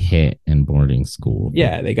 got hit in boarding school.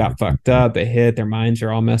 Yeah, they got fucked up, they hit, their minds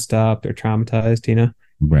are all messed up, they're traumatized, you know.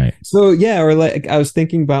 Right. So yeah, or like I was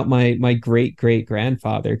thinking about my great great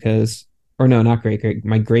grandfather because, or no, not great great,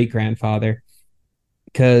 my great grandfather,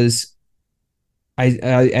 because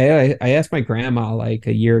I asked my grandma like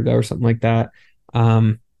a year ago or something like that,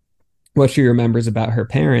 um, what she remembers about her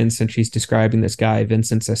parents, and she's describing this guy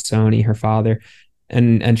Vincent Sassoni, her father,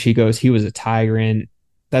 and she goes, he was a tyrant.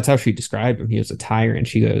 That's how she described him. He was a tyrant.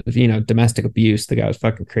 She goes, you know, domestic abuse. The guy was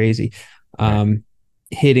fucking crazy. Right.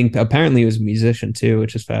 Hitting. Apparently, he was a musician too,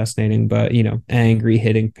 which is fascinating. But you know, angry,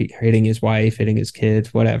 hitting his wife, hitting his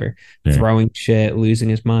kids, whatever, Sure. throwing shit, losing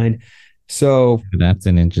his mind. So That's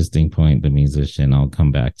an interesting point. The musician. I'll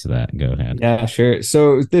come back to that. Go ahead. yeah, sure.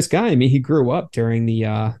 So this guy, I mean, he grew up during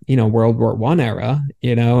the you know, World War One era,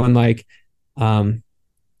 you know, and like um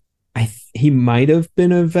he might have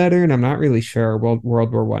been a veteran. I'm not really sure. World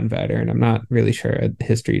War One veteran. I'm not really sure.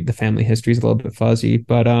 History, the family history is a little bit fuzzy,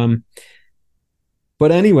 but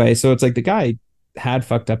anyway, so it's like the guy had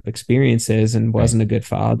fucked up experiences and wasn't a good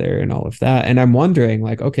father and all of that. And I'm wondering,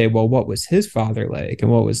 like, okay, well, what was his father like? And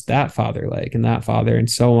what was that father like? And that father, and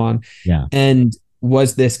so on. Yeah. And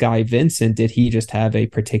was this guy Vincent, did he just have a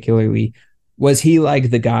particularly, was he like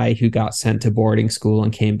the guy who got sent to boarding school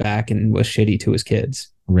and came back and was shitty to his kids?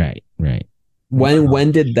 Right.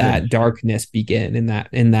 When did that darkness begin in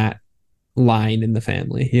that line in the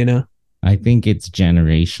family, you know? I think it's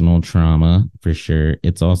generational trauma for sure.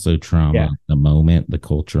 It's also trauma, the moment, the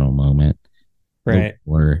cultural moment. Right.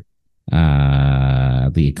 Or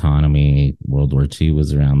the economy, World War II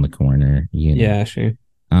was around the corner, you know. Yeah, sure.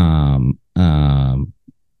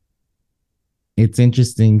 It's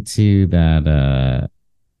interesting too that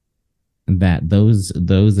that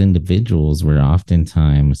those individuals were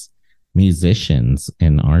oftentimes musicians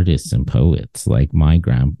and artists and poets. Like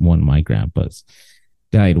one of my grandpas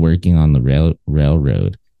died working on the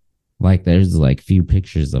railroad. Like there's like few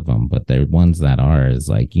pictures of them, but they're ones that are is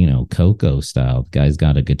like, you know, Coco style. The guy's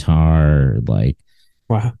got a guitar, like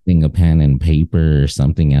wow, a pen and paper or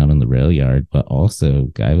something out in the rail yard. But also,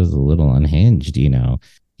 guy was a little unhinged. You know,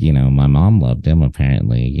 my mom loved him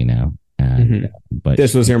apparently. You know, and but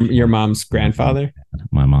this was your mom's grandfather,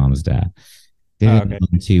 my mom's dad. Didn't know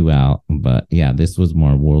him too well, but yeah, this was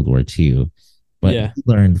more World War II. But he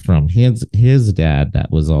learned from his dad that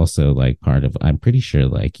was also like part of, I'm pretty sure,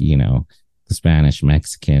 like, you know, the Spanish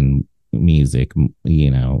Mexican music, you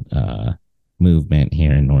know, movement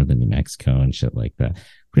here in northern New Mexico and shit like that.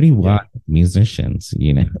 Pretty wild musicians,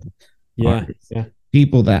 you know. Artists.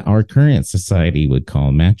 People that our current society would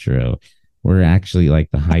call metro were actually like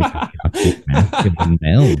the hyper masculine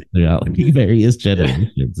males throughout like, various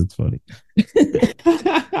generations. It's funny.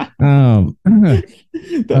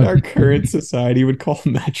 That our current society would call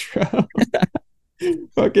metro.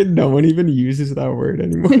 Fucking no one even uses that word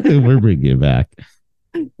anymore. We're bringing it back.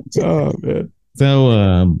 Oh man.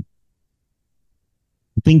 So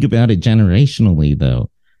think about it generationally though.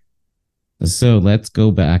 So let's go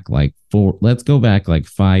back like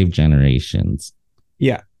 5 generations.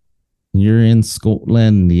 Yeah. You're in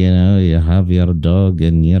Scotland, you know, you have your dog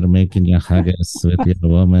and you're making your haggis with your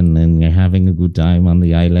woman and you're having a good time on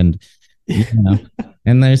the island. You know,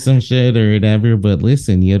 and there's some shit or whatever, but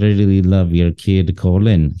listen, you really love your kid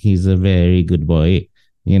Colin. He's a very good boy,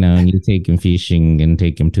 you know, and you take him fishing and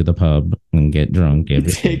take him to the pub and get drunk.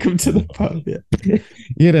 Take him to the pub, yeah.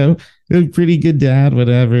 You know, a pretty good dad,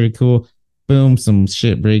 whatever, cool. boom, some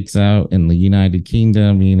shit breaks out in the United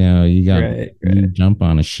Kingdom. You know, you jump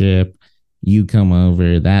on a ship, you come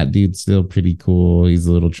over. That dude's still pretty cool. He's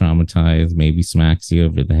a little traumatized, maybe smacks you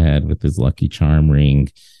over the head with his Lucky Charm ring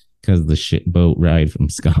because the shit boat ride from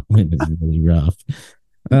Scotland is really rough.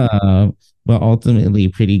 But ultimately,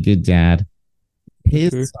 pretty good dad.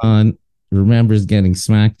 His son remembers getting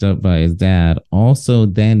smacked up by his dad. Also,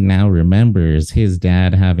 then now remembers his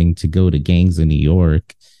dad having to go to gangs in New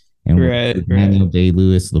York and Daniel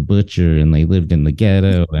Day-Lewis the butcher, and they lived in the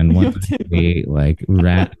ghetto, and one they ate like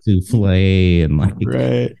rat souffle and like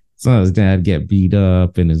saw his dad get beat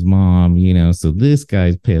up and his mom, you know. So this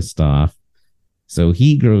guy's pissed off. So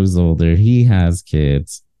he grows older, he has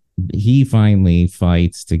kids. He finally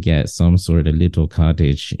fights to get some sort of little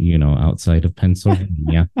cottage, you know, outside of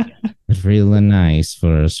Pennsylvania. It's really nice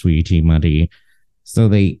for a sweetie Muddy. So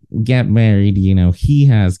they get married, you know, he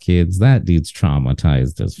has kids. That dude's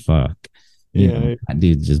traumatized as fuck. You know, that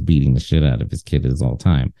dude's just beating the shit out of his kid all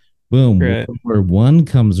time. Boom. Where one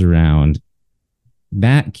comes around,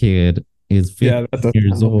 that kid is 50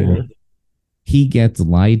 years old. Yeah. He gets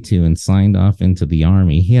lied to and signed off into the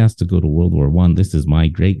army. He has to go to World War I. This is my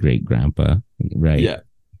great-great-grandpa, right? Yeah.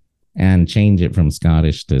 And change it from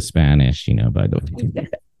Scottish to Spanish, you know, by the way.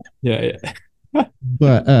 Yeah.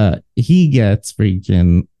 But he gets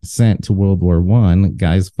freaking sent to World War I.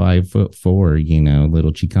 Guy's 5'4", you know,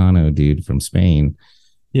 little Chicano dude from Spain.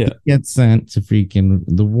 Yeah. He gets sent to freaking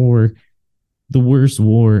the war, the worst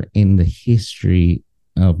war in the history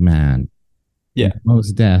of man. Yeah.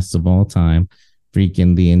 Most deaths of all time.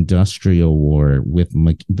 Freaking the industrial war with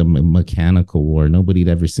the mechanical war. Nobody'd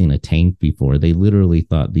ever seen a tank before. They literally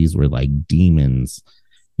thought these were like demons.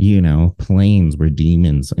 You know, planes were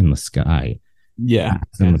demons in the sky. Yeah.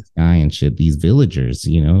 In the sky and shit. These villagers,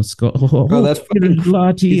 you know, that's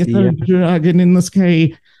Lottie, it's a dragon in the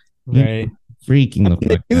sky. Right. Freaking the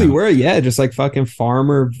fuck really out. Were, just like fucking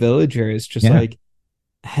farmer villagers, just like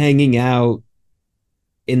hanging out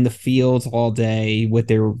in the fields all day with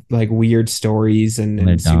their like weird stories and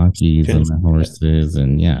their donkeys and the horses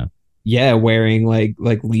and wearing like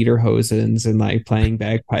lederhosens and like playing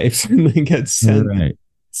bagpipes, and then get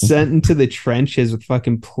sent into the trenches with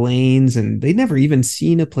fucking planes, and they'd never even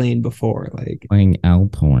seen a plane before, like playing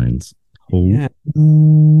Alp horns.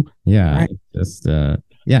 Just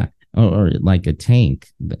or like a tank.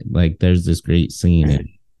 Like there's this great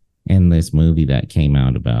scene in this movie that came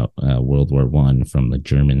out about World War I from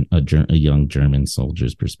the a young German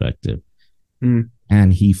soldier's perspective.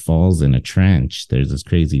 And he falls in a trench. There's this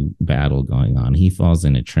crazy battle going on. He falls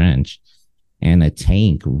in a trench and a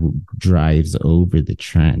tank drives over the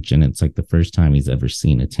trench. And it's like the first time he's ever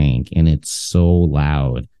seen a tank. And it's so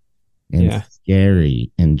loud and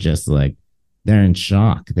scary, and just like they're in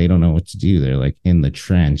shock. They don't know what to do. They're like in the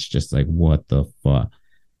trench, just like, what the fuck?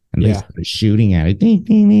 And they start shooting at it, ding,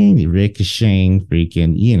 ding, ding, ricocheting,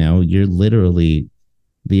 freaking, you know, you're literally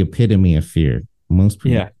the epitome of fear. Most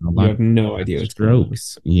people you have no idea what's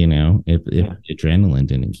strokes, you know, if adrenaline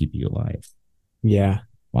didn't keep you alive. Yeah.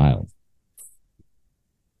 Wild.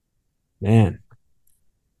 Man.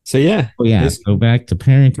 So go back to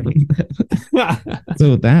parenting.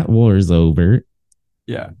 So that war is over.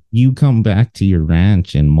 Yeah. You come back to your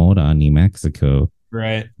ranch in Mora, New Mexico.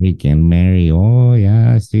 Right. We can marry. Oh,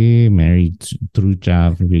 yeah. See, marry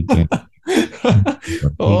Trucha. We can.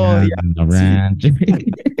 The ranch.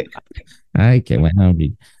 I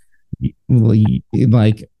can't.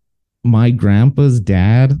 Like my grandpa's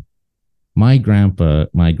dad, my grandpa,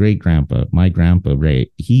 my great grandpa, my grandpa Ray,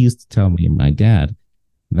 he used to tell me, my dad,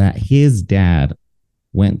 that his dad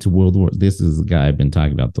went to World War. This is the guy I've been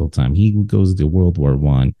talking about the whole time. He goes to World War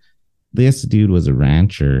I. This dude was a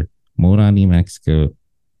rancher. Mora, New Mexico.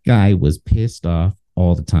 Guy was pissed off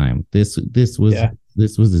all the time. This was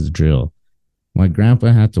his drill. My grandpa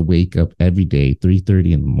had to wake up every day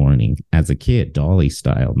 3:30 in the morning as a kid, Dolly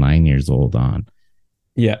style, 9 years old on.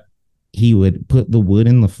 Yeah. He would put the wood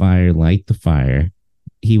in the fire, light the fire.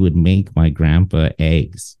 He would make my grandpa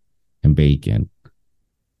eggs and bacon,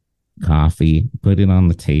 coffee, put it on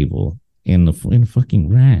the table in a fucking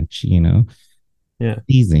ranch, you know? Yeah.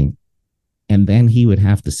 Teasing. And then he would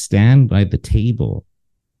have to stand by the table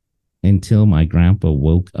until my grandpa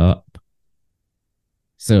woke up.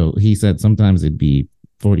 So he said sometimes it'd be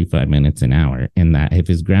 45 minutes, an hour. And that if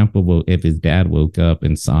his dad woke up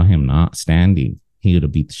and saw him not standing, he would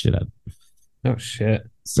have beat the shit out of him. Oh, shit.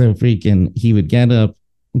 So freaking, he would get up,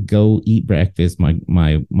 go eat breakfast. My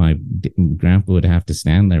grandpa would have to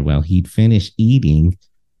stand there while he'd finish eating,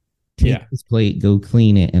 take his plate, go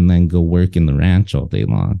clean it, and then go work in the ranch all day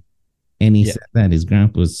long. And he said that his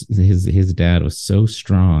dad was so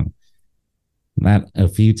strong that a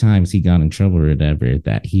few times he got in trouble or whatever,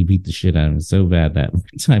 that he beat the shit out of him so bad that one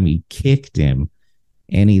time he kicked him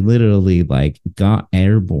and he literally like got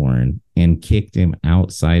airborne and kicked him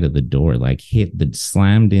outside of the door, like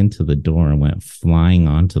slammed into the door and went flying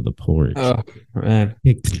onto the porch. Oh man.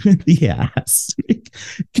 Kicked him in the ass.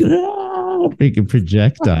 Freaking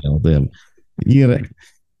projectiled him. You know,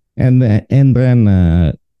 and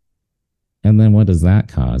then what does that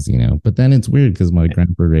cause, you know? But then it's weird because my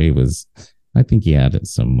grandpa Ray was, I think he had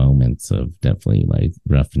some moments of definitely like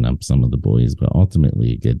roughing up some of the boys, but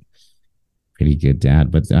ultimately pretty good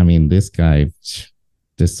dad. But I mean, this guy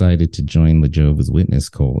decided to join the Jehovah's Witness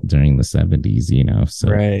cult during the 70s, you know? So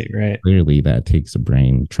right. clearly that takes a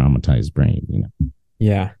traumatized brain, you know?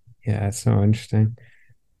 Yeah. Yeah. It's so interesting.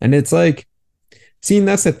 And it's like, seeing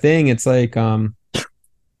that's the thing. It's like, who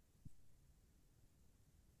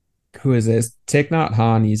is this? Thich Nhat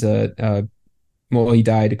Hanh. He's well, he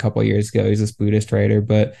died a couple of years ago. He's this Buddhist writer,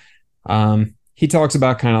 but he talks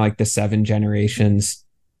about kind of like the 7 generations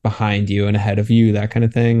behind you and ahead of you, that kind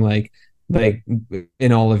of thing. Like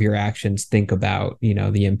in all of your actions, think about, you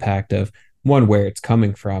know, the impact of 1, where it's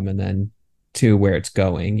coming from, and then 2, where it's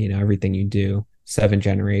going, you know, everything you do 7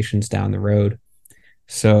 generations down the road.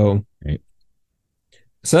 So, right.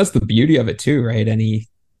 So that's the beauty of it too, right? Any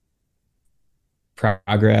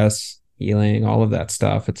progress, healing, all of that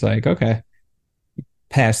stuff. It's like, okay,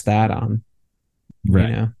 pass that on, Right.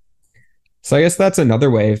 you know? So I guess that's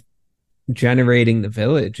another way of generating the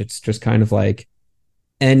village. It's just kind of like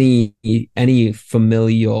any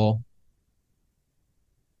familial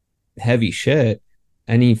heavy shit,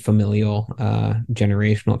 any familial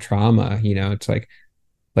generational trauma, you know, it's like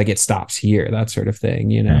it stops here, that sort of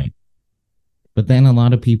thing, you know? Right. But then a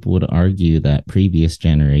lot of people would argue that previous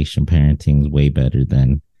generation parenting is way better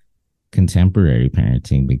than contemporary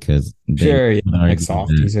parenting because sure, yeah, like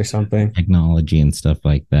softies or something. Technology and stuff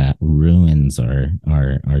like that ruins our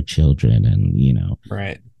children, and you know,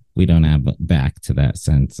 right. We don't have back to that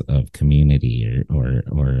sense of community or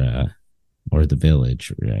the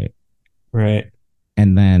village, right? Right.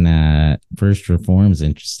 And then First Reform is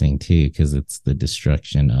interesting too because it's the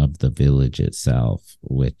destruction of the village itself,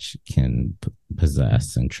 which can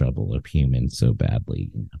possess and trouble a human so badly.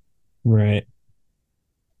 You know? Right.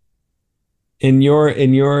 In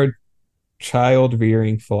your child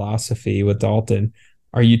rearing philosophy with Dalton,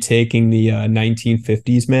 are you taking the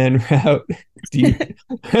 1950s man route? Do you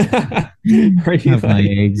are you have like, my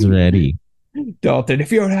eggs ready? Dalton,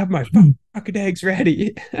 if you don't have my fucking eggs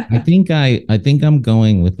ready. I think I'm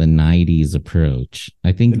going with the 90s approach.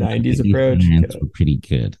 I think the 90s approach were pretty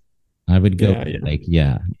good. I would go like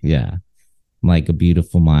like A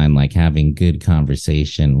Beautiful Mind, like having good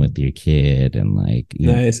conversation with your kid and like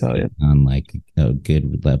nice, on like a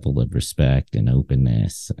good level of respect and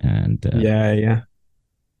openness and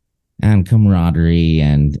and camaraderie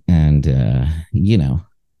and you know,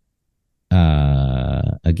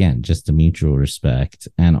 again, just a mutual respect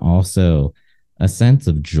and also a sense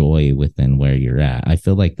of joy within where you're at. I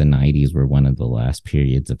feel like the 90s were one of the last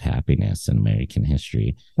periods of happiness in American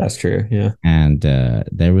history. That's true. Yeah. And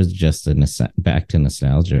there was just back to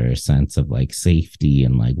nostalgia, a sense of like safety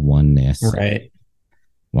and like oneness. Right.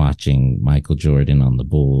 Watching Michael Jordan on the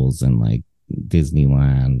Bulls and like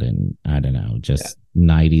Disneyland and I don't know, just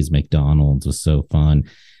 90s McDonald's was so fun.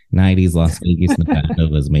 90s Las Vegas, Nevada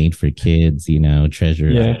was made for kids, you know,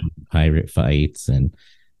 treasure pirate fights and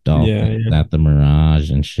dolphins at the Mirage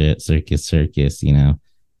and shit, circus, you know.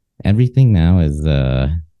 Everything now is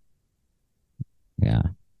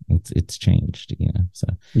it's changed, you know. So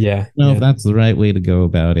I don't know if that's the right way to go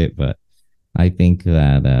about it, but I think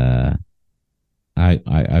that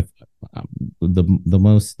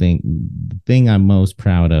the thing I'm most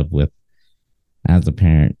proud of with as a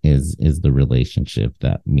parent is the relationship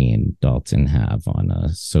that me and Dalton have on a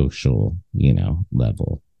social, you know,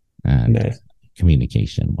 level and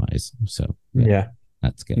communication wise. So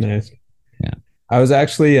that's good. Nice. Yeah. I was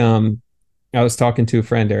actually I was talking to a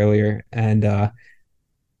friend earlier and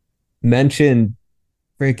mentioned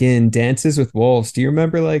freaking Dances with Wolves. Do you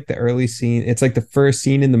remember like the early scene? It's like the first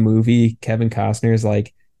scene in the movie. Kevin Costner's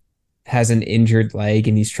like has an injured leg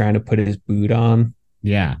and he's trying to put his boot on.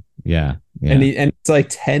 Yeah. And it's like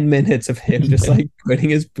 10 minutes of him just like putting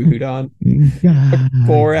his boot on. A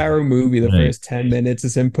 4-hour movie. The first 10 minutes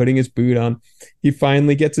is him putting his boot on. He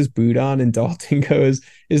finally gets his boot on and Dalton goes,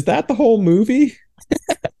 "Is that the whole movie?"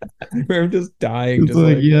 I'm just dying. It's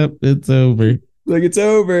like, yep, it's over. Like it's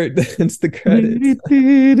over. It's the credits.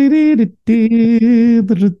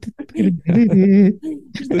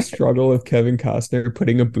 The struggle of Kevin Costner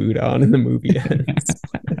putting a boot on and the movie ends.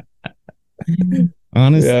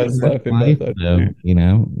 Honestly, Yeah, I was that's laughing about life, that though.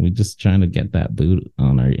 too. We're just trying to get that boot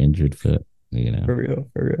on our injured foot. For real,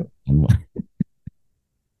 for And once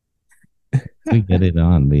we get it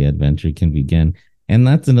on, the adventure can begin. And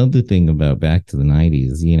that's another thing about back to the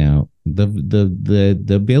 '90s.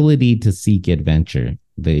 The ability to seek adventure,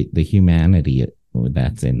 the humanity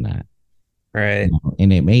that's in that. real. Right.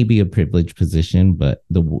 And it may be a privileged position, but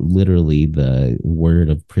the literally the word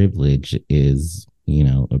of privilege is,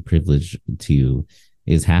 a privilege to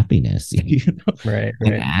is happiness, Right,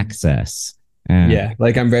 and right. access. And Yeah,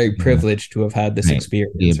 like I'm very yeah, privileged to have had this right. The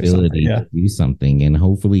experience or something. ability Yeah. to do something. And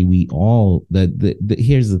hopefully we all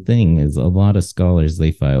here's the thing is a lot of scholars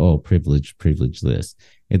they find, oh, privilege this.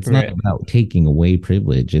 It's not Right. about taking away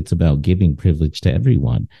privilege. It's about giving privilege to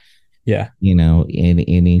everyone, Yeah.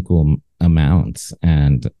 in equal amounts.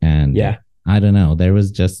 And Yeah. I don't know, there was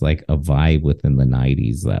just like a vibe within the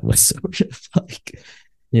 '90s that was sort of like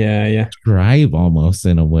Yeah. Yeah. tribe almost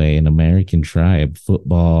in a way, an American tribe,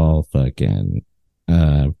 football, fucking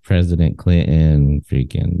President Clinton,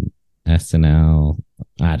 freaking SNL.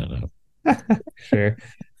 I don't know. Sure.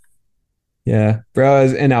 Yeah. Bro, I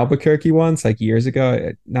was in Albuquerque once, like years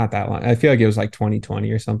ago, not that long. I feel like it was like 2020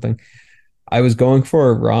 or something. I was going for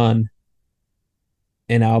a run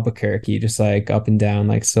in Albuquerque, just like up and down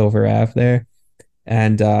like Silver Ave there.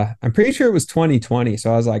 And I'm pretty sure it was 2020.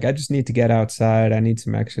 So I was like, I just need to get outside. I need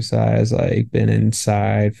some exercise. Like been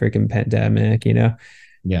inside, freaking pandemic,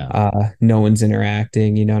 Yeah. no one's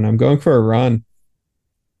interacting, and I'm going for a run.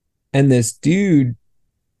 And this dude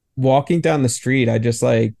walking down the street, I just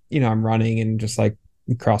like, I'm running and just like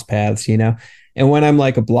cross paths. And when I'm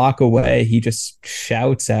like a block away, he just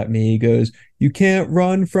shouts at me. He goes, "You can't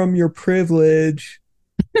run from your privilege."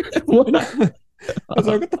 And I was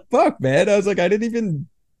like, what the fuck, man? I was like, I didn't even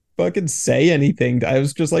fucking say anything. I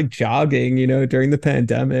was just like jogging, during the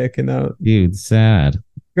pandemic, and Dude, sad.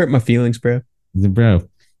 hurt my feelings, bro. Bro,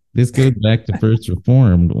 this goes back to First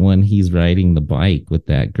Reformed when he's riding the bike with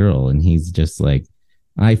that girl and he's just like,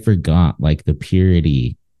 I forgot like the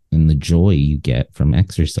purity and the joy you get from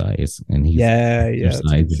exercise. And Yeah, yeah,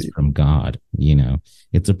 exercise is from God,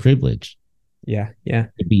 it's a privilege yeah, yeah,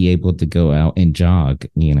 to be able to go out and jog,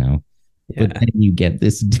 yeah. But then you get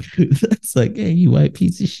this dude that's like, hey, you white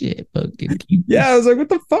piece of shit, fucking keep. Yeah, I was like, what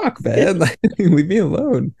the fuck, man? Like, leave me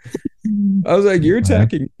alone. I was like, you're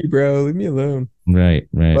attacking me, bro. Leave me alone. Right.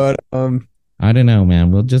 But I don't know,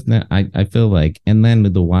 man. We'll just I feel like, and then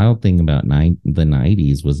the wild thing about the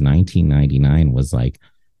 '90s was 1999 was like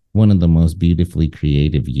one of the most beautifully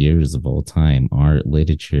creative years of all time. Art,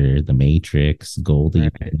 literature, The Matrix, Goldie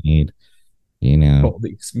right. made,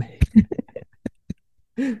 Goldie's made.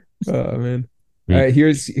 Oh man. All right,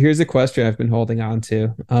 here's a question I've been holding on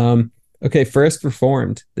to. Okay, First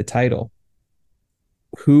Reformed, the title.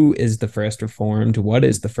 Who is the first Reformed? What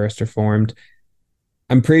is the first Reformed?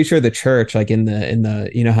 I'm pretty sure the church, like in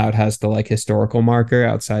the how it has the like historical marker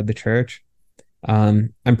outside the church.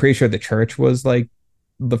 I'm pretty sure the church was like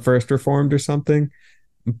the first Reformed or something.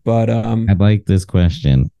 But I like this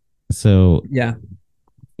question. So yeah,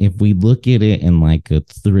 if we look at it in like a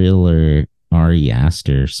thriller Ari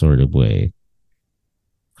Aster sort of way,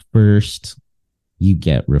 first you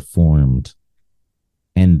get reformed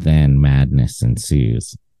and then madness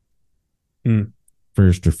ensues.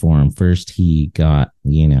 First reform, first he got,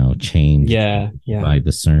 changed by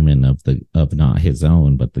the sermon of not his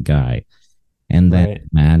own, but the guy. And then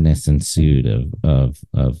madness ensued of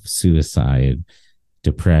suicide,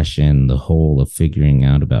 depression, the whole of figuring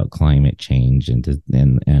out about climate change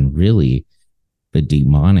and really the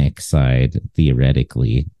demonic side,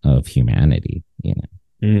 theoretically, of humanity,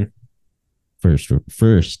 First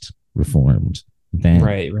reformed, then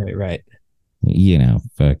right.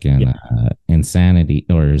 Fucking insanity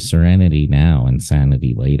or serenity now,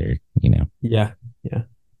 insanity later, Yeah.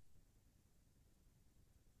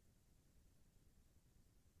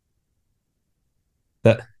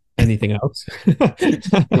 That anything else?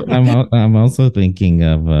 I'm also thinking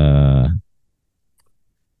of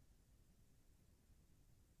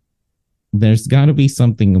there's got to be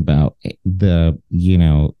something about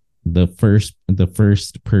the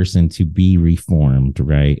first person to be reformed,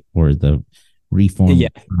 right? Or the reform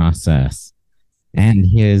process, and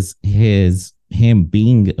him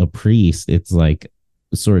being a priest. It's like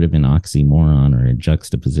sort of an oxymoron or a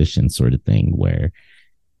juxtaposition sort of thing where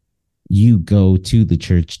you go to the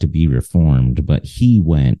church to be reformed, but he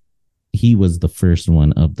was the first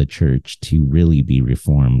one of the church to really be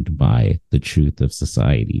reformed by the truth of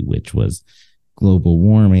society, which was global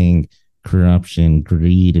warming, corruption,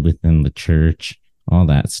 greed within the church, all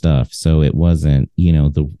that stuff. So it wasn't,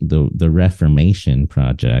 the Reformation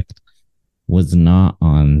project was not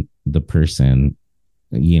on the person,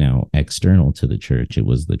 external to the church. It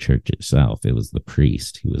was the church itself. It was the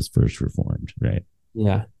priest who was first reformed, right?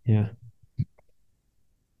 Yeah. Yeah.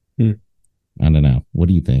 I don't know. What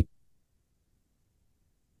do you think?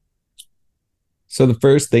 So the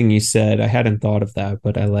first thing you said, I hadn't thought of that,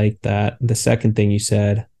 but I like that. The second thing you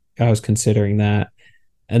said, I was considering that.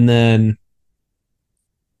 And then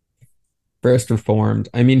first reformed.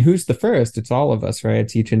 I mean, who's the first? It's all of us, right?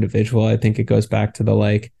 It's each individual. I think it goes back to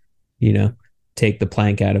the you know, take the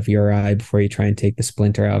plank out of your eye before you try and take the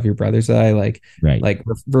splinter out of your brother's eye. Right.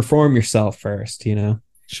 Reform yourself first,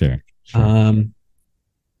 Sure.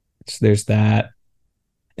 So there's that.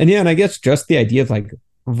 And yeah, and I guess just the idea of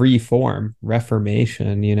reformation,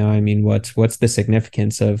 I mean, what's the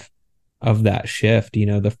significance of that shift,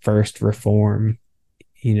 the first reform,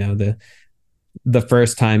 the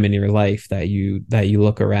first time in your life that you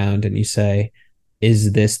look around and you say,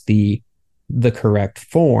 is this the correct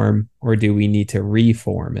form, or do we need to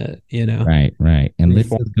reform it? Right. And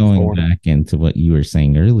this is going back into what you were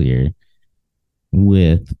saying earlier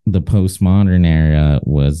with the postmodern era,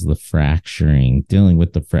 was dealing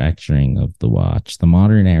with the fracturing of the watch. The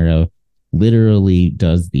modern era literally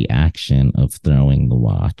does the action of throwing the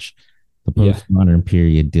watch. The postmodern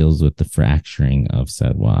period deals with the fracturing of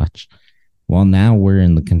said watch. While now we're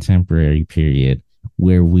in the contemporary period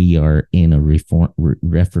where we are in a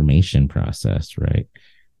reformation process, right?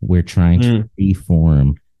 We're trying to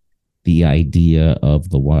reform the idea of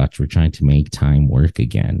the watch. We're trying to make time work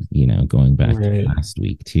again, going back to last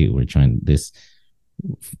week too. We're trying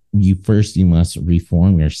you must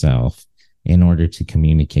reform yourself in order to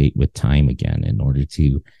communicate with time again, in order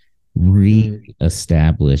to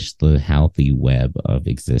re-establish the healthy web of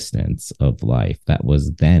existence of life that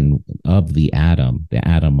was then of the atom. The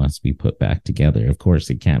atom must be put back together. Of course,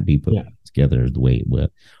 it can't be put back together the way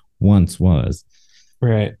it once was.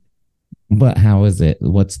 Right. But how is it?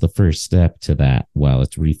 What's the first step to that? Well,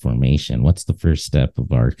 it's reformation. What's the first step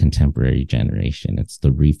of our contemporary generation? It's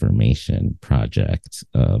the reformation project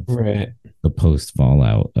of the post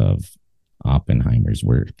fallout of Oppenheimer's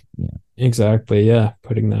work. Yeah. Exactly. Yeah.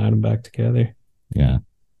 Putting the atom back together. Yeah.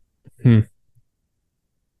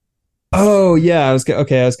 Oh yeah. I was going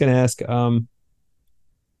to ask,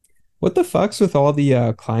 what the fuck's with all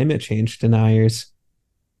the climate change deniers?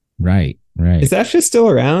 Right. Is that shit still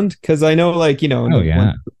around? Because I know, when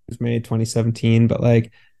it was made 2017, but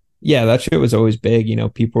that shit was always big.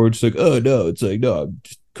 People were just like, oh no, it's like, no,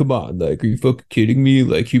 just, come on, are you fucking kidding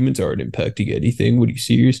me? Humans aren't impacting anything. What, are you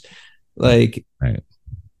serious?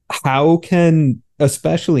 How can,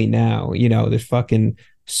 especially now, there's fucking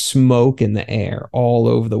smoke in the air all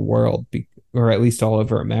over the world, or at least all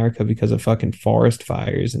over America, because of fucking forest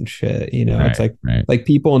fires and shit. It's like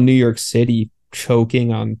people in New York City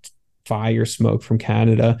choking on fire smoke from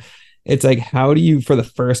Canada. It's like, how do you, for the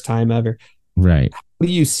first time ever, how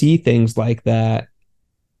do you see things like that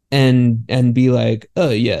and be like, oh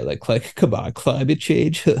yeah, come on, climate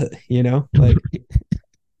change?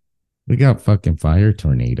 We got fucking fire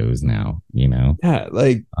tornadoes now, yeah,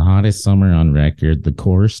 the hottest summer on record. The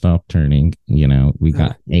core stopped turning. We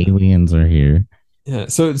got aliens are here. Yeah.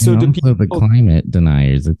 So do people, the climate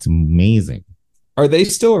deniers, it's amazing. Are they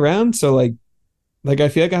still around? So I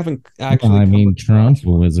feel like I haven't actually. Trump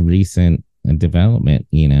was a recent development,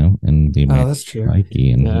 and the that's true.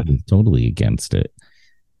 Psyche, and he was totally against it.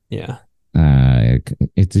 Yeah.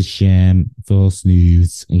 It's a sham, false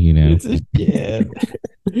news. It's a sham.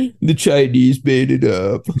 The Chinese made it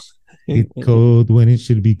up. It's cold when it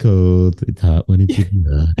should be cold. It's hot when it should be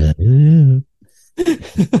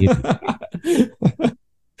hot.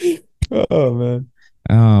 Oh man.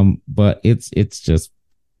 But it's just.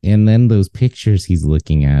 And then those pictures he's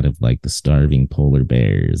looking at of the starving polar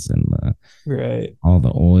bears and all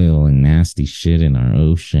the oil and nasty shit in our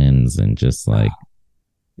oceans, and just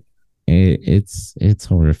it's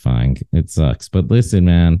horrifying. It sucks. But listen,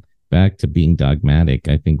 man, back to being dogmatic.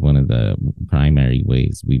 I think one of the primary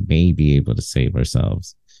ways we may be able to save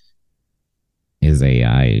ourselves is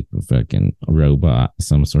AI, fucking robot,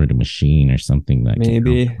 some sort of machine or something that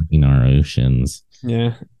maybe can clean our oceans.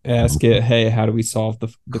 Yeah. Ask it, hey, how do we solve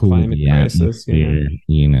the climate crisis?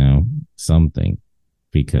 Something,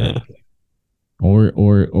 because or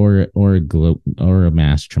a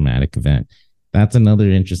mass traumatic event. That's another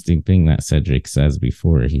interesting thing that Cedric says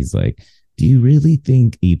before. He's like, do you really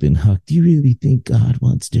think, Ethan Huck, do you really think God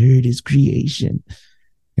wants to hurt his creation?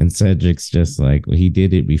 And Cedric's just like, well, he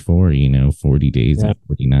did it before, 40 days and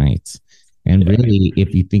 40 nights. And really,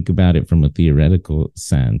 if you think about it from a theoretical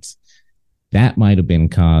sense, that might have been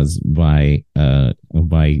caused by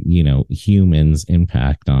humans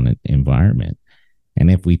impact on an environment. And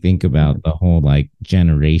if we think about the whole like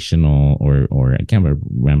generational or I can't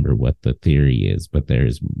remember what the theory is, but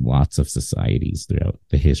there's lots of societies throughout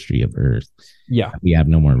the history of Earth Yeah. we have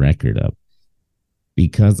no more record of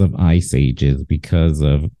because of ice ages, because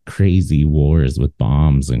of crazy wars with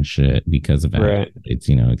bombs and shit, because of asteroids,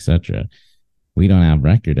 etc. We don't have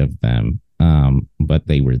record of them, but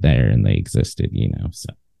they were there and they existed,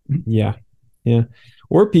 so. Yeah.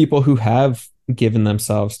 Or people who have given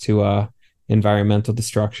themselves to environmental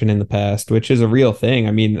destruction in the past, which is a real thing.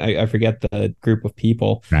 I mean, I forget the group of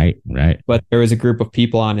people, right, but there was a group of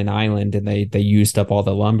people on an island, and they used up all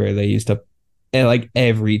the lumber. They used up like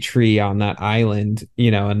every tree on that island,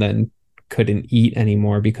 and then couldn't eat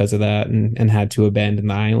anymore because of that, and had to abandon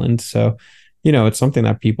the island. So, it's something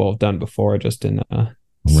that people have done before, just in a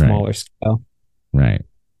smaller scale. Right.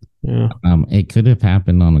 Yeah. It could have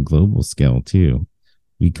happened on a global scale too.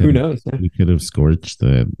 Who knows? We could have scorched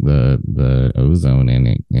the ozone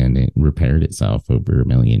and it repaired itself over a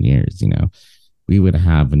million years. We would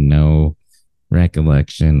have no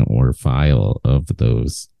recollection or file of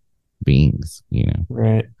those beings.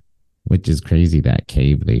 Right. Which is crazy. That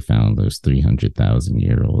cave they found, those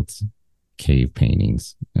 300,000-year-old cave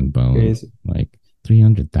paintings and bones, crazy. Like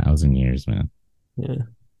 300,000 years, man. Yeah.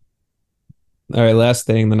 All right, last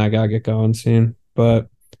thing, then I gotta get going soon. But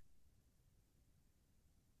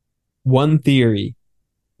one theory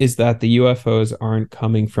is that the UFOs aren't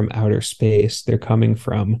coming from outer space. They're coming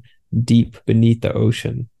from deep beneath the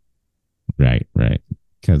ocean. Right.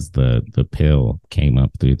 Because the pill came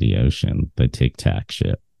up through the ocean, the Tic Tac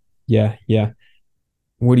ship. Yeah.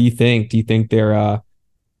 What do you think? Do you think they're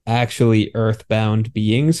actually earthbound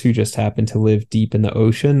beings who just happen to live deep in the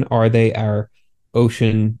ocean? Are they our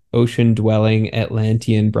ocean dwelling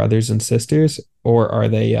Atlantean brothers and sisters, or are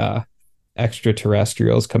they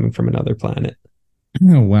extraterrestrials coming from another planet?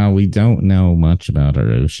 Oh, wow, we don't know much about our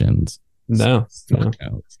oceans. No.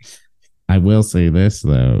 I will say this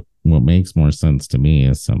though, what makes more sense to me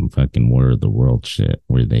is some fucking War of the World shit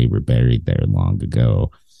where they were buried there long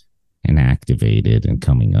ago and activated and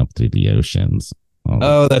coming up through the oceans.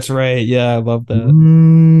 Oh, that's right. Yeah, I love that.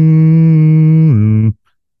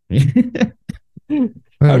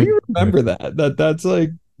 How do you remember that? That's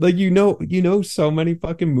like so many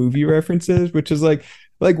fucking movie references, which is like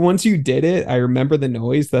once you did it, I remember the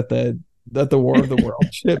noise that the War of the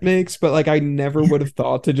World shit makes, but like I never would have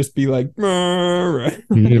thought to just be like,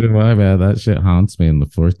 neither my bad. That shit haunts me in the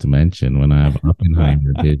fourth dimension when I have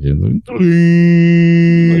Oppenheimer visions.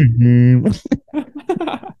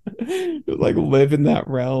 Like live in that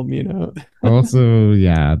realm, Also,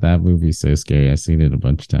 yeah, that movie's so scary. I've seen it a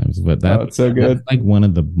bunch of times, but it's so good. That's like one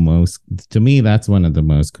of the most, to me, that's one of the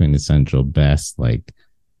most quintessential, best like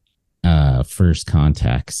first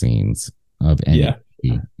contact scenes of any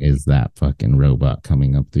movie, is that fucking robot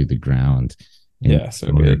coming up through the ground.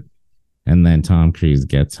 So good. And then Tom Cruise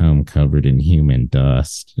gets home covered in human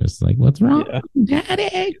dust, just like, what's wrong,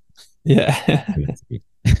 Daddy? Yeah.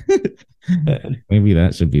 Maybe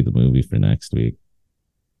that should be the movie for next week.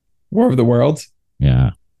 War of the Worlds.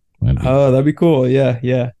 Yeah. That'd be cool. Yeah.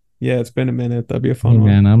 It's been a minute. That'd be a fun one.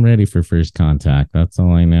 Man, I'm ready for first contact. That's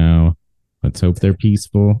all I know. Let's hope they're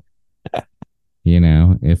peaceful.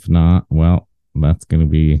 If not, well, that's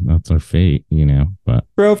our fate. But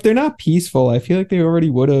bro, if they're not peaceful, I feel like they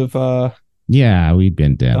already would have. We've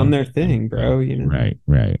been dead done their thing, bro.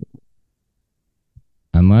 Right.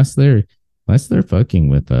 Unless they're fucking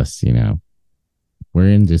with us, we're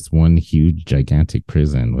in just one huge gigantic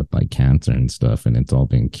prison with like cancer and stuff, and it's all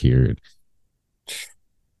been cured.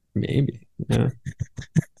 Maybe. Yeah.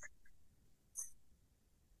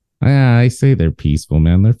 I say they're peaceful,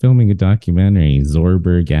 man. They're filming a documentary.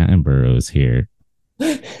 Zorberg Attenborough's here.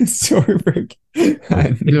 Zorberg.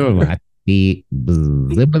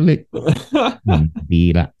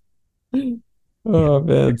 Oh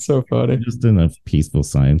man, it's so funny. Just in a peaceful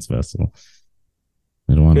science vessel.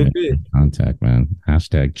 I don't want to make contact, man.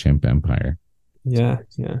 # chimp empire. Yeah.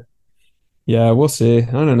 We'll see.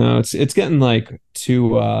 I don't know. It's getting like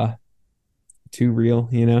too real,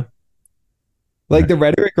 Like the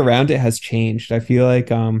rhetoric around it has changed. I feel like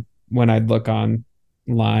when I'd look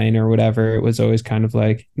online or whatever, it was always kind of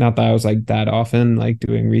like, not that I was like that often like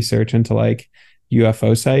doing research into like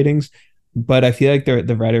UFO sightings, but I feel like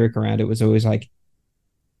the rhetoric around it was always like,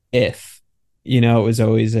 if, it was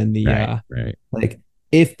always in the right. Like,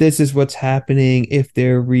 if this is what's happening, if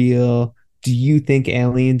they're real, do you think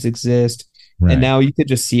aliens exist? Right. And now you could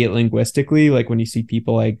just see it linguistically, like when you see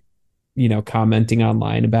people like, commenting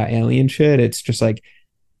online about alien shit, it's just like,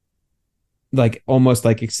 like almost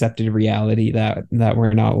like accepted reality that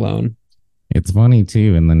we're not alone. It's funny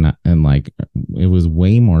too, and like it was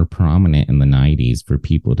way more prominent in the 90s for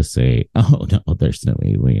people to say, "Oh no, there's no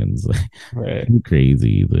aliens." Right.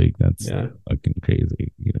 Crazy, like that's fucking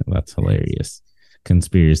crazy. You know, that's hilarious.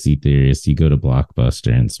 Conspiracy theorists, you go to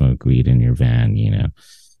Blockbuster and smoke weed in your van, you know.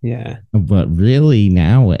 Yeah. But really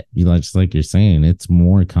now, just like you're saying, it's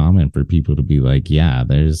more common for people to be like, yeah,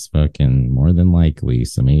 there's fucking more than likely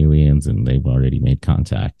some aliens and they've already made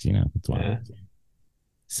contact, you know. That's why. Yeah.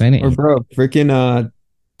 Senate. Or bro, freaking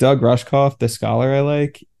Doug Rushkoff, the scholar I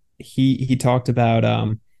like, he talked about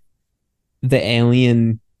the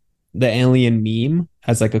alien meme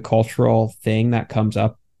as like a cultural thing that comes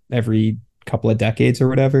up every couple of decades or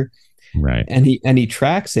whatever. Right. And he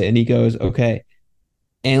tracks it and he goes, okay,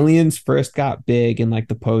 aliens first got big in like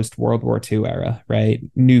the post World War II era, right?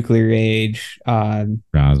 Nuclear age,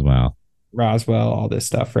 Roswell, all this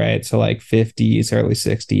stuff, right? So like 50s, early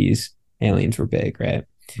 60s, aliens were big, right?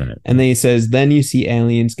 Right. And then he says, then you see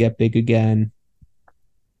aliens get big again.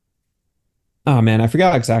 Oh man, I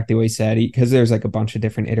forgot exactly what he said because there's like a bunch of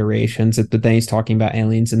different iterations. But then he's talking about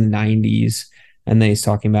aliens in the 90s, and then he's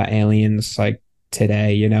talking about aliens like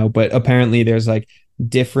today, you know. But apparently there's like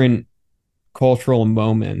different cultural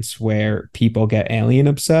moments where people get alien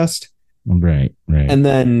obsessed. Right. And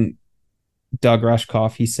then Doug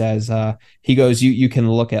Rushkoff, he says, he goes, you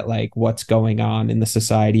can look at like what's going on in the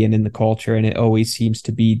society and in the culture, and it always seems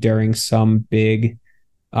to be during some big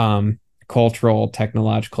cultural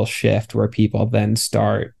technological shift where people then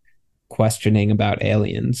start questioning about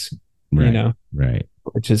aliens, right, you know, right,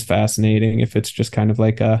 which is fascinating. If it's just kind of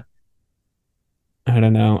like I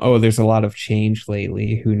don't know. Oh, there's a lot of change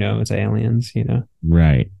lately. Who knows? Aliens, you know?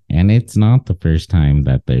 Right. And it's not the first time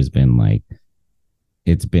that there's been like,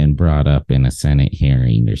 it's been brought up in a Senate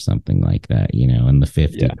hearing or something like that, you know, in the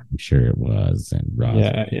 50s, I'm sure it was, and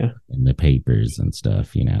in the papers and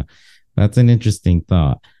stuff, you know. That's an interesting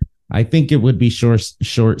thought. I think it would be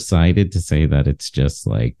short-sighted to say that it's just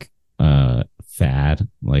like a fad,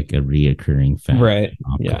 like a reoccurring fad. Right.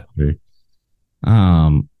 Yeah.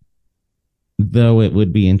 Though it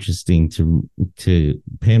would be interesting to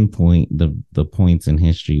pinpoint the points in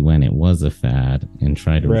history when it was a fad and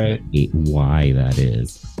try to investigate why that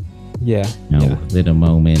is. Yeah. You know, was it a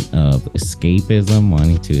moment of escapism,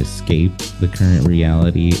 wanting to escape the current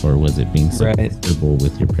reality, or was it being so comfortable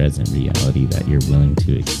with your present reality that you're willing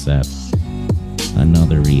to accept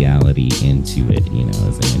another reality into it, you know,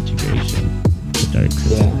 as an integration? The Dark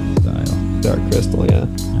Crystal style. Dark Crystal, yeah.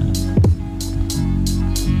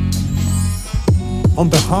 On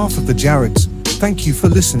behalf of the Jareds, thank you for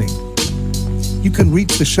listening. You can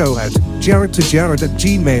reach the show at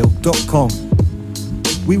jaredtojared@gmail.com.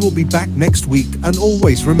 We will be back next week, and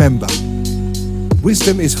always remember,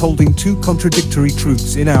 wisdom is holding two contradictory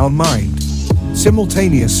truths in our mind,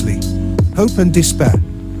 simultaneously, hope and despair.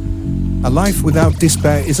 A life without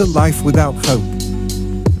despair is a life without hope.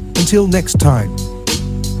 Until next time.